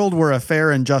the world were a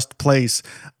fair and just place,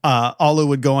 Olu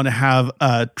would go on to have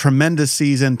a tremendous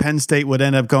season. Penn State would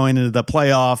end up going into the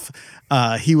playoff.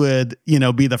 He would,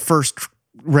 be the first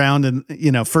round and,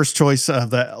 first choice of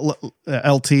the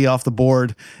LT off the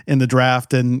board in the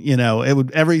draft. And,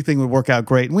 everything would work out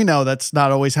great. And we know that's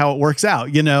not always how it works out,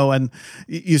 and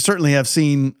you certainly have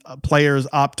seen players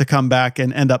opt to come back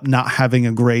and end up not having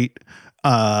a great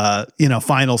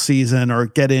final season or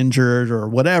get injured or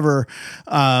whatever.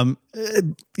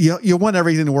 You want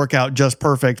everything to work out just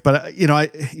perfect, but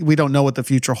we don't know what the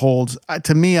future holds.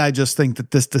 To me, I just think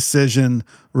that this decision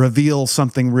reveals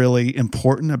something really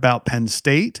important about Penn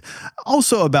State,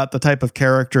 also about the type of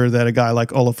character that a guy like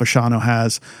Olu Fashanu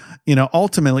has.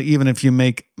 Ultimately, even if you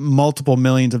make multiple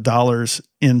millions of dollars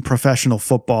in professional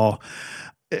football,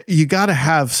 you got to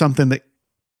have something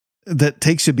that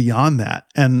takes you beyond that.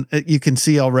 And you can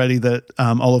see already that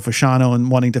Olu Fashanu, and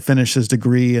wanting to finish his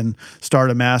degree and start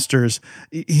a master's,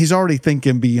 he's already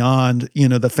thinking beyond,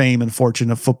 the fame and fortune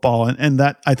of football. And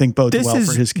that, I think, bodes well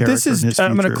for his character and his future.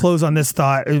 I'm going to close on this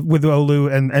thought with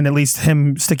Olu and at least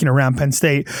him sticking around Penn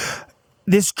State.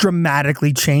 This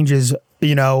dramatically changes,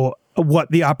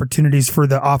 what the opportunities for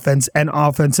the offense and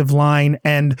offensive line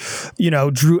and,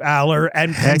 Drew Aller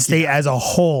and Penn State as a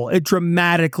whole. It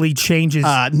dramatically changes.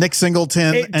 Nick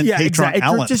Singleton and Katron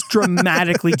Allen. It just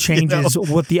dramatically changes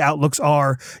what the outlooks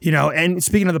are, and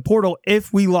speaking of the portal,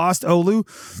 if we lost Olu,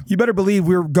 you better believe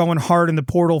we're going hard in the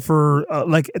portal for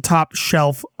like a top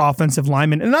shelf offensive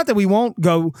lineman. And not that we won't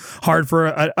go hard for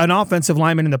an offensive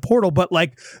lineman in the portal, but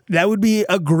like that would be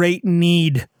a great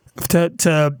need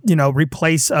to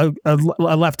replace a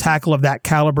left tackle of that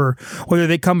caliber, whether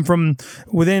they come from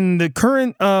within the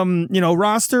current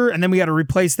roster and then we got to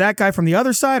replace that guy from the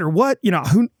other side or what,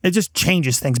 it just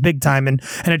changes things big time, and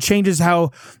it changes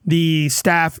how the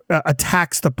staff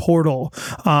attacks the portal,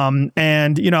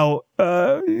 and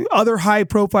other high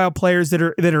profile players that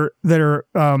are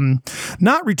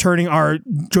not returning are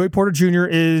Joey Porter Jr.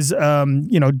 is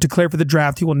declared for the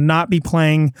draft. He will not be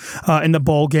playing in the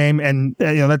bowl game, and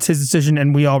that's his decision,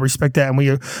 and we all respect that, and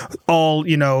we all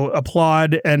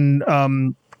applaud and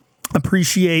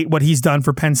appreciate what he's done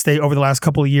for Penn State over the last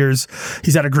couple of years.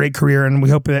 He's had a great career, and we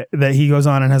hope that he goes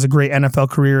on and has a great NFL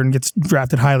career and gets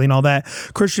drafted highly and all that.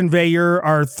 Christian Veilleux,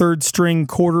 our third string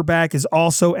quarterback, has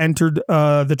also entered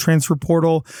the transfer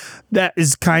portal. That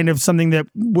is kind of something that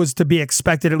was to be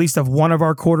expected, at least of one of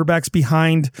our quarterbacks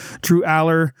behind Drew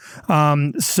Aller.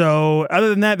 So other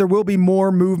than that, there will be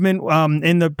more movement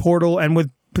in the portal, and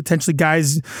with potentially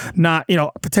guys not,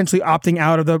 potentially opting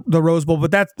out of the Rose Bowl,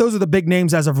 but those are the big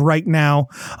names as of right now.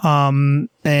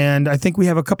 And I think we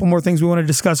have a couple more things we want to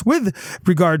discuss with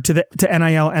regard to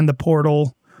NIL and the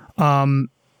portal.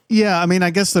 Yeah, I mean, I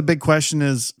guess the big question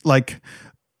is like,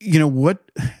 what,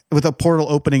 with a portal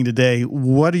opening today,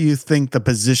 what do you think the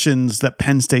positions that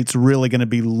Penn State's really going to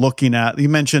be looking at? You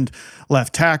mentioned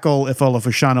left tackle. If Olu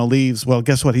Fashanu leaves, well,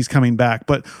 guess what? He's coming back.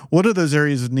 But what are those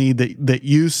areas of need that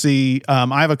you see?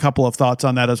 I have a couple of thoughts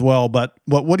on that as well. But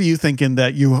what are you thinking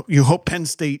that you hope Penn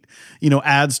State,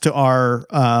 adds to our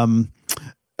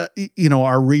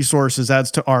our resources,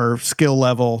 adds to our skill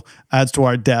level, adds to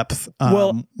our depth.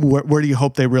 Where do you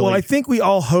hope they really? Well, I think we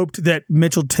all hoped that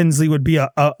Mitchell Tinsley would be a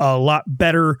lot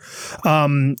better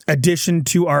addition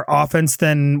to our offense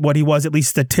than what he was, at least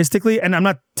statistically. And I'm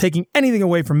not taking anything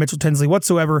away from Mitchell Tinsley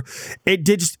whatsoever.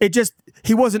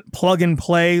 He wasn't plug and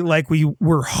play like we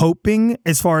were hoping,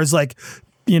 as far as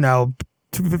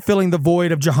filling the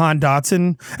void of Jahan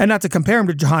Dotson, and not to compare him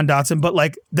to Jahan Dotson, but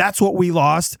that's what we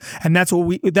lost, and that's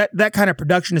what that kind of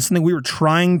production is something we were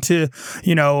trying to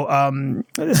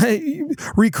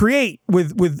recreate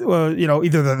with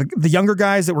either the younger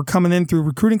guys that were coming in through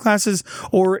recruiting classes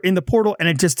or in the portal, and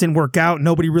it just didn't work out.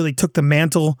 Nobody really took the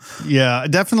mantle. Yeah,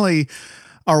 definitely.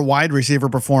 Our wide receiver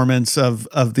performance of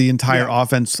the entire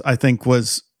offense, I think,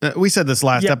 was. We said this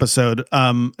last episode,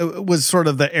 was sort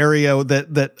of the area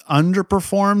that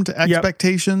underperformed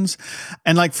expectations.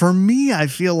 And for me, I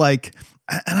feel like,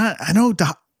 and I know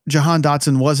Jahan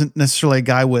Dotson wasn't necessarily a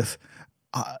guy with,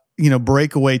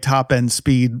 breakaway top end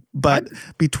speed, but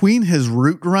between his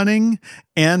route running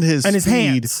and his speed,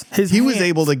 hands, he was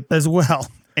able to as well,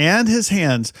 and his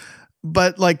hands.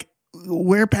 But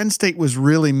where Penn State was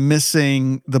really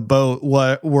missing the boat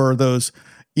were those,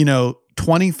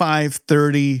 25,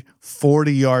 30,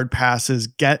 40-yard passes,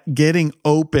 getting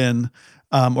open,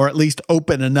 or at least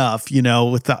open enough,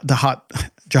 with the hot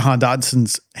Jahan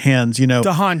Dotson's hands,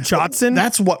 Jahan Dotson?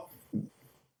 That's what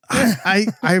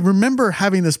I remember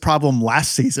having this problem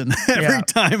last season. Every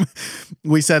time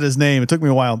we said his name, it took me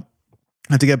a while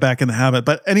to get back in the habit.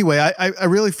 But anyway, I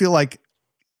really feel like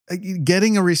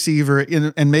getting a receiver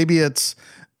and maybe it's,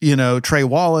 Trey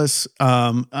Wallace,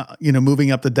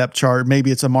 moving up the depth chart. Maybe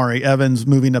it's Amari Evans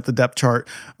moving up the depth chart,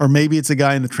 or maybe it's a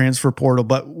guy in the transfer portal,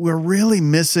 but we're really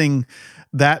missing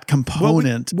that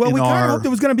component. We kind of hoped it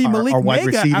was going to be Malik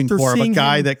Mega after seeing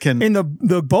him that can in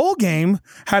the bowl game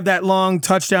have that long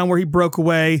touchdown where he broke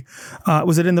away.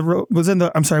 Was it in the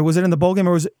bowl game,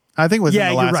 or was it? I think it was in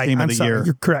the last game of the year.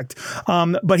 You're correct.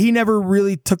 But he never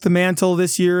really took the mantle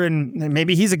this year, and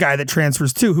maybe he's a guy that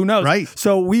transfers too. Who knows? Right.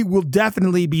 So we will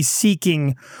definitely be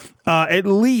seeking at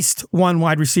least one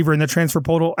wide receiver in the transfer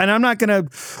portal, and I'm not going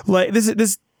to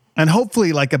this. And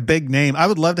hopefully, a big name. I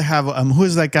would love to have who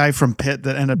is that guy from Pitt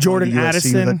that ended up Jordan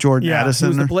Addison. Addison,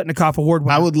 who's the Blitnikoff Award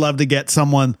winner. I would love to get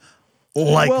someone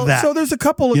that. So there's a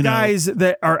couple of guys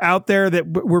that are out there that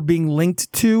we're being linked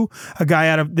to. A guy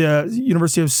out of the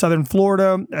University of Southern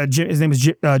Florida. His name is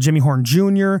Jimmy Horn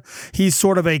Jr. He's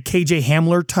sort of a KJ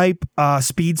Hamler type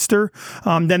speedster.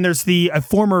 Then there's the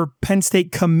former Penn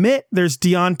State commit. There's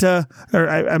Deonta, or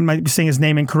I might be saying his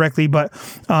name incorrectly, but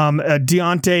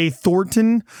Deontay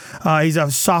Thornton. He's a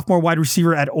sophomore wide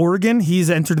receiver at Oregon. He's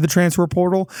entered the transfer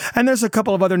portal. And there's a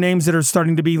couple of other names that are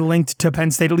starting to be linked to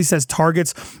Penn State, at least as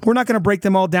targets. We're not going to break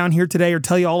them all down here today or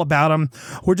tell you all about them.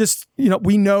 We're just,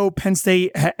 we know Penn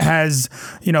State has,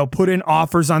 put in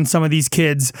offers on some of these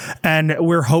kids, and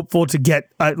we're hopeful to get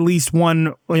at least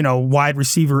one, wide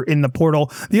receiver in the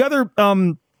portal. The other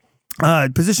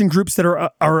position groups that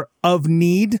are of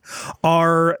need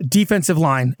are defensive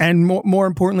line and more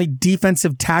importantly,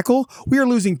 defensive tackle. We are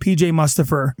losing PJ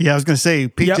Mustipher. Yeah, I was going to say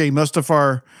PJ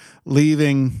Mustipher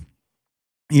leaving,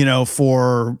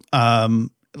 for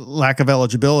lack of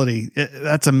eligibility.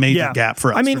 That's a major gap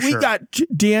for us. I mean, we got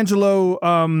D'Angelo,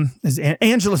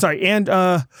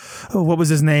 what was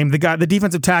his name? The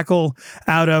defensive tackle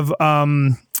out of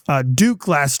Duke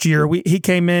last year. He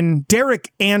came in,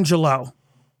 Derek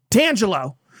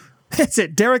Tangelo. That's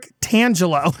it, Derek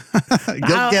Tangelo.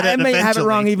 I may have it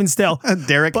wrong even still.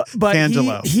 Derek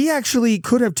Tangelo. He actually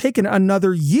could have taken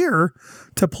another year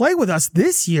to play with us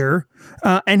this year,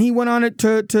 and he went on it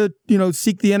to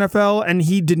seek the NFL, and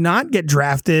he did not get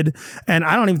drafted, and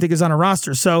I don't even think he's on a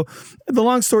roster. So the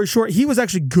long story short, he was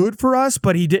actually good for us,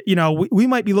 but he did. We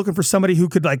might be looking for somebody who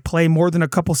could play more than a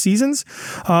couple seasons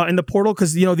in the portal,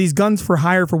 because these guns for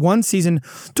hire for one season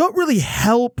don't really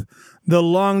help the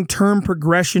long-term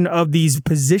progression of these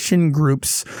position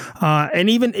groups, and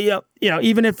even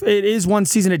even if it is one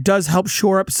season, it does help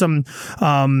shore up some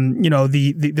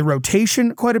the rotation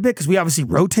quite a bit, because we obviously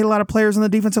rotate a lot of players on the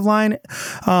defensive line.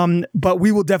 But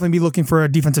we will definitely be looking for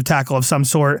a defensive tackle of some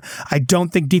sort. I don't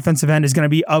think defensive end is going to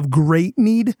be of great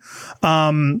need.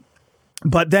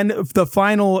 But then the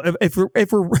final, if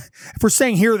we're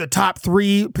saying here are the top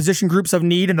three position groups of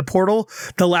need in the portal,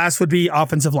 the last would be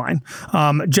offensive line.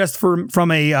 Just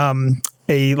from a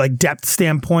a like depth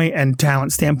standpoint and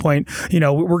talent standpoint.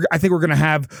 I think we're going to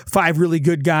have 5 really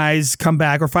good guys come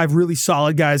back, or 5 really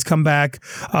solid guys come back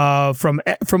from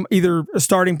either a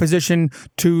starting position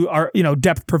to our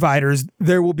depth providers.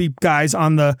 There will be guys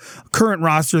on the current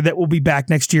roster that will be back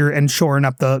next year and shoring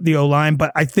up the O-line,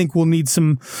 but I think we'll need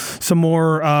some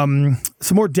more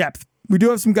depth. We do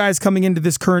have some guys coming into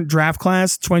this current draft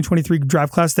class, 2023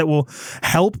 draft class, that will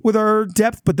help with our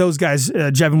depth. But those guys,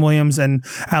 Jevin Williams and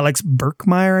Alex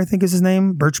Birchmeyer, I think is his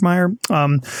name, Birchmeyer,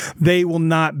 they will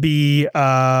not be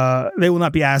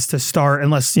asked to start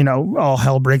unless all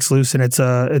hell breaks loose and it's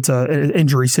a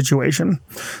injury situation.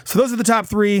 So those are the top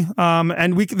 3,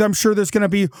 and I'm sure there's going to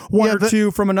be one or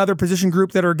two from another position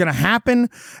group that are going to happen.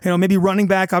 Maybe running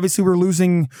back. Obviously, we're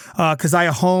losing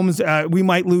Keziah Holmes. We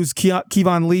might lose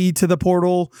Kevon Lee to the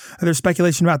portal. There's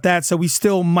speculation about that. So we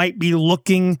still might be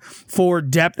looking for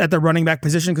depth at the running back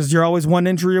position, because you're always one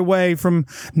injury away from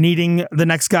needing the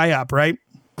next guy up, right?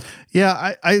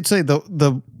 Yeah, I'd say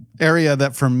the area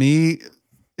that for me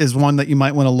is one that you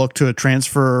might want to look to a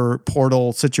transfer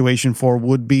portal situation for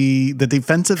would be the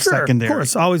defensive secondary. Of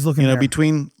course, always looking there.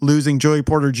 Between losing Joey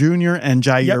Porter Jr. and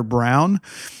Jair Brown,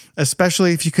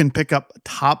 especially if you can pick up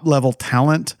top level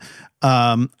talent.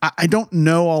 I don't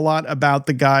know a lot about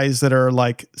the guys that are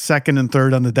like second and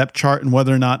third on the depth chart and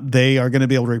whether or not they are going to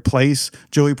be able to replace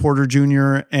Joey Porter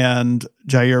Jr. and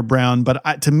Jair Brown.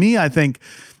 But to me, I think,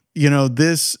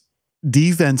 this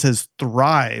defense has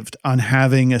thrived on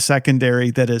having a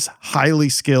secondary that is highly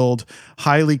skilled,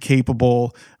 highly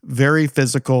capable, very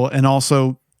physical, and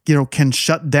also, can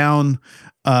shut down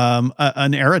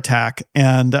an air attack.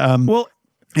 And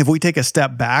if we take a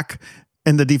step back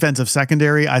in the defensive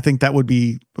secondary, I think that would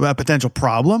be a potential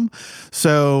problem.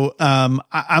 So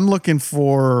I'm looking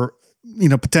for,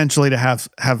 potentially to have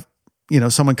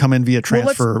someone come in via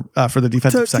transfer for the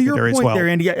defensive secondary as well. To your point there,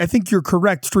 Andy, I think you're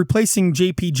correct. Replacing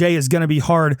JPJ is going to be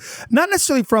hard, not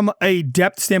necessarily from a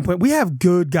depth standpoint. We have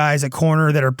good guys at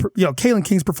corner that are, Kalen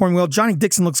King's performing well. Johnny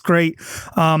Dixon looks great,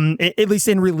 at least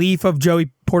in relief of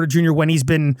Joey Porter Jr. when he's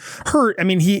been hurt. I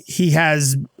mean, he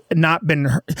has not been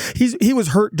hurt. He was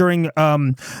hurt during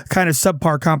kind of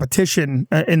subpar competition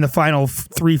in the final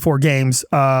 3-4 games.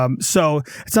 So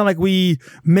it's not like we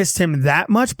missed him that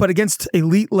much, but against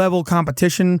elite level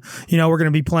competition, we're going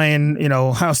to be playing,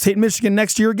 Ohio State and Michigan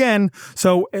next year again.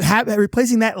 So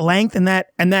replacing that length and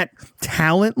that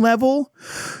talent level.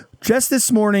 Just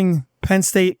this morning, Penn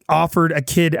State offered a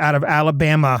kid out of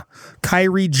Alabama,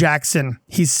 Kyrie Jackson.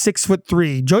 He's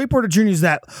 6'3". Joey Porter Jr. is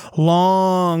that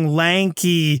long,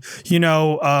 lanky,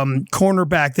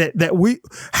 cornerback that we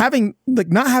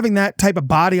not having that type of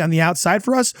body on the outside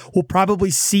for us. We'll probably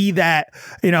see that,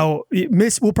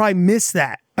 we'll probably miss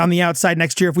that on the outside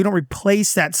next year if we don't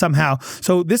replace that somehow.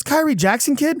 So this Kyrie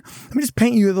Jackson kid, let me just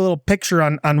paint you a little picture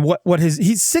on what he's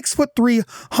 6'3",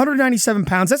 197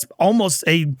 pounds. That's almost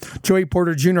a Joey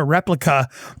Porter Jr. replica.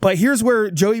 But here's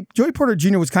where Joey Porter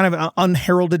Jr. was kind of an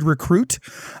unheralded recruit.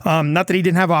 Not that he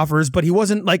didn't have offers, but he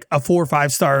wasn't like a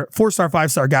 4-star,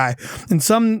 5-star guy. And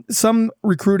some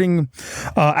recruiting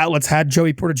outlets had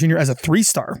Joey Porter Jr. as a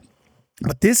 3-star.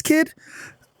 But this kid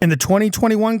in the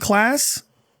 2021 class,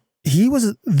 he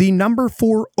was the number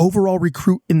 4 overall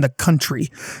recruit in the country.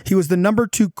 He was the number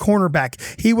 2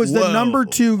 cornerback. He was the number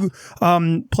 2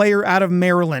 player out of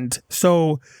Maryland.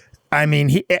 So, I mean,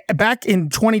 he back in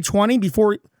 2020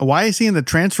 before. Why is he in the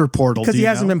transfer portal? Because he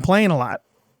hasn't been playing a lot.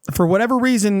 For whatever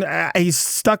reason, he's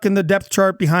stuck in the depth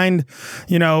chart behind,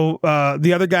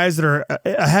 the other guys that are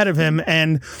ahead of him,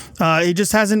 and he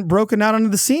just hasn't broken out onto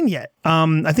the scene yet.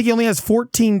 I think he only has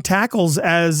 14 tackles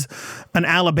as an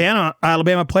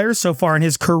Alabama player so far in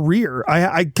his career.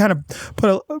 I kind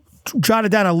of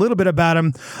jotted down a little bit about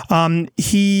him.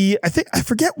 I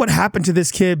forget what happened to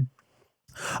this kid.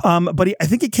 But I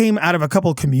think he came out of a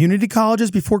couple of community colleges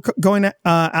before going to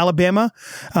Alabama.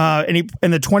 And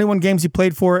in the 21 games he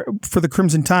played for the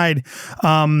Crimson Tide,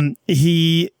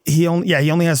 he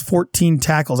only has 14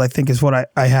 tackles, I think is what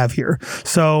I have here.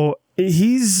 So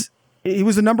he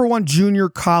was the number 1 junior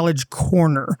college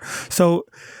corner. So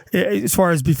as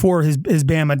far as before his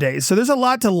Bama days. So there's a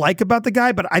lot to like about the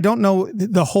guy, but I don't know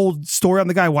the whole story on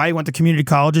the guy, why he went to community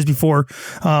colleges before,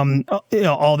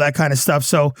 all that kind of stuff.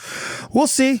 So we'll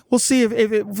see. We'll see if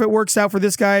it works out for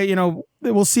this guy.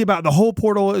 We'll see about the whole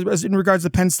portal as in regards to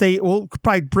Penn State. We'll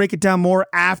probably break it down more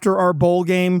after our bowl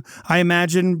game, I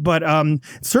imagine. But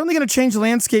it's certainly going to change the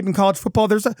landscape in college football.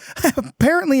 There's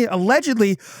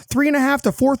allegedly 3,500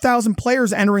 to 4,000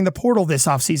 players entering the portal this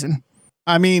offseason.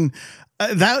 I mean,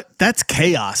 that's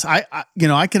chaos. I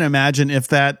can imagine if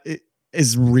that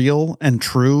is real and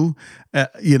true,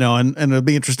 and it'll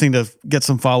be interesting to get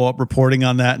some follow-up reporting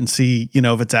on that and see,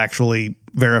 if it's actually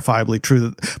verifiably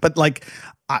true. But like,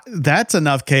 that's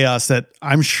enough chaos that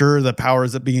I'm sure the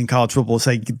powers that be in college football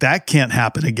say that can't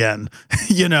happen again.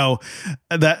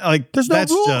 That like, there's no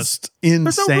that's rules. just insane.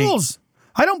 There's no rules.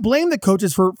 I don't blame the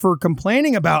coaches for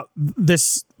complaining about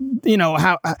this.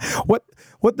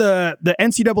 What the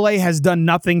NCAA has done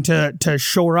nothing to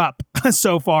shore up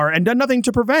so far, and done nothing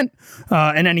to prevent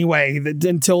in any way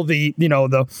until the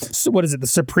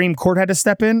Supreme Court had to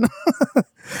step in.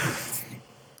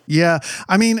 Yeah,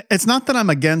 I mean, it's not that I'm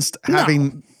against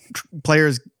having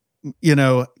players,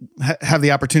 have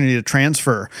the opportunity to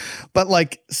transfer, but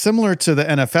like similar to the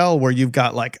NFL where you've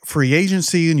got like free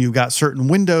agency and you've got certain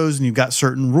windows and you've got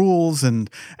certain rules and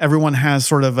everyone has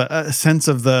sort of a sense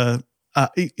of the,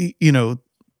 the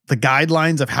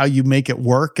guidelines of how you make it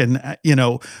work. And,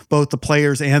 both the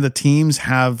players and the teams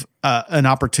have an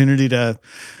opportunity to,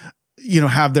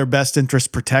 have their best interests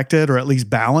protected or at least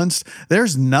balanced.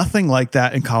 There's nothing like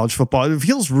that in college football. It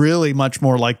feels really much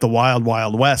more like the Wild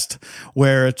Wild West,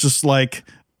 where it's just like,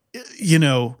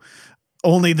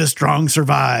 only the strong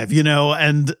survive,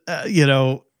 and,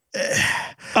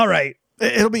 All right.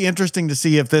 It'll be interesting to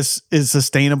see if this is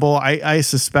sustainable. I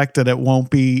suspect that it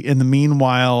won't be. In the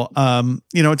meanwhile,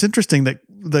 it's interesting that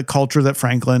the culture that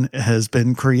Franklin has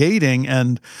been creating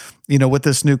and, with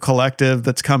this new collective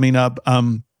that's coming up,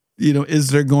 is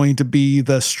there going to be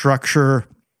the structure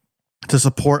to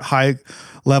support high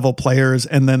level players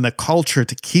and then the culture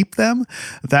to keep them?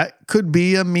 That could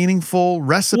be a meaningful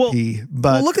recipe.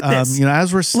 But look at this.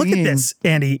 As we're seeing, look at this,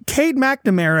 Andy. Cade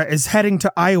McNamara is heading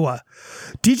to Iowa.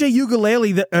 DJ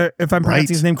Ugalele, if I'm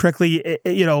pronouncing his name correctly,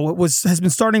 has been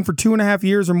starting for 2.5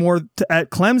 years or more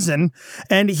at Clemson,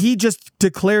 and he just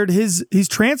declared he's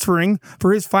transferring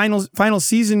for his final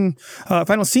season,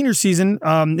 final senior season.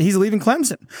 He's leaving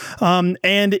Clemson,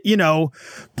 and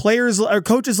players or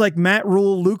coaches like Matt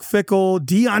Rule, Luke Fickell,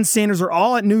 Deion Sanders are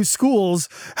all at new schools.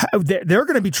 They're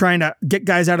going to be trying to get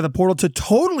guys out of the portal to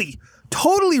totally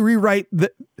rewrite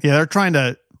the. Yeah, they're trying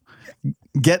to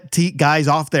get guys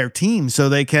off their team so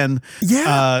they can,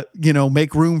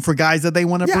 make room for guys that they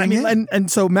want to bring in.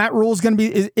 And so Matt Rule is going to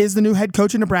be is the new head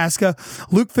coach in Nebraska.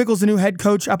 Luke Fickell's the new head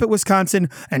coach up at Wisconsin,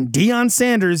 and Deion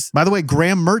Sanders. By the way,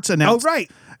 Graham Mertz announced. Oh,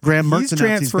 right. Graham Mertz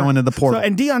announced he's going to the portal.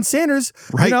 And Deion Sanders,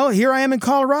 here I am in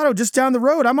Colorado, just down the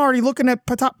road. I'm already looking at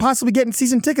possibly getting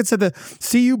season tickets at the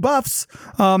CU Buffs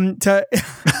to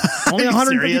only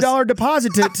 $150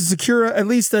 deposit to secure at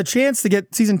least a chance to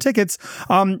get season tickets.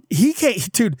 He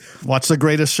can't, dude. Watch the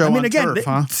greatest show on turf,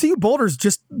 huh? CU Boulder's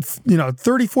just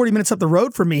 30, 40 minutes up the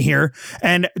road from me here.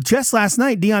 And just last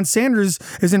night, Deion Sanders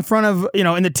is in front of,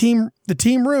 in the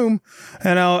team room,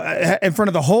 in front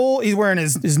of the whole, he's wearing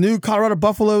his new Colorado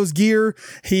Buffaloes gear.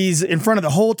 He's in front of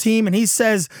the whole team, and he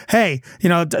says, "Hey,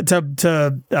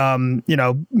 to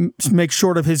make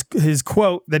short of his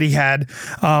quote that he had,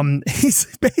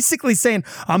 he's basically saying,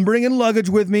 I'm bringing luggage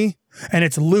with me." And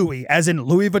it's Louis, as in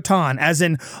Louis Vuitton, as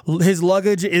in his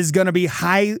luggage is going to be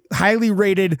highly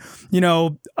rated,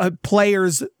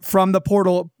 players from the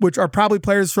portal, which are probably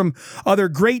players from other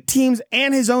great teams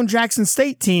and his own Jackson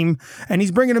State team. And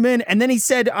he's bringing them in. And then he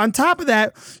said, on top of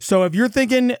that, so if you're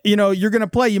thinking, you're going to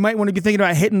play, you might want to be thinking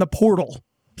about hitting the portal.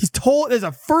 He's told, there's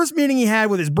a first meeting he had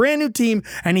with his brand new team,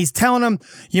 and he's telling them,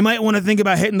 you might want to think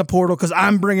about hitting the portal because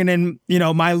I'm bringing in,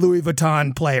 my Louis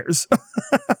Vuitton players.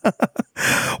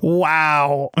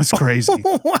 Wow. That's crazy.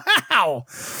 Wow.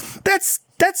 That's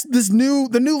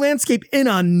the new landscape in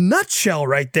a nutshell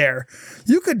right there.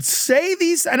 You could say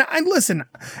these, and listen,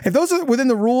 if those are within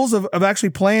the rules of actually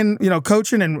playing,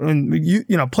 coaching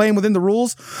and playing within the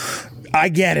rules, I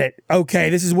get it. Okay,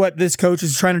 this is what this coach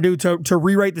is trying to do to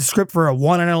rewrite the script for a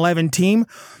 1-11 team.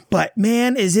 But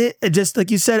man, is it just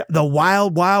like you said, the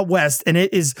wild, wild west, and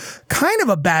it is kind of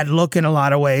a bad look in a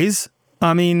lot of ways.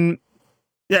 I mean,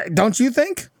 don't you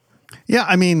think? Yeah,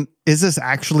 I mean, is this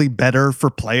actually better for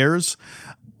players?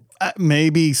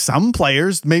 Maybe some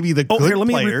players, maybe the good players. Let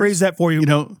me rephrase that for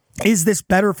you. Is this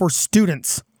better for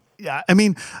students? Yeah, I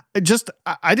mean, I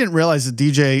didn't realize that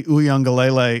DJ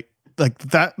Uiagalelei, like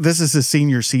that, this is his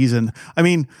senior season. I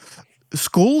mean,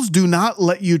 schools do not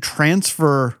let you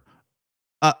transfer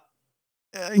a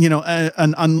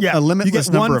limitless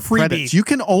number of credits. You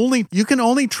can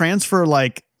only transfer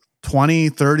like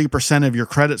 20-30% of your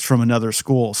credits from another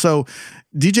school. So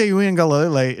DJ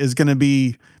Uiagalelei is going to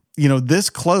be, this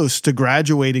close to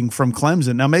graduating from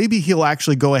Clemson. Now, maybe he'll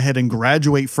actually go ahead and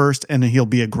graduate first and he'll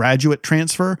be a graduate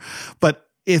transfer. But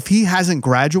if he hasn't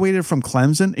graduated from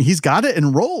Clemson, he's got to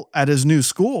enroll at his new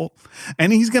school,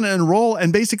 and he's going to enroll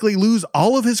and basically lose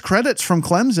all of his credits from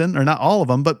Clemson, or not all of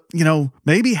them, but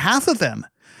maybe half of them.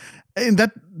 And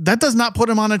that does not put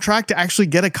him on a track to actually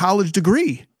get a college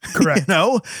degree. Correct.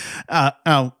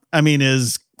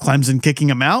 Is Clemson kicking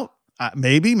him out?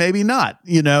 Maybe not.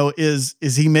 Is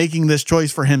he making this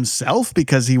choice for himself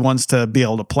because he wants to be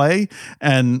able to play,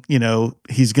 and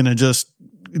he's going to just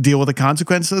deal with the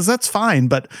consequences? That's fine,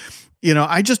 but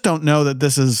I just don't know that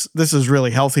this is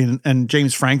really healthy. And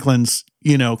James Franklin's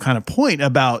kind of point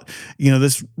about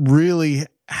this really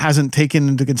hasn't taken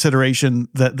into consideration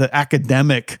that the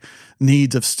academic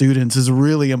needs of students is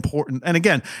really important. And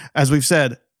again, as we've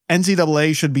said,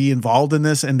 NCAA should be involved in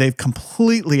this, and they've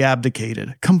completely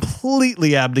abdicated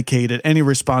any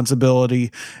responsibility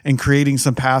in creating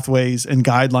some pathways and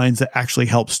guidelines that actually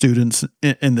help students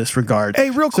in this regard. Hey,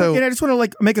 real quick, and I just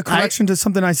want to make a correction to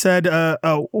something I said.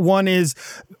 One is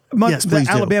the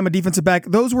Alabama defensive back.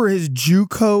 Those were his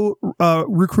JUCO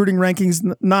recruiting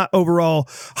rankings, not overall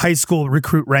high school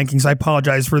recruit rankings. I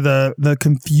apologize for the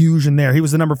confusion there. He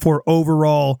was the number 4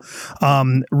 overall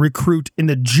recruit in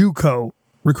the JUCO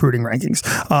recruiting rankings.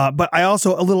 But I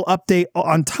also, a little update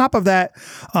on top of that,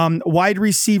 wide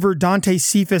receiver Dante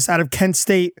Cephas out of Kent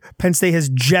State. Penn State has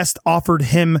just offered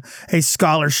him a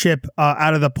scholarship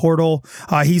out of the portal.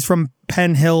 He's from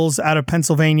Penn Hills out of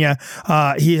Pennsylvania.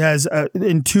 He has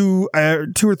in two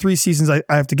or three seasons, I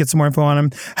have to get some more info on him,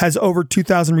 has over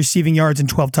 2,000 receiving yards and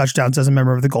 12 touchdowns as a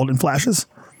member of the Golden Flashes.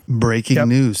 Breaking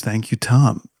news. Thank you,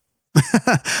 Tom.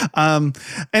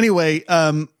 Anyway,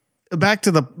 back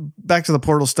to the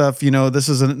portal stuff. This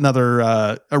is another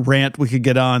a rant we could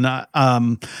get on.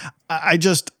 I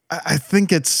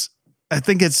think it's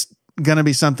going to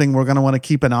be something we're going to want to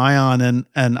keep an eye on,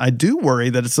 and I do worry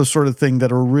that it's the sort of thing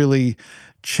that will really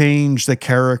change the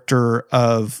character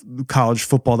of college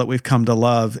football that we've come to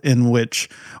love, in which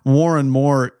more and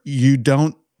more you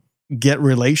don't get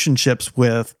relationships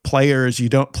with players.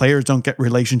 Players don't get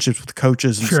relationships with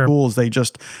coaches and schools. They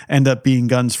just end up being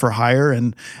guns for hire.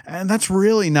 And that's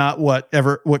really not what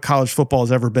college football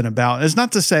has ever been about. It's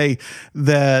not to say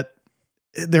that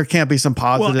there can't be some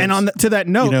positives. Well, and to that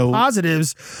note,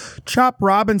 positives, Chop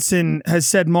Robinson has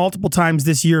said multiple times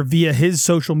this year via his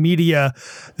social media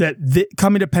that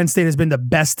coming to Penn State has been the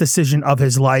best decision of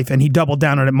his life, and he doubled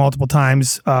down on it multiple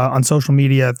times on social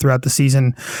media throughout the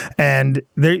season. And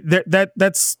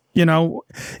that's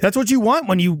what you want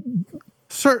when you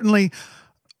certainly,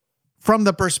 from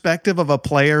the perspective of a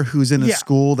player who's in a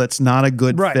school that's not a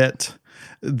good fit,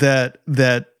 that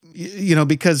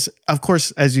because of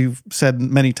course, as you've said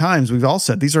many times, we've all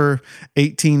said, these are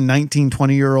 18, 19,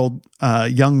 20-year-old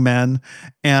young men.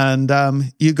 And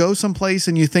you go someplace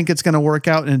and you think it's going to work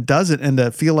out, and it doesn't. And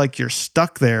to feel like you're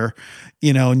stuck there,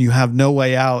 and you have no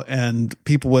way out, and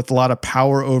people with a lot of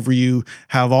power over you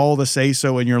have all the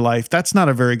say-so in your life. That's not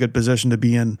a very good position to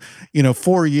be in.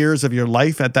 4 years of your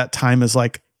life at that time is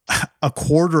like a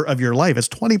quarter of your life. It's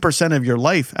 20% of your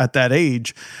life at that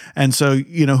age. And so,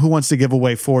 who wants to give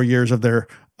away 4 years of their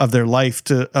life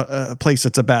to a place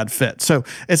that's a bad fit? So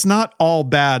it's not all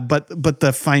bad, but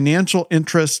the financial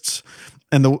interests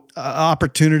and the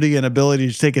opportunity and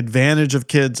ability to take advantage of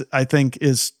kids, I think,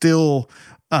 is still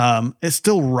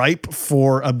ripe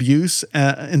for abuse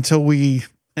until we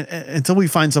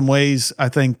find some ways, I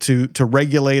think, to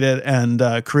regulate it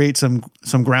and create some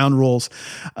ground rules.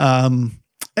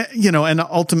 And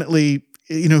ultimately,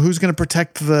 who's going to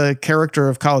protect the character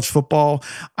of college football?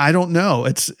 I don't know.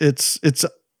 It's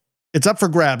up for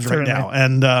grabs right now,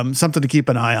 and something to keep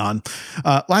an eye on.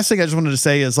 Last thing I just wanted to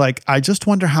say is, I just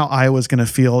wonder how Iowa's going to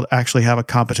feel to actually have a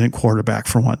competent quarterback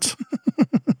for once.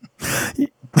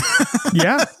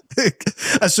 Yeah.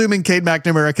 Assuming Cade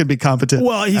McNamara can be competent.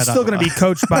 Well, he's still going to be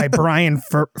coached by Brian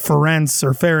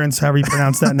Ferentz, however you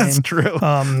pronounce that name. That's true.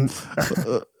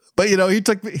 But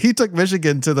he took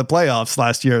Michigan to the playoffs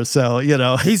last year, so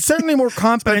he's certainly more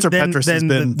competent than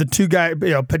the two guys,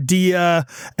 Padilla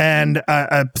and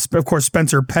of course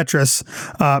Spencer Petras.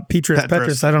 I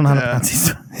don't know how to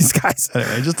pronounce these guys.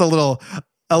 Anyway, just a little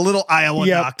Iowa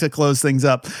knock to close things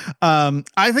up.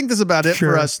 I think this is about it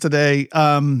for us today.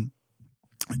 I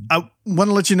want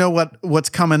to let you know what's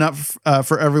coming up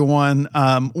for everyone.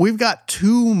 We've got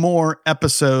 2 more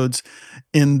episodes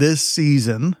in this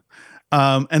season.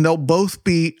 And they'll both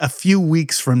be a few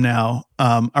weeks from now,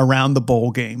 around the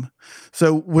bowl game.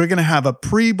 So we're going to have a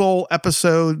pre-bowl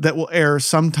episode that will air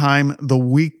sometime the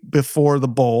week before the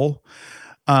bowl.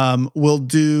 We'll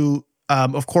do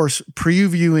of course,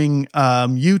 previewing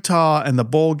Utah and the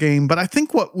bowl game. But I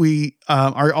think what we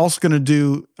are also going to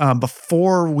do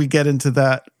before we get into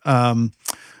that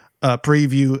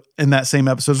preview in that same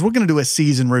episode is we're going to do a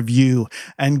season review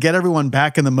and get everyone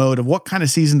back in the mode of what kind of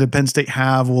season did Penn State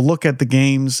have. We'll look at the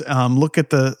games, look at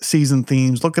the season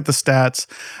themes, look at the stats,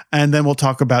 and then we'll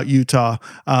talk about Utah.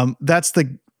 That's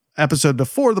the episode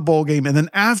before the bowl game. And then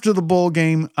after the bowl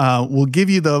game, we'll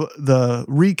give you the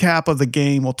recap of the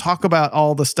game. We'll talk about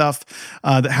all the stuff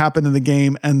that happened in the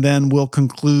game. And then we'll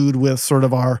conclude with sort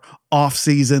of our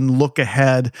off-season look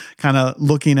ahead, kind of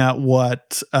looking at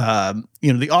what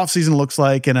the off-season looks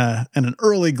like and an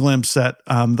early glimpse at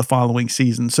the following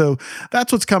season. So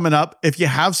that's what's coming up. If you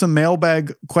have some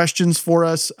mailbag questions for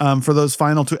us for those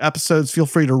final 2 episodes, feel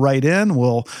free to write in.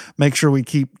 We'll make sure we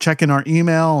keep checking our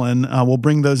email and we'll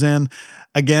bring those in.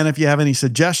 Again, if you have any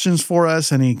suggestions for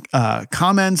us, any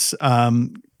comments,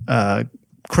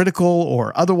 critical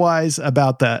or otherwise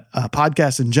about the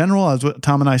podcast in general, as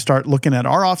Tom and I start looking at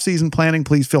our off-season planning,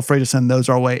 please feel free to send those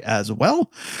our way as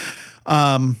well.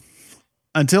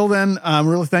 Until then,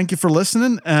 really thank you for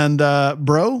listening. And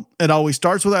bro, it always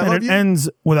starts with I love you. It ends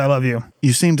with I love you.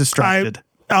 You seem distracted.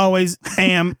 I always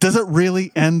am. Does it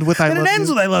really end with I love you? And it ends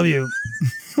with I love you.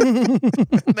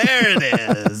 There it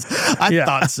is. I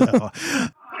thought so.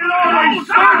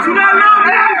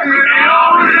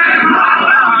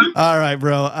 All right,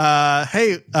 bro.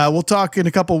 Hey, we'll talk in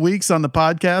a couple weeks on the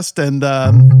podcast. And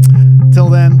till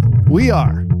then, we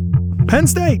are Penn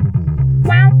State.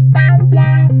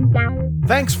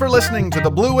 Thanks for listening to the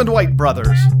Blue and White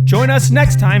Brothers. Join us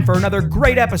next time for another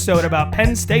great episode about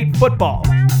Penn State football.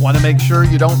 Want to make sure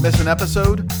you don't miss an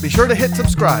episode? Be sure to hit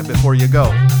subscribe before you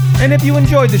go. And if you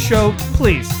enjoyed the show,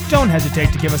 please don't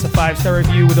hesitate to give us a 5-star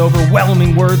review with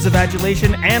overwhelming words of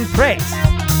adulation and praise.